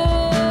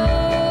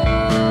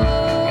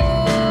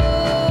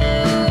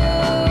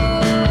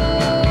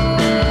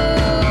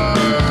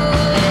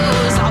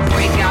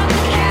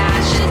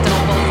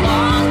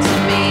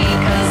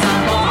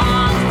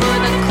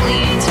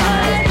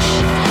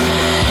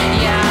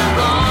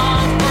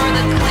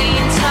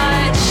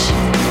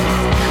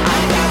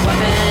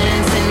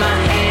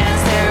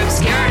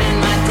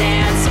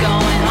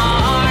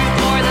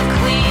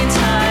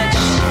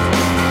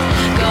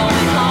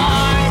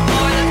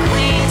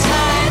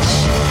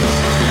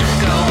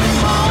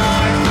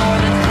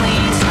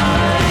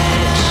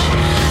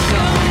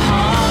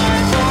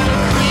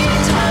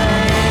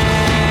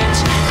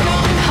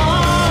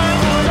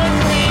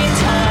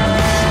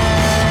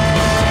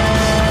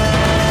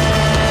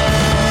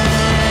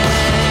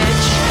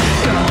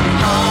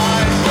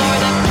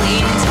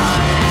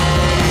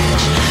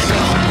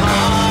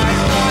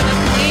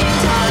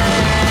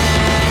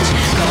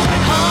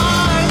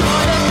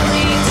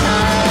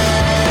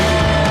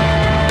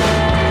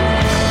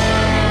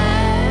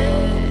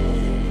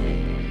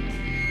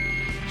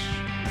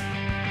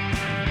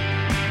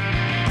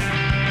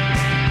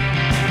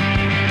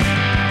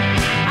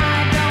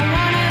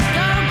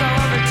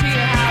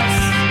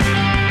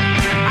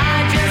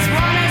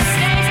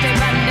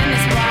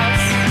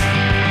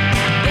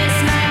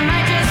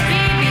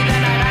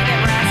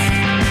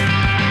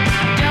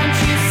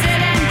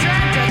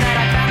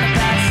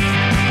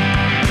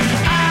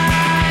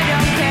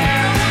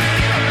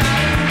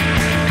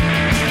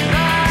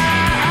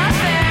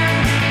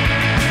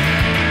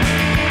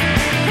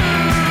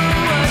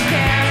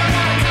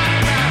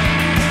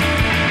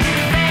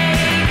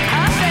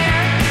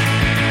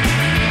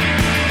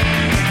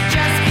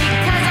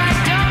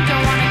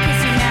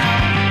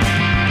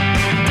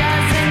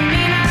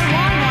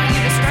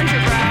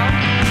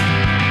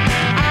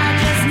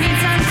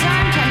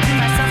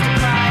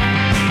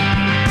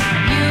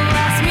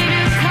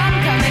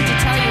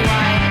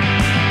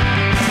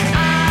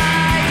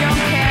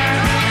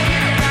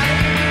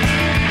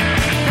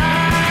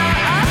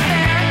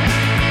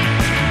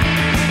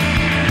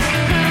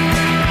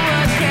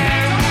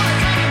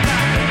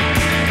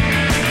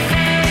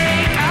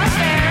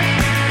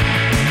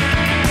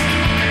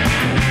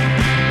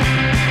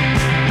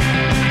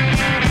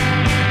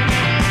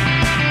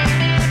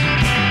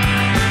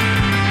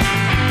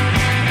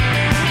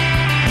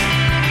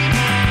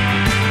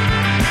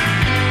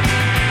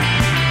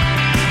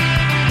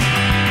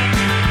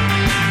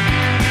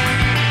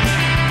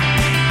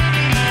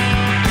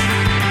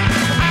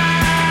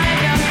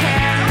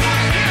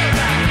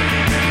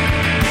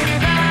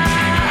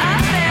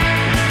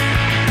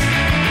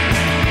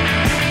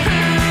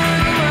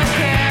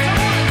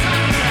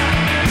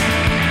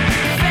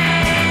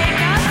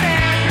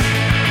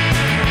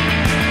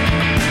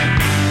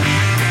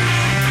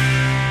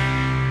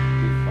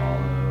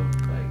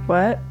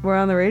 What? We're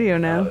on the radio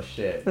now. Oh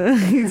shit.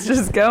 He's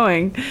just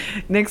going.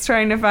 Nick's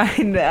trying to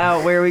find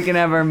out where we can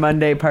have our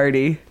Monday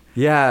party.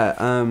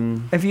 Yeah.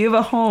 If you have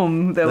a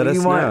home that Let us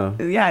know.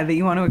 that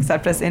you want to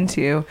accept us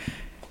into,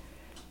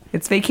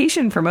 it's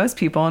vacation for most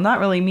people. Not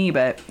really me,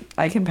 but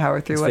I can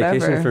power through It's whatever.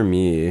 vacation for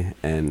me,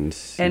 and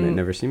you may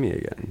never see me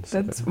again.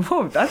 So. That's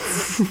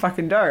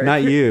fucking dark.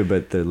 Not you,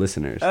 but the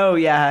listeners. Oh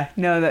yeah,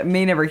 no, that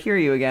may never hear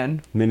you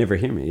again. May never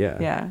hear me. Yeah.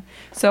 Yeah.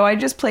 So I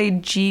just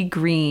played G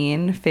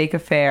Green, Fake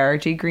Affair.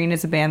 G Green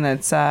is a band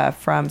that's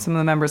from, some of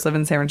the members live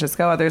in San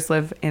Francisco, others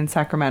live in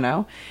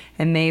Sacramento,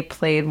 and they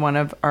played one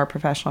of our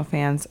Professional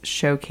Fans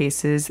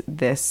showcases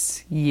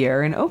this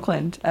year in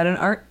Oakland at an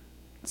art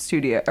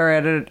studio, or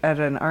at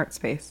an art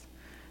space.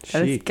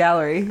 At a Chic.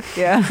 gallery.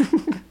 Yeah.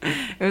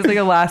 It was like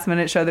a last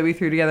minute show that we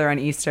threw together on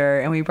Easter,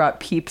 and we brought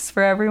Peeps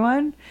for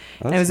everyone.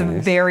 And it was a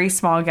very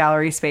small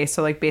gallery space,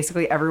 so like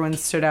basically everyone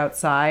stood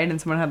outside and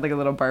someone had like a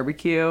little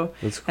barbecue.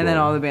 That's cool. And then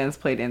all the bands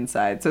played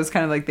inside. So it's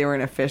kind of like they were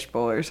in a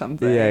fishbowl or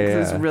something. Yeah, 'cause It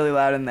was yeah. really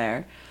loud in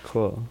there.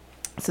 Cool.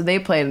 So they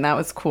played, and that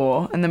was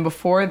cool. And then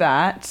before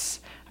that,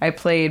 I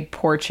played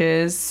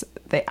Porches,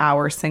 the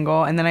Hour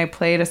single, and then I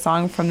played a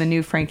song from the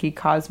new Frankie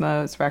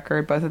Cosmos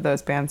record. Both of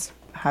those bands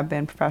have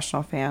been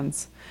Professional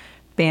Fans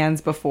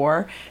bands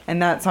before,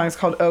 and that song is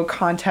called Oh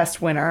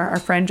Contest Winner. Our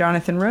friend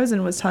Jonathan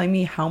Rosen was telling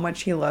me how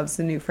much he loves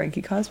the new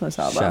Frankie Cosmos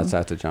album. Shouts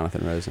out to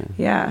Jonathan Rosen.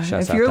 Yeah.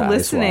 Shouts if out you're to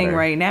listening Icewater.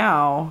 right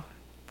now,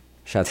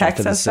 Shouts out text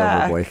to the us Silver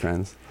back.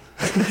 Boyfriends.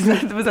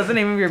 Was that the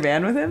name of your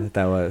band with him?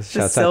 That was.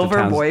 The Shouts Silver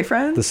out to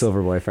Boyfriends? The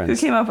Silver Boyfriends. Who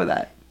came up with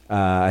that?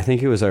 I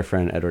think it was our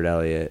friend Edward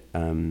Elliott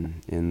in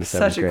the 7th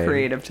Such a grade.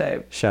 creative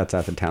type. Shouts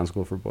out to Town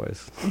School for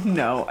Boys.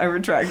 No, I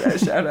retract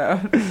that shout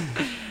out.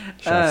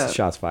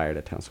 Shots fired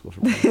at Town School for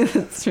Boys.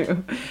 That's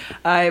true.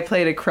 I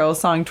played a Krill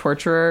song,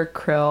 Torturer.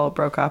 Krill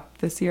broke up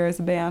this year as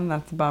a band.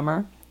 That's a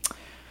bummer.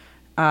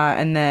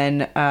 And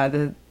then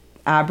the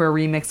ABBA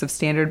remix of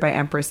Standard by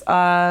Empress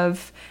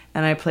of.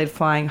 And I played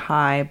Flying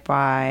High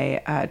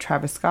by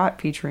Travis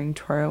Scott featuring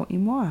Toro y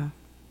Moi.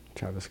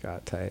 Travis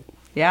Scott, tight.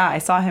 Yeah, I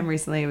saw him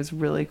recently. It was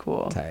really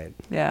cool. Tight.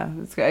 Yeah,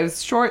 it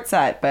was short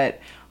set, but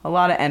a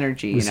lot of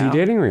energy. Was he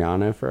dating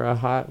Rihanna for a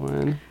hot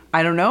one?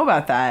 I don't know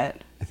about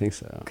that. I think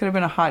so. Could have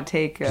been a hot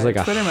take It's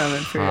like Twitter a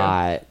moment for you.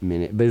 hot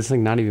minute, but it's like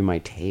not even my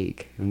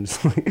take. I'm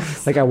just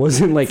like I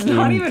wasn't like It's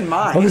not even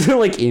mine. I wasn't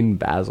like in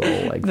Basel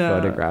like No.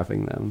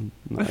 photographing them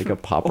like a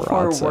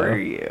paparazzo. Or were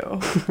you?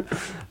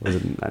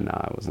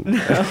 I wasn't.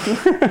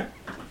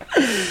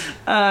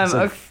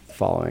 Okay.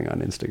 Following on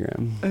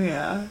Instagram.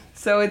 Yeah.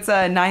 So it's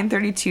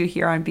 9:32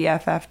 here on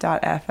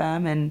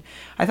BFF.FM, and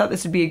I thought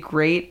this would be a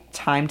great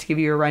time to give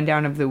you a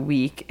rundown of the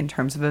week in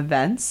terms of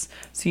events,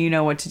 so you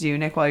know what to do,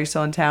 Nick, while you're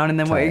still in town, and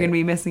then what you're going to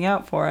be missing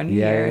out for on New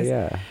Year's.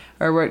 Yeah.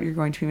 Or what you're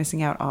going to be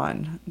missing out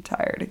on. I'm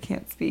tired. I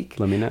can't speak.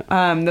 Let me know.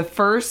 The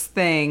first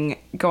thing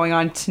going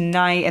on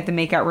tonight at the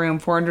Makeout Room,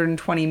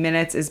 420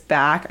 Minutes, is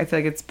back. I feel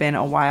like it's been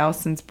a while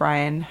since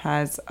Brian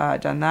has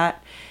done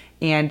that.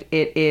 And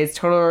it is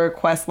Total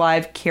Request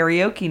Live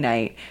karaoke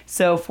night.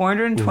 So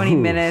 420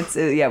 minutes.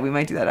 Yeah, we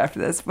might do that after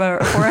this.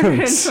 But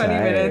 420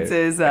 minutes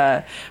is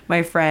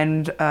my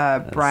friend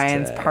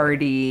Brian's tight.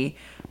 party,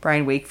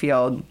 Brian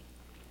Wakefield.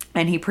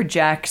 And he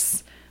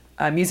projects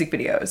music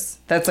videos.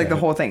 That's like the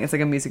whole thing. It's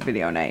like a music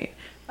video night.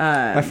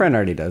 My friend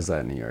already does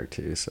that in New York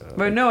too. So.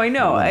 But no, I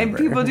know. Whatever.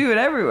 People do it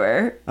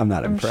everywhere. I'm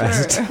not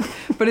impressed. Sure.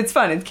 But it's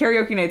fun.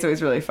 Karaoke night's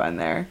always really fun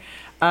there.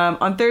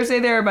 On Thursday,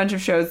 there are a bunch of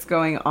shows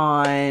going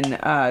on.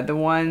 The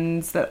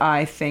ones that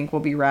I think will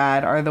be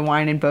rad are the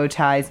Wine and Bow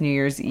Ties New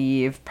Year's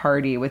Eve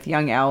party with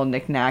Young L,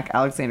 Knick Knack,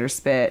 Alexander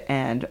Spit,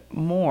 and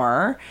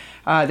more.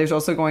 There's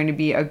also going to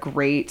be a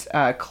great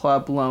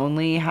Club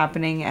Lonely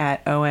happening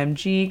at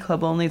OMG.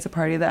 Club Lonely is a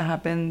party that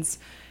happens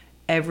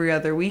every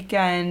other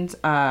weekend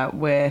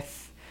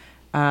with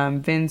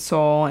Vin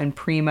Sol and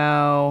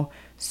Primo.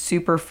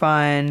 Super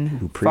fun.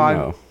 Ooh,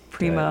 Primo.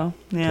 Primo,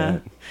 yeah.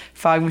 Good.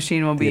 Fog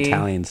Machine will be The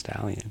Italian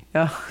stallion.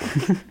 Oh.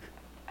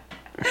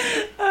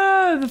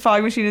 The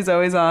Fog Machine is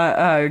always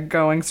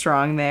going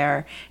strong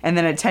there. And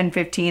then at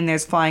 10:15,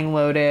 there's Flying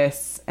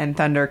Lotus and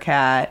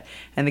Thundercat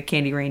and the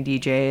Candy Rain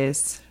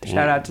DJs. Damn.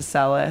 Shout out to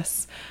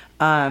Celis.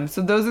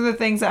 So those are the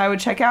things that I would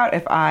check out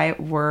if I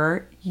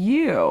were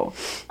you.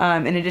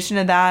 In addition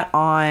to that,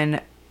 on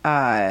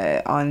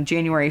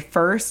January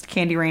 1st,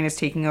 Candy Rain is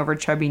taking over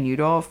Chubby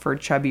Noodle for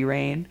Chubby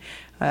Rain.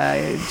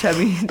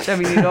 Chubby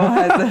Noodle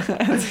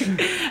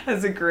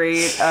has a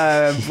great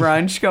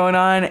brunch going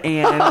on,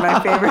 and my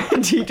favorite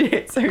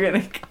DJs are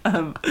gonna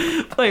come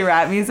play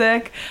rap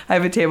music. I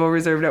have a table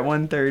reserved at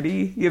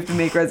 1:30. You have to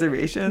make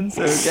reservations,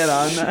 so get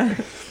on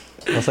that.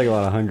 That's like a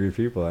lot of hungry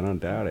people. I don't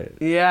doubt it.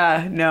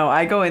 Yeah, no,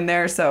 I go in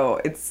there,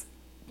 so it's.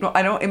 Well,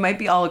 I don't. It might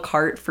be a la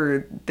carte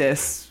for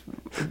this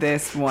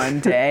one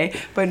day,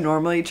 but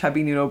normally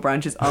Chubby Noodle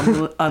brunch is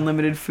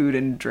unlimited food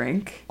and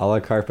drink. A la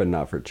carte, but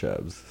not for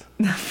chubs.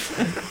 I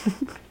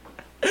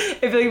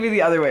feel like it'd be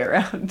the other way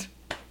around.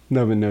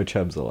 No, but no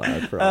chubs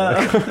allowed for a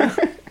la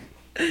carte.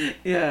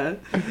 Yeah.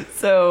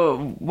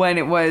 So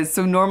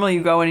normally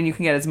you go in and you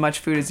can get as much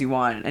food as you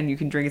want and you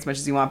can drink as much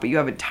as you want, but you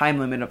have a time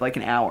limit of like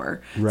an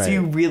hour. Right. So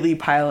you really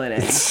pile it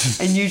in.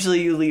 And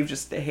usually you leave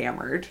just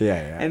hammered.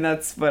 Yeah. And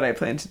that's what I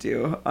plan to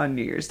do on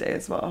New Year's Day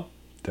as well.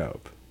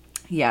 Dope.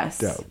 Yes.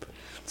 Dope.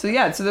 So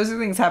yeah, so those are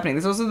things happening.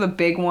 There's also the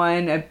big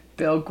one at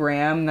Bill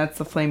Graham. That's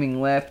the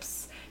Flaming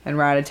Lips and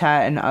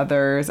Rat-a-Tat and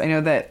others. I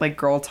know that like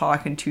Girl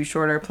Talk and Too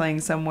Short are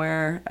playing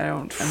somewhere. I'm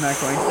not going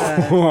to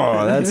that.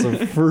 Oh, that's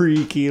a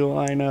freaky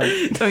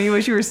lineup. Don't you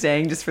wish you were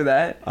staying just for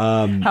that?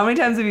 How many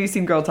times have you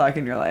seen Girl Talk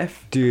in your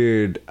life?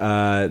 Dude,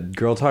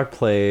 Girl Talk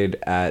played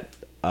at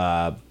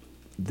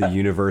the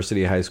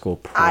University High School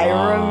prom. I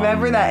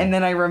remember that, and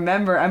then I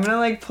remember I'm gonna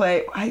like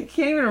play. I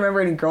can't even remember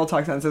any Girl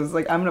Talk songs. So it was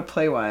like I'm gonna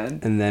play one.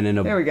 And then in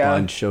a There we go.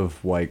 bunch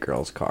of white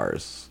girls'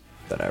 cars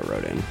that I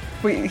wrote in.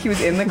 Wait, he was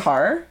in the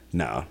car?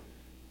 No.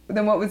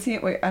 Then what was he?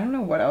 Wait, I don't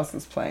know what else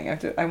was playing.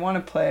 I want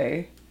to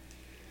play.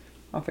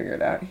 I'll figure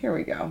it out. Here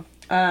we go.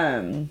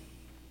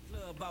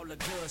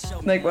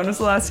 Like, when was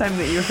the last time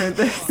that you heard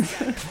this?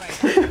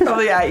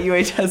 Probably at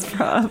UHS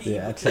prom.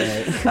 Yeah,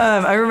 tonight.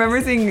 I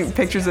remember seeing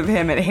pictures of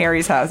him at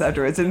Harry's house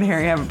afterwards. Didn't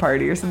Harry have a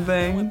party or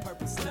something?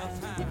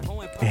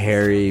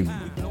 Harry.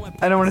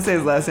 I don't want to say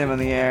his last name on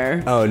the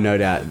air. Oh, no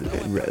doubt.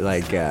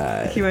 Like,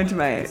 he went to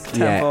my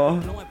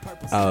temple. Yeah.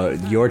 Oh,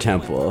 your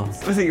temple.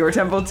 Was it your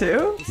temple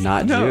too?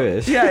 Not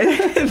Jewish. Yeah, I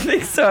didn't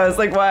think so. I was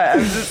like, what? I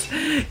was just,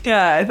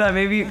 yeah, I thought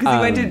maybe,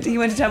 because he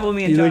went to temple with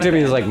me and You looked at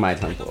me Jonathan. as like my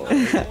temple.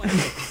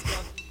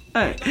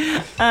 I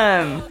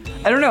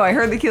don't know. I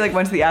heard that he like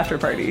went to the after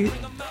party.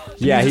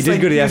 Yeah, he just, did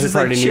like, go to the he was after just,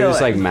 like, party and he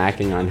was like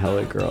chilling. macking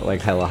on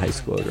hella high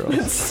school girls.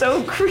 It's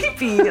so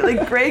creepy.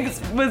 Like Greg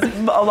was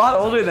a lot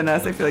older than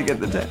us. I feel like at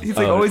the time he's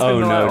like always been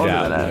a lot older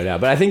than us. No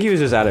doubt. But I think he was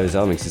just out of his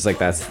element. He's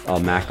like, I'll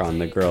mac on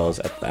the girls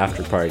at the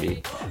after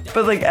party.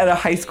 But like at a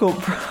high school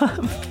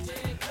prom.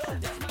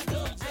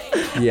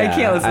 Yeah, I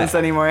can't listen to this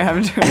anymore. I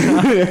haven't turned it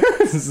on.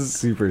 This is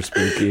super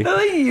spooky. That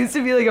like used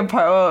to be like a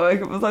part. Well,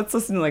 like let's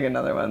listen to like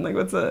another one. Like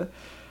what's a?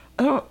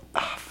 I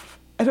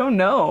don't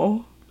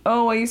know.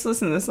 Oh, I used to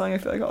listen to this song. I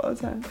feel like all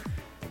the time.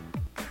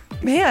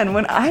 Man,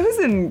 when I was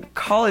in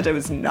college, I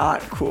was not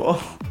cool.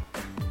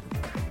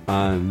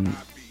 Yeah,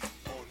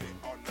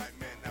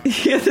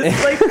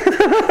 it's like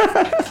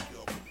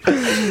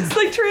it's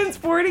like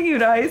transporting you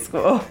to high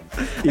school.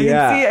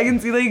 I can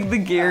see like the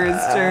gears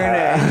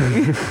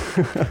turning.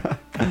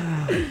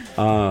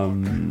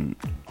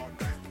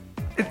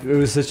 It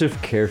was such a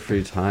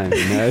carefree time.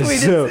 You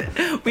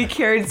know? We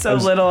cared so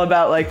little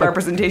about like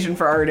representation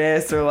for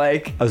artists or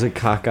like. I was a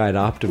cockeyed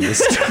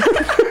optimist.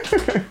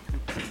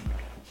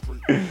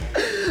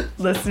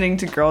 Listening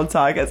to Girl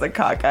Talk as a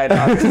cockeyed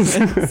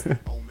optimist.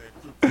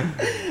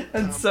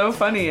 It's so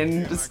funny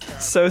and just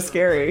so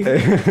scary.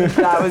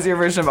 That was your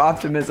version of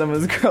optimism,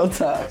 was Girl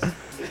Talk.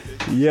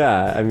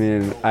 Yeah, I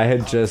mean, I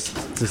had just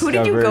discovered Who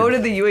did you go to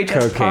the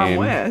UHS prom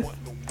with?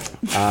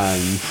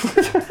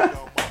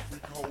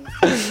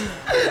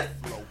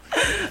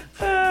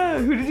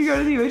 Who did you go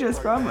to the UHS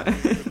prom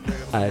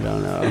with? I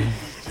don't know.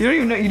 You don't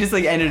even know. You just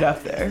like ended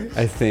up there.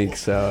 I think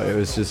so. It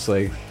was just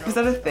like. Was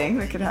that a thing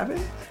that could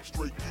happen?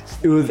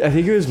 It was. I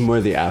think it was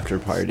more the after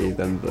party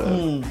than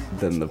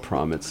the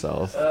prom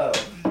itself. Oh.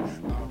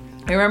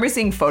 I remember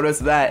seeing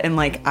photos of that, and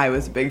like I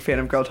was a big fan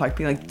of Girl Talk,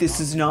 being like, "This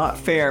is not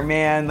fair,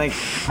 man! Like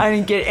I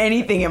didn't get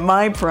anything at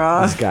my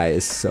prom." This guy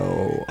is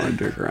so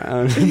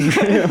underground.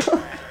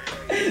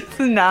 It's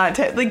not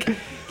like.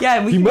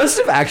 Yeah, he must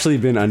have actually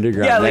been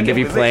underground then to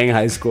be playing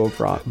high school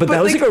prom. But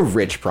that was like a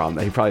rich prom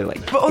that he probably like.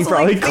 He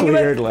probably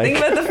cleared think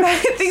about the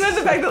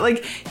fact that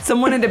like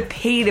someone had to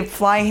pay to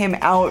fly him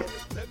out.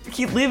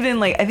 He lived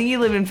in I think he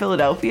lived in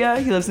Philadelphia.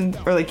 He lives in,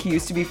 or like he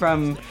used to be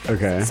from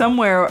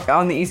somewhere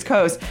on the East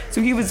Coast.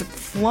 So he was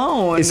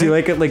flown. Is he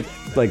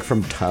like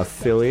from tough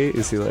Philly?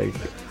 Is he like?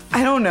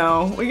 I don't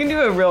know. We can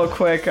do a real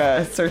quick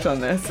search on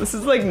this. This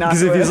is like not.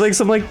 Because if he's like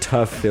some like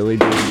tough Philly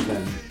dude,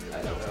 then.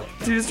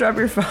 Did you just drop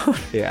your phone?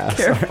 Yeah.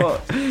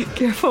 Careful.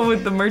 Careful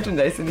with the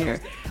merchandise in here.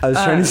 I was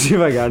trying to see if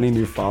I got any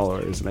new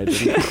followers, and I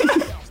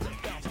didn't.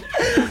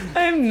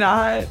 I'm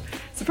not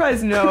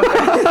surprised. No.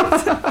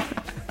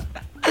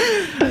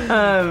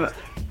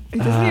 It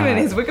doesn't even.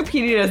 His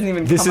Wikipedia doesn't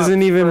even. This come isn't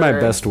up even my for-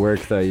 best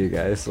work, though, you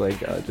guys. Like,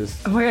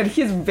 just. Oh my god,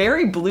 he has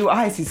very blue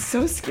eyes. He's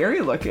so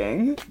scary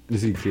looking.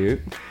 Is he cute?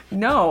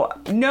 No.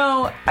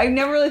 I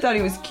never really thought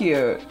he was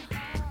cute.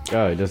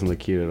 Oh, he doesn't look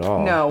cute at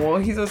all. No, well,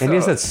 he's also. And he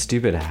has that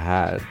stupid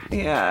hat.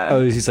 Yeah.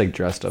 Oh, he's like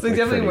dressed up So like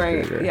he's definitely Freddy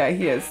wearing. Krueger. Yeah,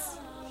 he is.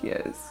 He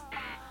is.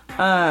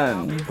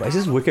 Why is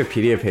his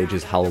Wikipedia page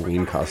his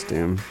Halloween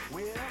costume?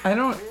 I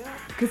don't.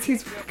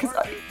 Because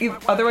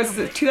otherwise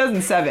it's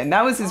 2007.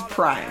 That was his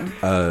prime.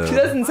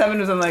 2007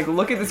 was I'm like,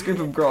 look at this group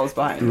of girls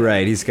behind him.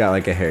 Right, he's got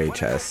like a hairy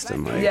chest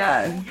and like.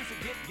 Yeah.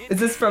 Is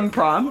this from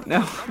prom? No,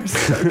 I'm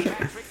just joking.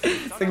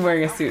 It's like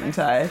wearing a suit and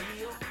tie.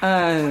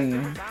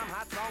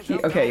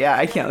 Okay, yeah,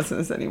 I can't listen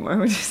to this anymore.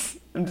 I'm just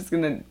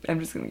gonna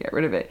get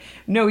rid of it.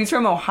 No, he's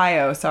from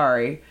Ohio.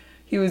 Sorry,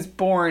 he was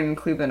born in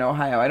Cleveland,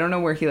 Ohio. I don't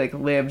know where he like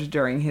lived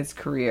during his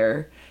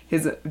career. When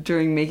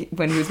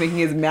he was making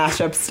his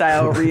mashup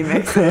style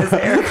remixes,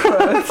 air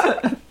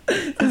quotes.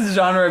 This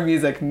genre of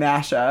music,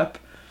 mashup.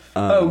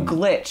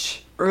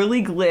 Glitch.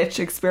 Early glitch,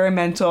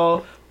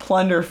 experimental,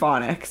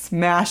 plunderphonics,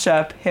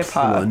 mashup, hip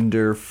hop.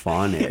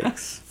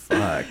 Plunderphonics.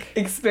 Fuck.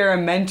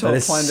 Experimental that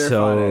is plunderphonics.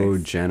 So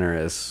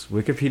generous.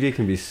 Wikipedia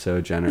can be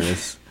so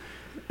generous.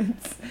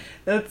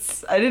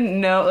 I didn't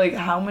know like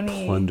how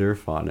many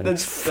plunderphonics.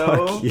 That's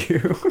so fuck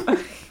you.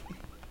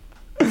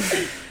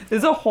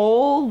 There's a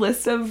whole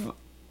list of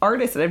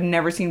artists that I've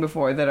never seen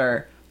before that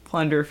are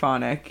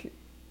plunderphonic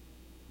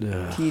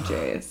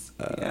DJs.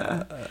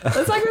 Yeah.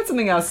 Let's talk about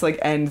something else to like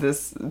end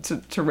this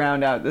to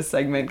round out this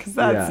segment because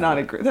that's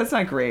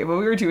not great. What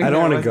we were doing. I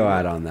don't want to go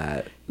out on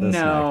that. That's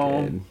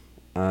no.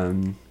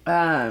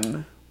 Not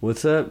good.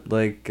 What's up?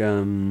 Like I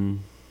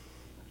don't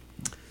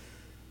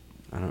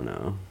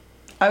know.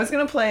 I was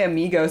gonna play a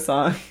Migos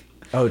song.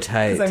 Oh,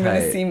 tight. Because I'm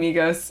gonna see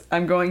Migos.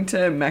 I'm going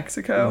to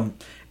Mexico.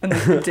 And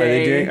the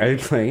day, are you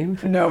playing?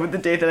 No, but the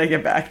day that I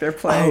get back, they're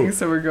playing.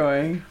 So we're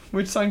going.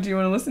 Which song do you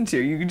want to listen to?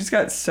 You just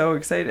got so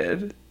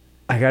excited.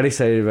 I got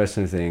excited about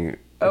something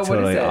totally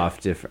what is it?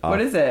 off.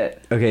 What is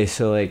it? Okay,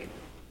 so like,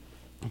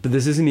 but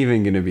this isn't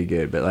even gonna be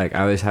good. But like,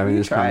 I was having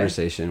this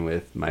conversation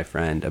with my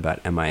friend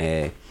about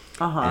MIA.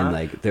 And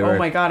like, there were. Oh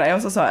my god! I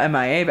also saw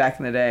MIA back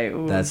in the day.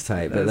 Ooh, that's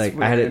tight. But like,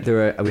 weird.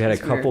 We had a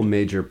couple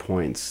major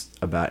points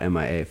about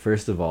MIA.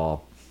 First of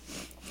all,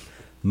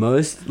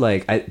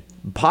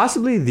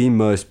 possibly the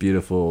most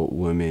beautiful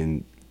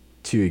woman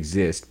to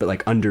exist, but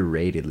like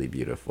underratedly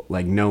beautiful.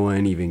 Like no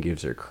one even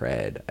gives her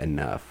cred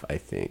enough, I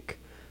think,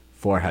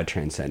 for how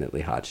transcendently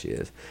hot she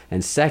is.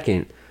 And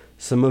second,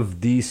 some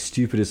of the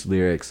stupidest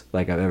lyrics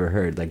like I've ever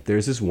heard. Like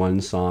there's this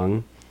one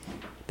song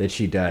that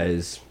she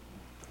does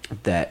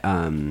that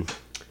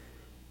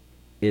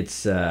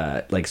it's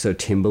like, so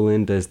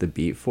Timbaland does the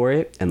beat for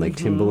it, and like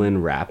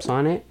Timbaland raps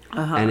on it,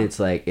 and it's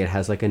like it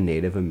has like a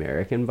Native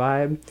American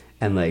vibe,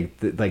 and like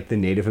the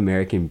Native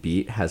American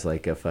beat has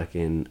like a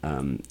fucking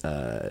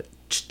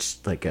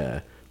like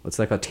a what's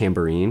that called,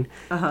 tambourine,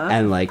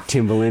 and like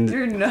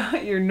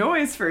Timbaland, your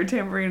noise for a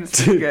tambourine is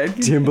pretty good.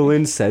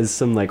 Timbaland says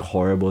some like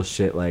horrible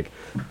shit like,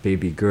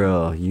 "Baby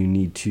girl, you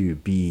need to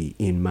be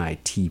in my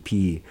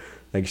TP."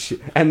 Like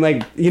shit. And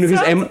like, you know,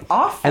 because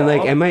and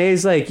like MIA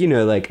is like, you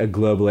know, like a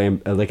global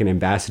like an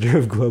ambassador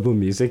of global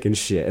music and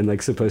shit, and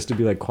like supposed to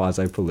be like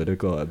quasi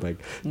political and like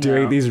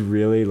doing these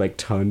really like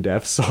tone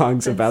deaf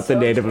songs about the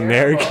Native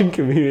American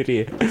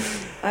community.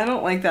 I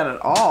don't like that at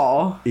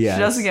all. Yeah,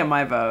 she doesn't get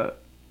my vote.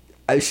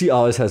 She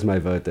always has my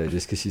vote though,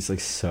 just because she's like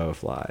so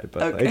fly.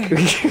 But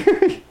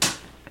like.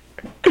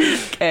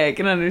 Okay, I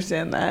can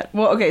understand that.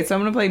 Well, okay, so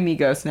I'm gonna play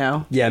Migos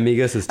now. Yeah,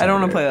 Migos is tight. I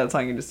don't want to play that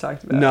song you just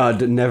talked about. No,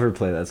 never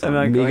play that song.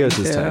 Migos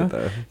is tight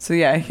though. So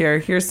yeah,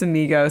 here's some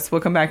Migos. We'll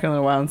come back in a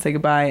little while and say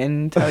goodbye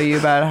and tell you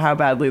about how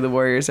badly the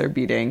Warriors are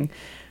beating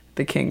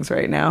the Kings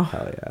right now.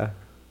 Hell yeah.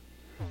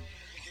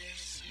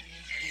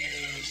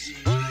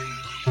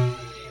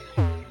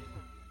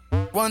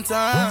 One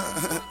time.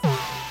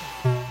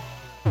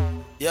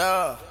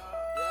 Yeah.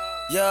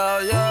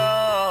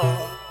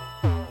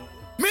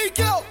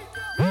 Miko.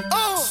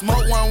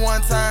 Smoke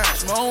one time.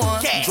 Smoke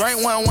one. Yes.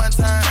 Drink one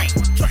time.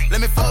 Drink. Let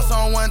me fuck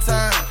on one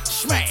time.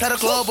 Smack. Tell the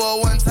club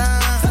boy one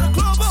time.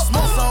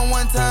 Smoke on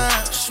one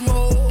time.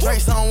 Smoke.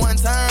 Drink on one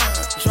time.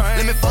 Drink.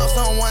 Let me fuck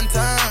on one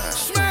time.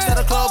 Smack. Tell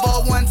the club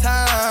boy one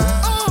time.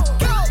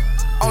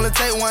 Only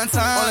take one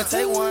time. Only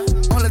take one.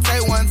 Only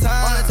take one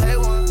time. Only take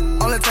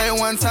one. Only take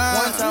one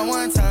time.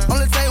 One time.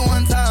 Only take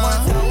one time.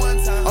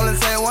 One time. Only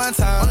take one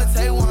time. Only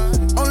take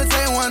one. Only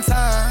take one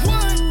time.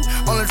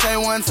 Only take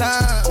one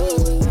time.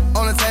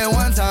 Only take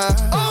one time.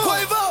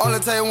 Only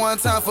take one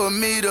time for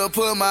me to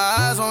put my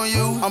eyes on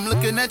you. I'm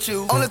looking at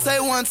you. Only take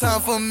one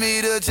time for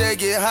me to just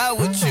get high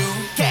with you.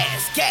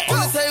 Gas.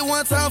 Only take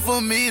one time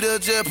for me to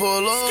just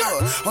pull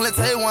up. Only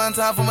take one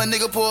time for my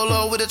nigga pull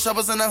up with the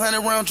choppers and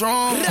 100-round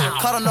drum.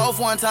 Caught a off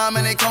one time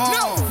and they come.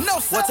 No,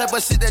 what type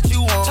of shit that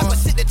you want?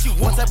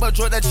 What type of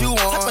drug that you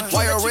want?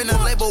 Why you're in the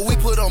label, we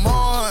put them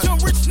on. Young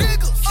rich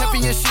niggas.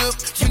 Championship,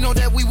 you know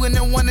that we win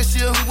and won this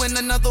year. We win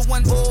another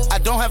one. I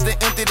don't have to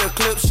empty the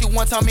clip. She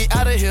one time me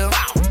out of here.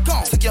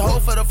 Took your hoe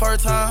for the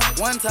first time.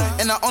 One time.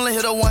 And I only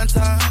hit her one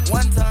time.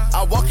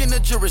 I walk in the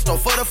jewelry store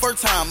for the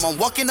first time. I'm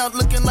walking out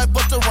looking like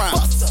Busta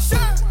Rhymes.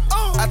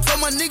 I told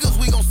my niggas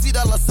we gon' see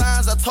dollar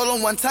signs. I told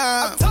them one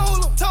time.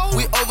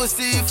 We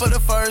overseas for the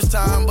first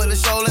time, but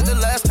it's surely the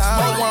last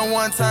time. Smoke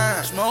one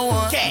time. Smoke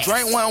one.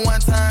 Drink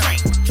one time.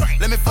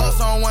 Let me fuck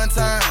on one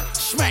time.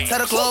 Tell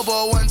the club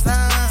boy one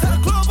time.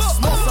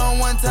 Smoke on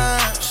one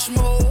time.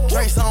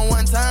 Drink on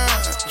one time.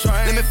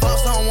 Let me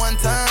fuck on one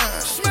time.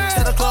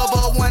 Tell the club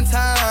boy one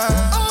time.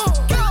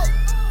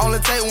 Only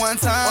take one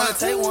time. Only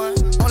take one.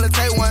 Only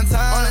take one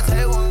time. Only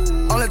take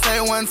one. Only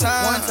take one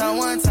time.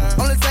 One time.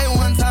 Only take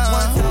one time.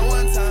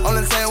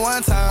 Only take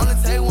one time. Only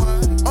take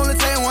one. Only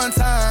take one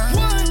time.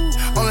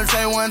 Only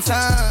take one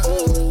time.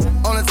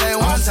 Only take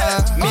one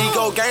time.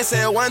 Migo gang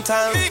said one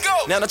time.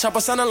 Now the chopper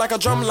sounding like a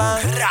drum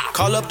line.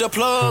 Call up the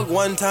plug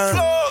one time.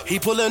 He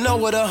pulling up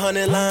with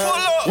 100 line.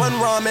 One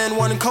ramen,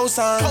 one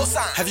cosign.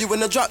 Have you in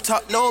the drop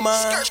top? No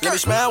mind. Let me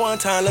smile one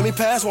time, let me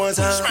pass one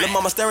time. Let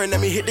mama staring,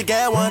 let me hit the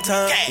gas one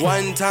time.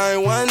 One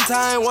time, one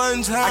time,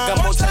 one time. I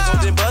got more times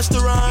on than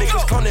Busta Rhymes.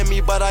 Niggas cloning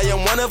me, but I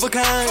am one of a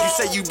kind. You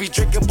say you be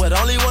drinking, but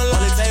only one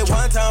line. Only take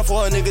one time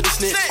for a nigga to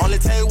snitch. Only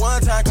take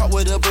one time caught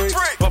with a brick.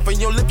 Bumping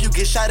your lip, you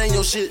get shot in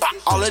your shit.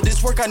 All of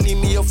this work, I need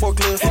me a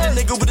forklift. Hit a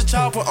nigga with a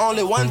chopper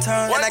only one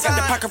time. And I got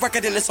the pocket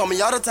record and it's on me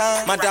all the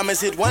time. My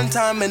diamonds hit one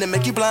time and it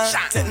make you blind.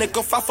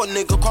 Technical 5 for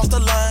nigga cross the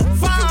line.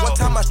 Fucking one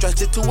time I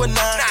stretched it to a 9.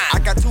 I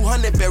got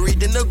 200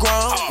 buried in the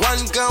ground.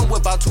 One gun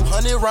with about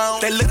 200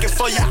 rounds. They looking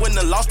for you when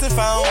the lost and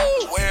found.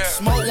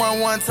 Smoke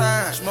one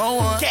time. Smoke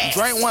one.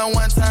 Drink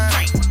one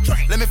time.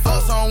 Let me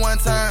fuck on one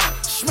time.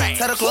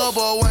 Tell the club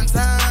boy one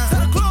time.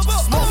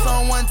 Smoke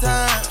on one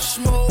time.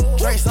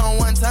 Drink on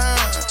one time.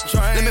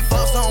 Let me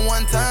fuck on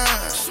one time.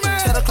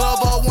 Tell the club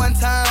boy one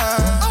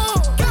time.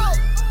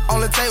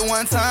 Only take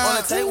one time.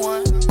 Only take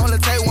one. Only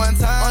take one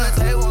time. Only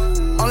take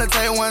one. Only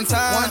take one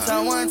time.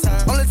 One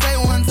time. Only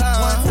take one time.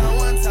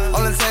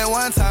 Only take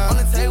one time.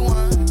 Only take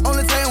one.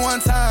 Only take one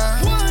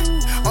time.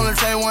 Only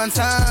take one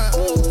time.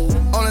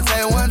 Only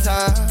take one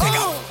time. Take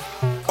out.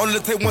 Only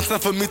take one time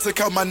for me to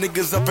count my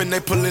niggas up and they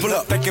pullin'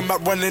 up. Thinking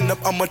about running up,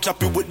 I'ma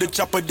chop you with the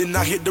chopper, then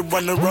I hit the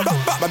runner up.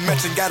 My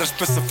mansion got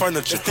expensive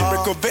furniture.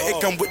 Typical vet,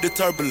 it come with the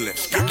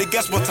turbulence. Get the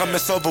gas one time,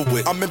 it's over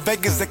with. I'm in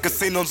Vegas at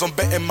casinos, I'm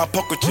betting my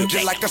poker chips.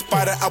 Just like a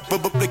spider, I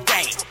build up the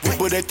game.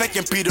 People, they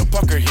thinking Peter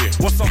Parker here.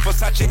 What's on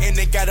Versace and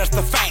they got us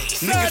the fame.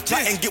 Niggas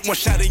plotting, get one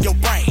shot in your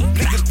brain.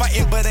 Niggas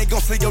fighting, but ain't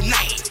gon' say your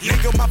name.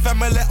 Nigga, my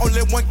family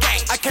only one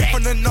gang. I came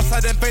from the north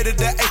side, invaded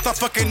the A, start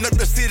fucking up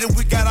the city,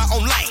 we got our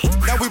own lane.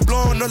 Now we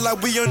blowing up like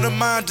we on the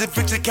mind. Just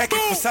picture khaki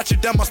Versace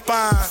down my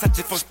spine.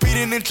 For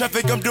speeding in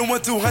traffic, I'm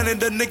doing 200.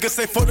 The nigga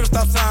say for the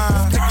stop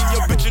sign. Taking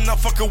your bitch and I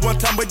fuck her one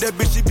time, but that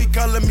bitch she be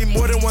calling me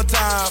more than one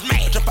time.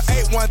 Drop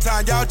a 8 one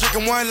time, y'all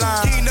drinking one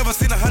line. He ain't never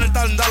seen $100,000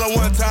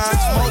 one time.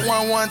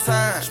 Smoke one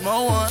time.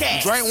 Smoke one.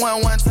 Drink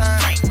one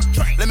time.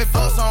 Let me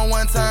fuck on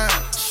one time.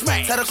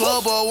 Tell the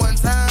club boy one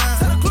time.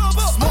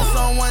 Smoke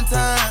on one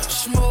time.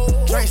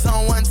 Drink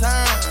on one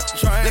time.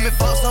 Let me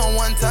fuck on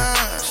one time.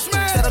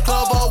 Tell the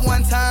club boy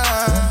one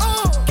time.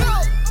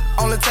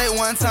 Only take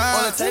one time.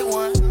 Only take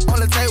one.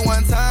 Only take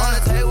one time.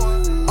 Only take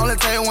one. Only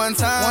take one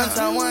time. One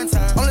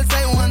time. Only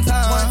take one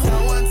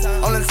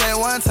time. Only take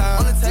one time.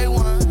 Only take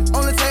one.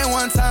 Only take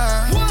one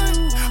time.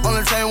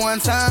 Only take one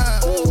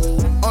time.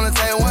 Only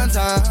take one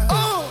time.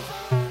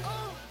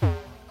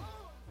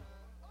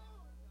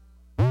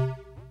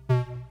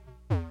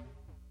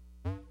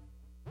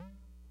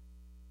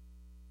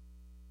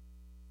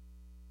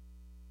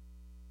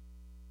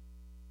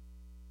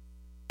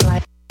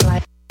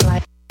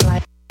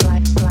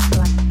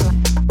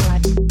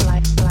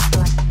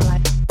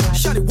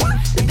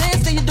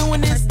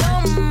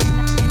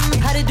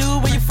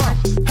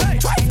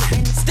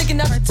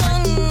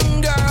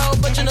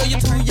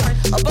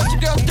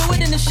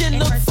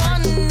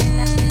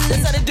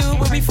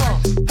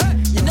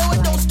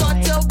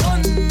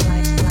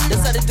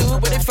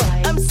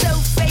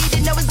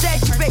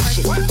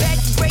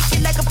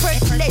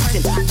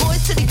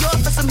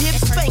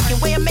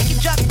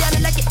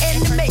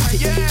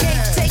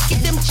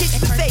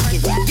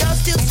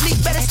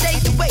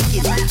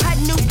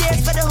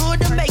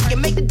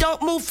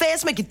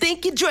 Make you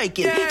think you're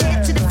drinking.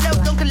 Head to the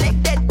flow, don't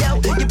collect that dough.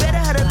 You better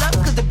huddle up,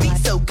 cause the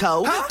beat's so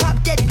cold.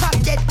 Pop that,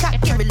 cock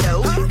and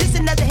reload. This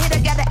another hit, I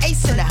got an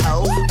ace in the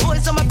hole.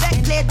 Boys on my back,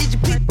 player, did you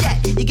pick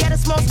that? You got a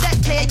small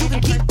stack, player, you can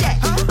keep that.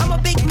 I'm a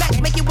Big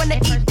Mac, make you wanna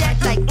eat that.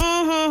 Like,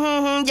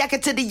 yak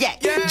it to the yak.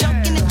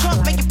 Jump in the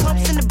trunk, make it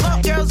pumps in the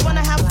bump. Girls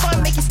wanna have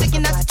fun, make you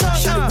sticking out the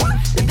tongue.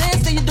 The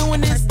dance that you're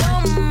doing is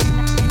dumb.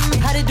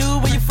 How they do,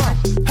 where you from?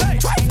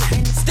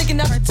 Sticking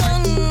out the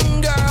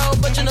tongue, girl,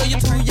 but you know you're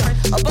too young.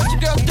 A bunch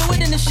of girls do it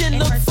and the shit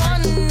look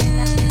fun.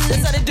 That's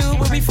how they do it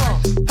where we from.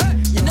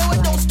 You know it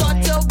don't start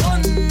till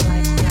 1.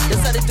 That's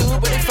how they do it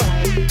where they from.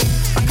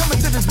 I come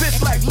into this bitch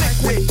like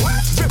liquid.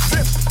 Drip,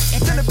 drip,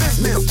 in the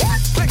business.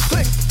 Click,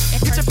 click,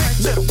 get your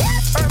picture.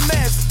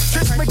 Hermes,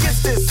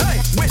 Trismegistus.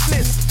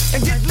 Witness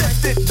and get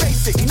lifted.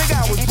 Basic, nigga,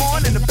 I was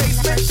born in the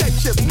basement. Shape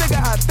shift, nigga,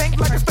 I think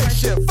like a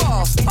spaceship.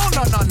 False, oh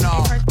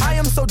no. I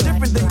am so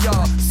different than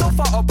y'all, so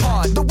far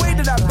apart. The way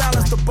that I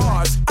balance the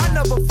bars, I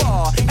never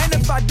fall. And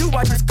if I do,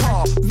 I just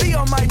call the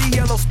almighty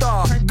yellow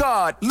star.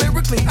 God,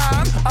 lyrically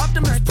I'm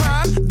Optimus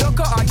Prime. The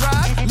car I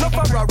drive, love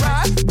how I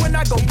ride. When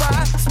I go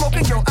by,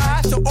 smoking your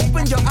eyes. So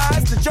open your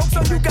eyes, the joke's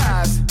on you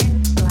guys.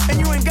 And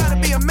you ain't gotta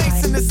be a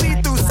Mason to see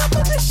through some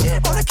of this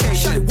shit on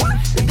occasion.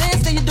 The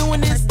dance that you're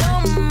doing is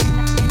dumb.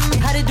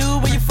 How they do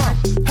where you from?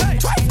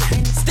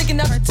 Sticking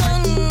out the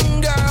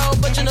tongue, girl,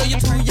 but you know you're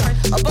too young.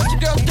 A bunch of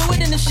girls do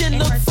it and the shit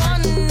look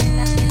fun.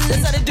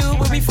 That's how they do it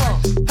where we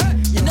from.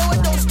 You know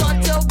it don't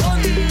start till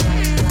 1.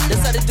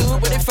 That's how they do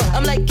it where they from.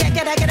 I'm like,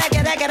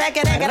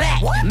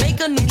 Make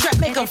a new track,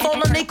 make them fall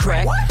on they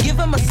crack. Give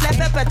them a slap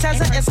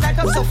appetizer and stack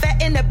up so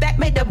fat in the back,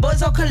 make the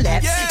boys all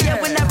collapse.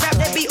 Yeah, when I rap,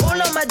 that be all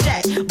on my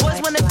jack. Boys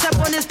wanna tap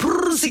on this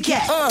pussy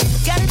cat.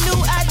 Got a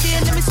new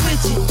idea, let me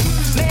switch it.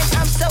 Man,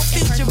 I'm so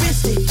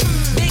futuristic.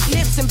 Big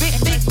lips and big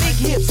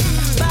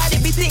hips. Body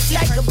be thick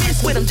like a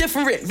biscuit. I'm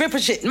different, ripping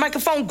shit.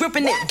 Microphone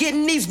gripping it.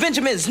 Getting these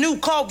Benjamins, new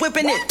car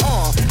whipping it.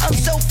 I'm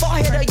so far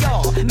ahead of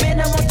y'all. Man,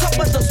 I'm on top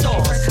of the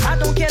stars. I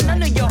don't care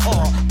none of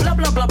y'all. Blah,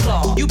 blah, blah,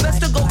 blah. You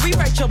best to go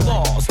rewrite your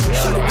balls.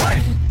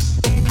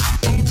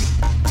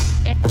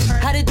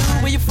 How they do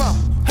it, where you from?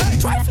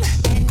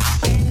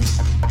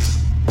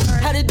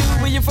 How they do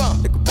it, where you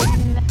from?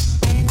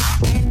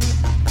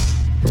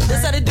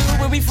 That's how they do it,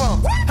 where we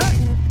from.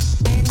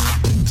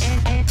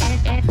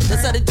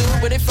 That's how they do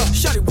it, where they from.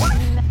 Shorty, what?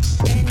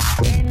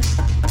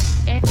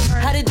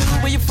 How they do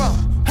it, where you from?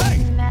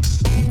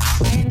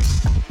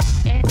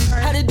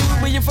 How they do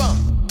it, where you from?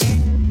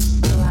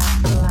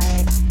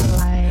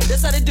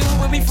 That's how they do it,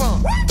 where we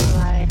from.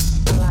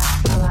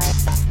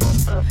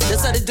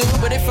 That's how they do it,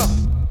 where they from.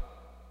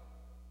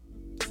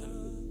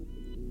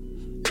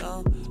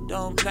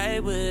 Don't play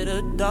with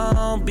her,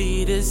 don't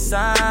be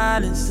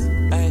dishonest.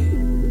 Ay.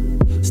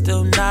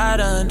 Still not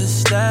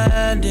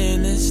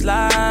understanding this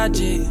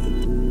logic.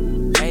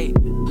 Hey,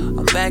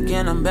 I'm back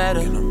and I'm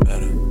better.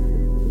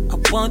 I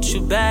want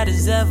you bad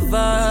as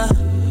ever.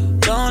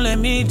 Don't let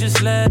me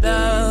just let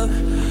up.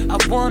 I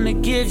wanna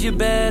give you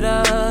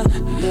better.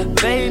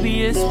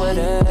 Baby, it's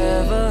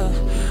whatever.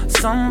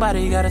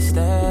 Somebody gotta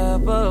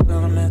step up.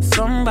 Gonna let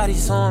somebody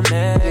so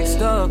next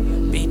up.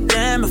 Be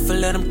damn if I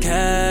let them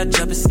catch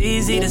up. It's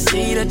easy to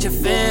see that you're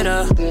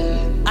fitter.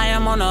 I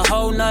am on a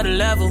whole nother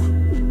level.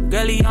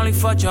 Girl, he only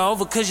fucked you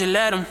over cause you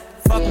let him.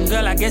 Fucking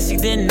girl, I guess he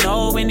didn't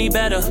know any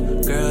better.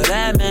 Girl,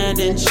 that man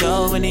didn't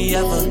show any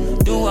ever.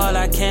 Do all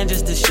I can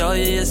just to show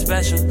you you're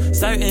special.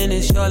 Certain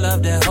it's your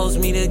love that holds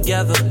me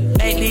together.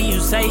 Lately you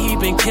say he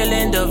been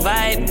killing the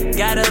vibe.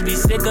 Gotta be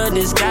sick of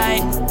this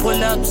guy.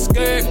 Pull up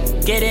skirt,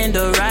 get in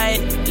the right.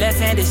 Left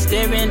hand is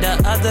steering,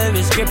 the other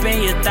is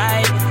gripping your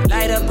thigh.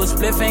 Light up a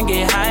spliff and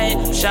get high.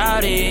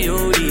 Shawty,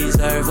 you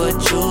deserve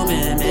what you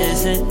been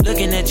missing.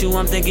 Looking at you,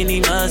 I'm thinking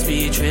he must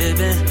be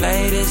tripping.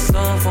 Play this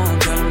song for him,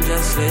 tell him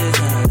just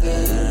listen.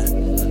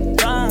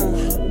 Don't.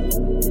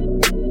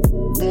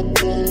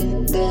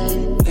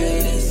 Play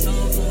this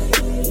song for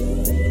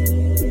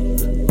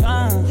him.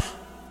 Don't.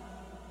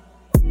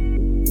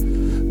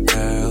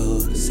 Girl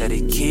said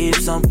he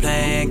keeps on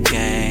playing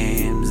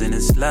games and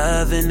his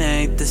loving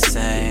ain't the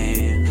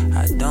same.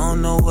 I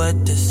don't know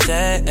what to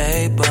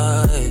say,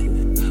 but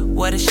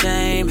what a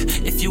shame.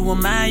 If you were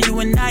mine, you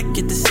would not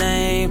get the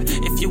same.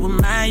 If you were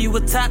mine, you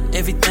would top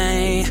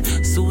everything.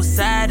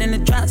 Suicide in the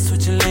drop,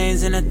 switching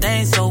lanes in a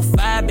thing. So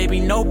fire,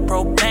 baby, no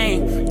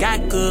propane.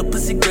 Got good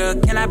pussy, girl,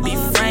 can I be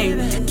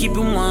framed? Keep it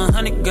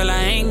 100, girl,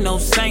 I ain't no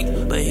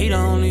saint. But he the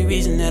only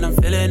reason that I'm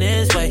feeling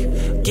this way.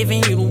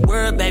 Giving you the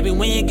word, baby,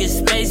 when you get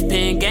space.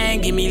 Pen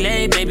gang, give me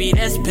lay, baby,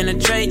 let's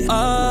penetrate.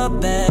 Oh,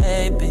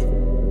 baby.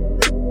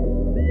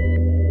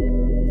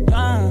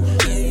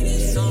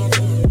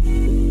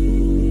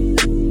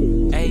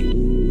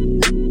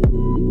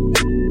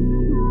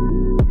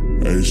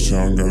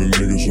 H-Town got a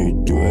nigga so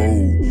throw.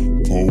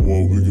 Pull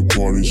up, we can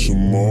party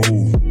some more.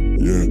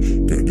 Yeah,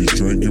 got this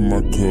drink in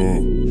my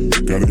cup.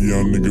 Got a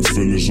young nigga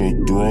feeling so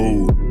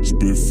throw.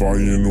 Spit fire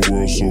in the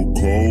world so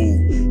cold.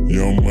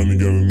 Young money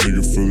got a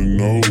nigga feeling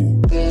no.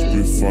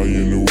 Spit fire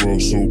in the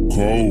world so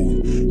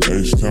cold.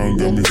 H-Town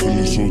got me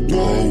feeling so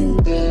throw.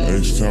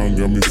 H-Town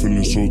got me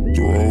feeling so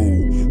throw.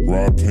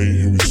 Ride paint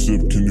and we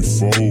sip candy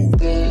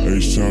fold.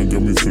 H-Town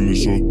got me feeling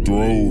so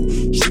throw.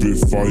 Spit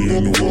fire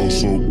in the world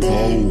so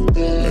cold.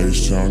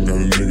 H-Town got a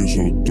nigga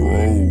so throw.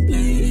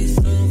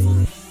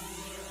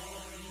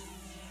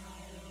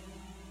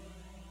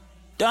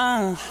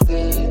 Don't.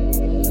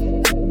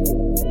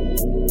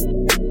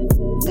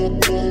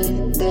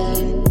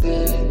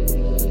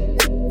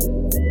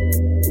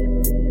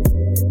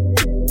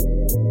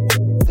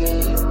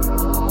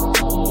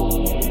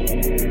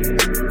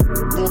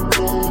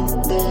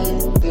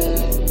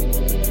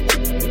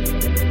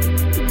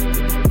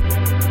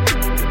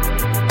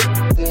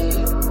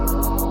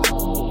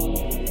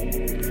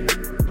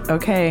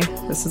 Okay,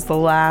 this is the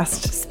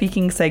last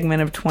speaking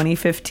segment of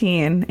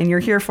 2015, and you're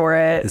here for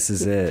it. This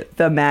is it.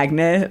 The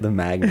magnet. The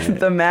magnet.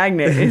 The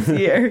magnet is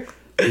here.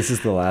 This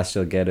is the last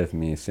you'll get of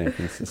me, San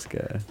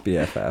Francisco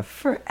BFF.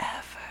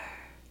 Forever.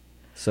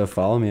 So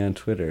follow me on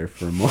Twitter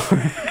for more.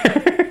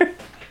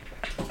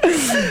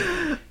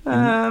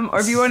 Or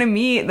if you want to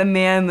meet the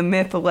man, the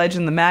myth, the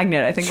legend, the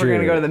magnet, I think we're going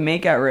to go to the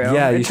makeout room.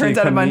 Yeah, it turns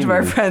out a bunch of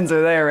our friends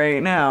are there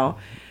right now.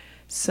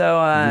 So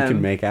you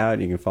can make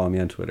out. You can follow me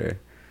on Twitter.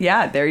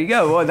 Yeah, there you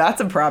go. Well,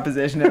 that's a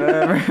proposition if I've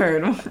ever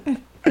heard.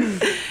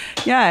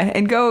 Yeah,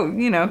 and go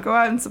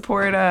out and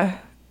support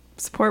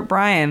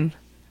Brian.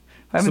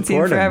 I haven't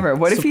seen him forever.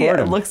 What if he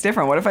looks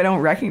different? What if I don't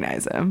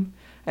recognize him?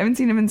 I haven't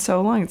seen him in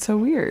so long. It's so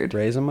weird.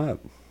 Raise him up.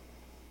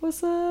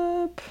 What's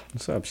up?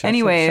 What's up?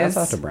 Anyways, shouts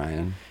out to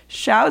Brian.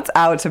 Shouts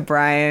out to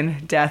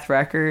Brian. Death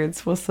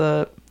Records. What's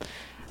up?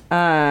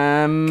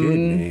 Good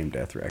name,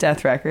 Death Records.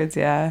 Death Records,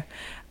 yeah.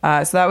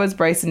 So that was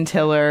Bryson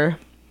Tiller.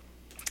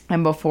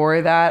 And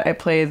before that, I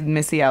played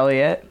Missy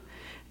Elliott.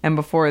 And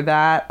before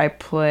that, I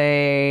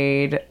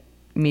played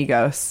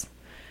Migos.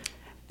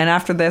 And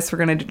after this,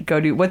 we're going to go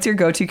do... What's your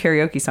go-to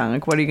karaoke song?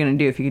 Like, what are you going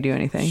to do if you could do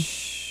anything?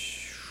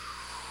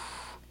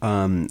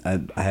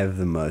 I have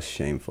the most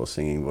shameful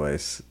singing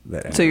voice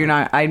that. So you're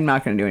not. I'm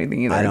not going to do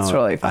anything either. It's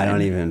totally fine. I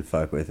don't even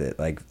fuck with it.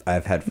 Like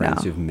I've had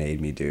friends who've made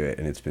me do it,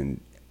 and it's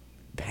been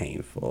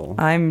painful.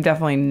 I'm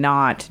definitely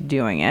not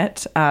doing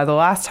it. The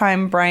last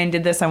time Brian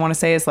did this, I want to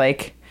say is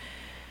like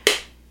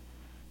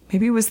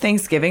maybe it was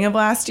Thanksgiving of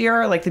last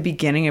year, or like the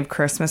beginning of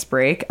Christmas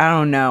break. I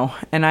don't know.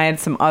 And I had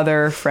some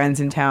other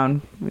friends in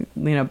town,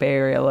 Bay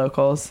Area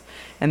locals,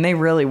 and they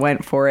really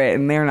went for it,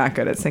 and they're not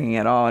good at singing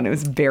at all, and it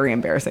was very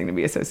embarrassing to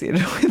be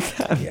associated with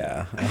them.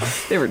 Yeah.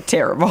 They were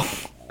terrible.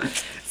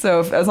 So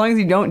as long as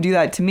you don't do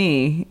that to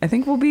me, I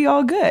think we'll be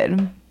all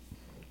good.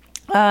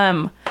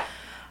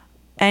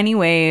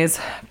 Anyways,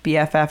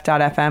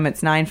 BFF.FM,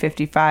 it's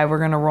 9:55. We're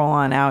going to roll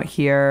on out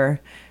here.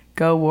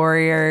 Go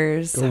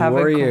Warriors. Have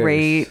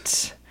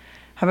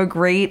a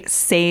great,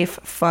 safe,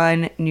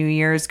 fun New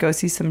Year's. Go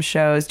see some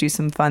shows, do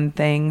some fun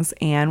things,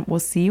 and we'll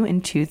see you in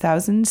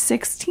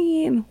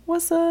 2016.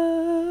 What's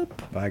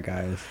up? Bye,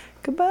 guys.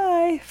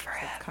 Goodbye.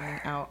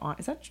 Forever. Out on.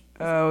 Is that?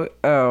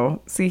 Oh.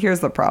 See,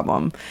 here's the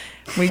problem.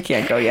 We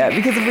can't go yet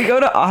because if we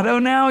go to auto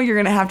now, you're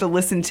gonna have to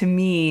listen to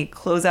me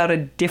close out a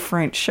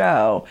different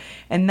show,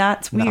 and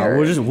that's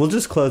weird. No, we'll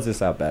just close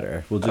this out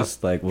better. We'll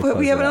just But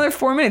we have another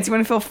 4 minutes. You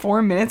want to fill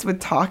 4 minutes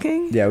with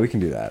talking? Yeah, we can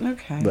do that.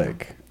 Okay.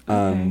 Okay.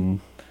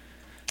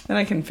 Then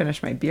I can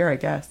finish my beer, I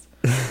guess.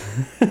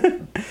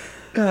 I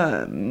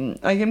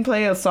can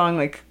play a song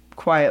like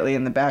quietly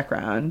in the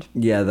background.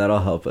 Yeah, that'll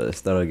help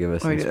us. That'll give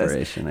us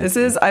inspiration.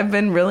 I've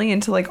been really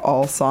into like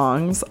all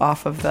songs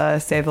off of the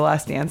Save the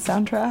Last Dance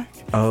soundtrack.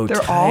 Oh,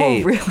 they're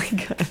all really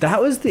good. That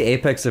was the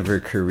apex of her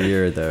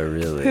career, though.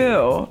 Really.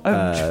 Who?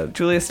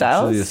 Julia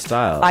Stiles. Julia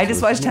Stiles. I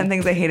just watched 10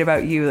 Things I Hate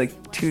About You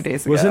like 2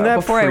 days ago. Wasn't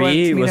that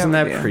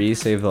pre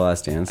Save the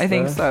Last Dance? I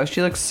think so.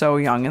 She looks so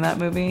young in that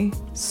movie.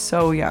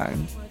 So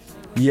young.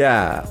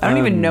 Yeah. I don't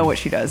even know what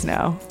she does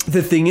now.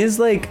 The thing is,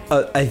 like,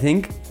 I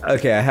think,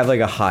 okay, I have like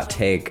a hot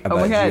take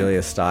about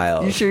Julia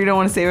Stiles. You sure you don't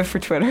want to save it for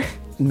Twitter?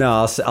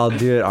 No, I'll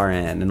do it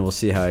RN and we'll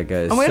see how it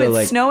goes. Oh my God,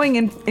 it's snowing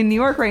in New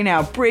York right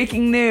now.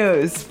 Breaking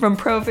news from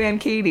Pro Fan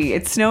Katie.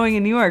 It's snowing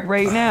in New York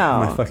right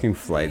now. My fucking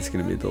flight's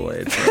going to be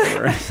delayed.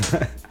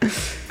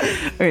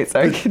 Wait,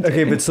 sorry. Continue.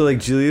 Okay, but so like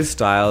Julia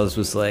Stiles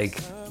was like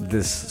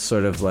this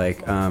sort of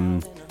like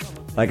I'm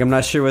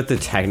not sure what the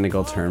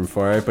technical term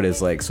for it, but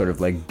it's like sort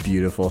of like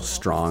beautiful,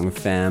 strong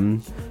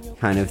femme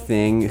kind of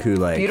thing who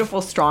like...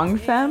 Beautiful, strong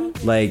femme?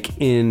 Like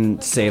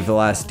in Save the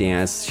Last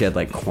Dance, she had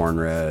like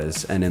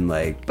cornrows and in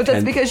like... But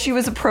that's because she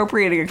was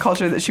appropriating a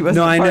culture that she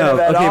wasn't part of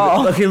at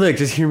all. Okay, look,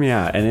 just hear me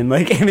out. And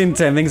in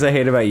 10 Things I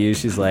Hate About You,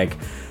 she's like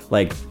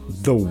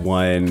the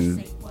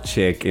one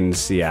chick in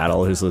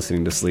Seattle who's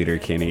listening to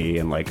Sleater Kinney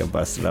and like a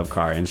busted up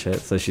car and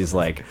shit. So she's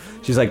like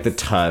the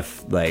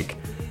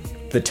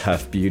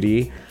tough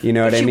beauty, you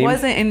know what I mean? She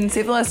wasn't in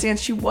Save the Last Dance.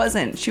 She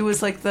wasn't. She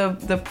was like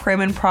the prim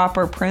and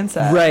proper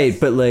princess, right?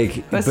 But like,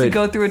 supposed to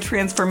go through a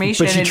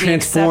transformation. But she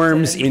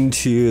transforms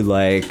into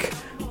like,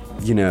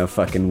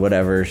 fucking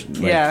whatever.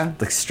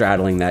 Like, like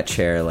straddling that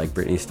chair, like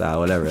Britney style,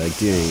 whatever, like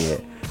doing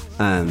it.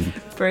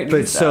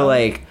 But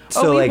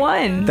style. We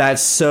won.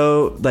 That's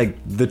so like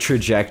the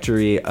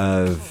trajectory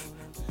of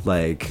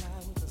like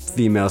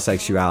female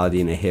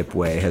sexuality in a hip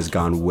way has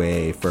gone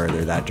way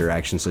further that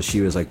direction. So she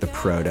was like the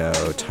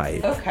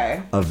prototype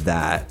of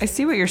that. I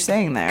see what you're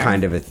saying there.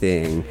 Kind of a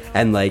thing.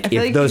 And like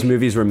if those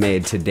movies were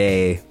made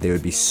today, they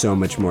would be so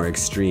much more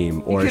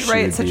extreme. Or you could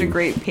write such a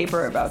great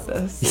paper about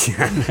this.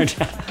 Yeah.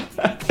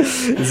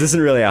 This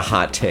isn't really a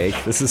hot take.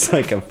 This is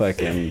like a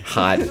fucking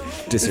hot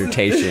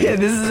dissertation.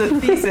 This is a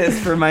thesis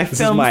for my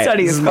film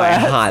studies class. This is my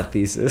hot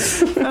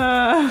thesis.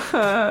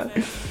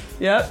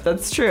 Yep,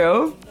 that's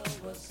true.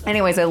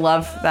 Anyways, I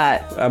love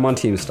that. I'm on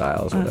Team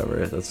Styles,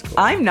 whatever. That's cool.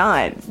 I'm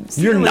not.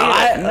 You're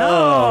not?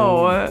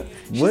 No.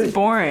 She's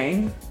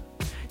boring.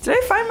 Did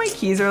I find my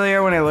keys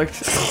earlier when I looked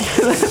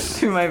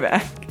through my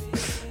bag?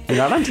 You're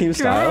not on Team Styles?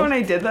 Do you remember when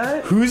I did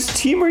that? Whose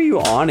team are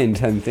you on in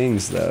 10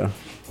 Things, though?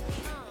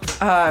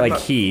 Like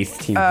Heath,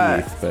 Team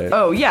Heath. But...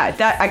 Oh, yeah.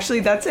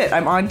 That's it.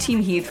 I'm on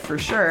Team Heath for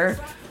sure.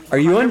 Are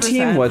you 100%. On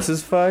Team what's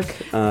his fuck?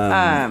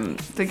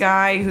 The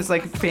guy who's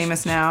like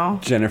famous now.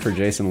 Jennifer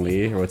Jason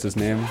Leigh, or what's his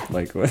name?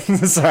 Like, what?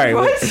 Sorry,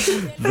 what?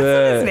 That's not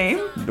his name.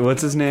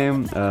 What's his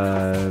name?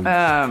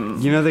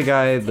 You know the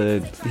guy,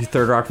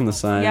 Third Rock from the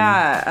Sun.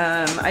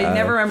 Yeah. I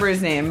never remember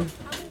his name,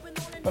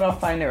 but I'll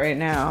find it right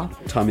now.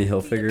 Tommy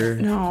Hilfiger.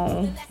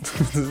 No.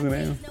 What's his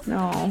name?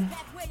 No.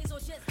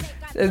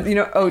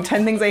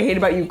 10 Things I Hate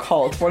About You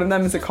cult. One of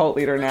them is a cult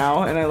leader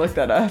now, and I looked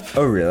that up.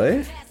 Oh,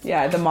 really?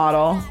 Yeah, the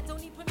model.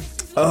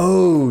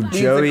 Oh,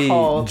 Joey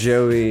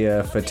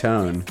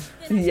Fatone.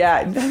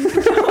 Yeah.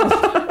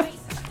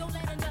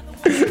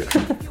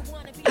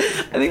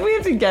 I think we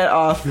have to get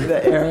off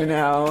the air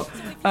now.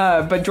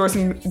 But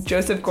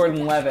Joseph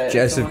Gordon-Levitt.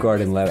 Joseph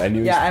Gordon-Levitt. I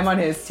knew. Yeah, I'm on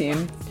his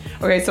team.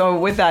 Okay, so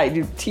with that,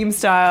 you do Team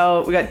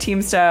Style. We got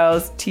Team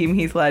Styles, Team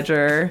Heath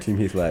Ledger. Team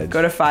Heath Ledger.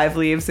 Go to 5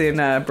 Leaves in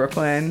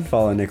Brooklyn.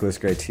 Follow Nicholas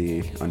Gray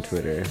T on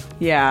Twitter.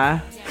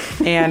 Yeah.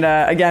 And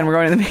again, we're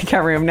going to the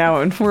makeup room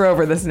now, and we're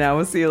over this now.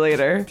 We'll see you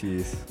later.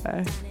 Peace.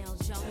 Bye.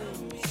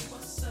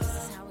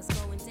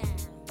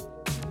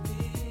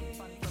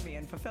 Fun for me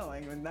and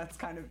fulfilling, and that's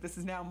this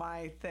is now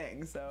my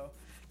thing, so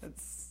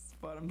that's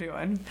what I'm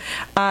doing.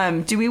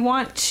 Do we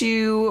want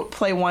to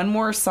play one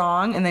more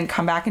song and then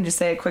come back and just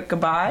say a quick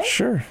goodbye?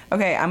 Sure.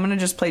 Okay, I'm gonna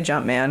just play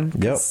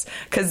Jumpman. Yep.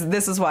 Because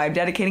this is why I'm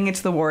dedicating it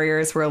to the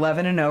Warriors. We're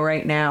 11-0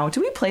 right now.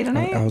 Do we play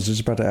tonight? I was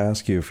just about to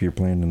ask you if you're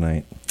playing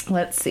tonight.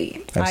 Let's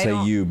see. I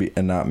say you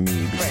and not me.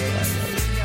 Right.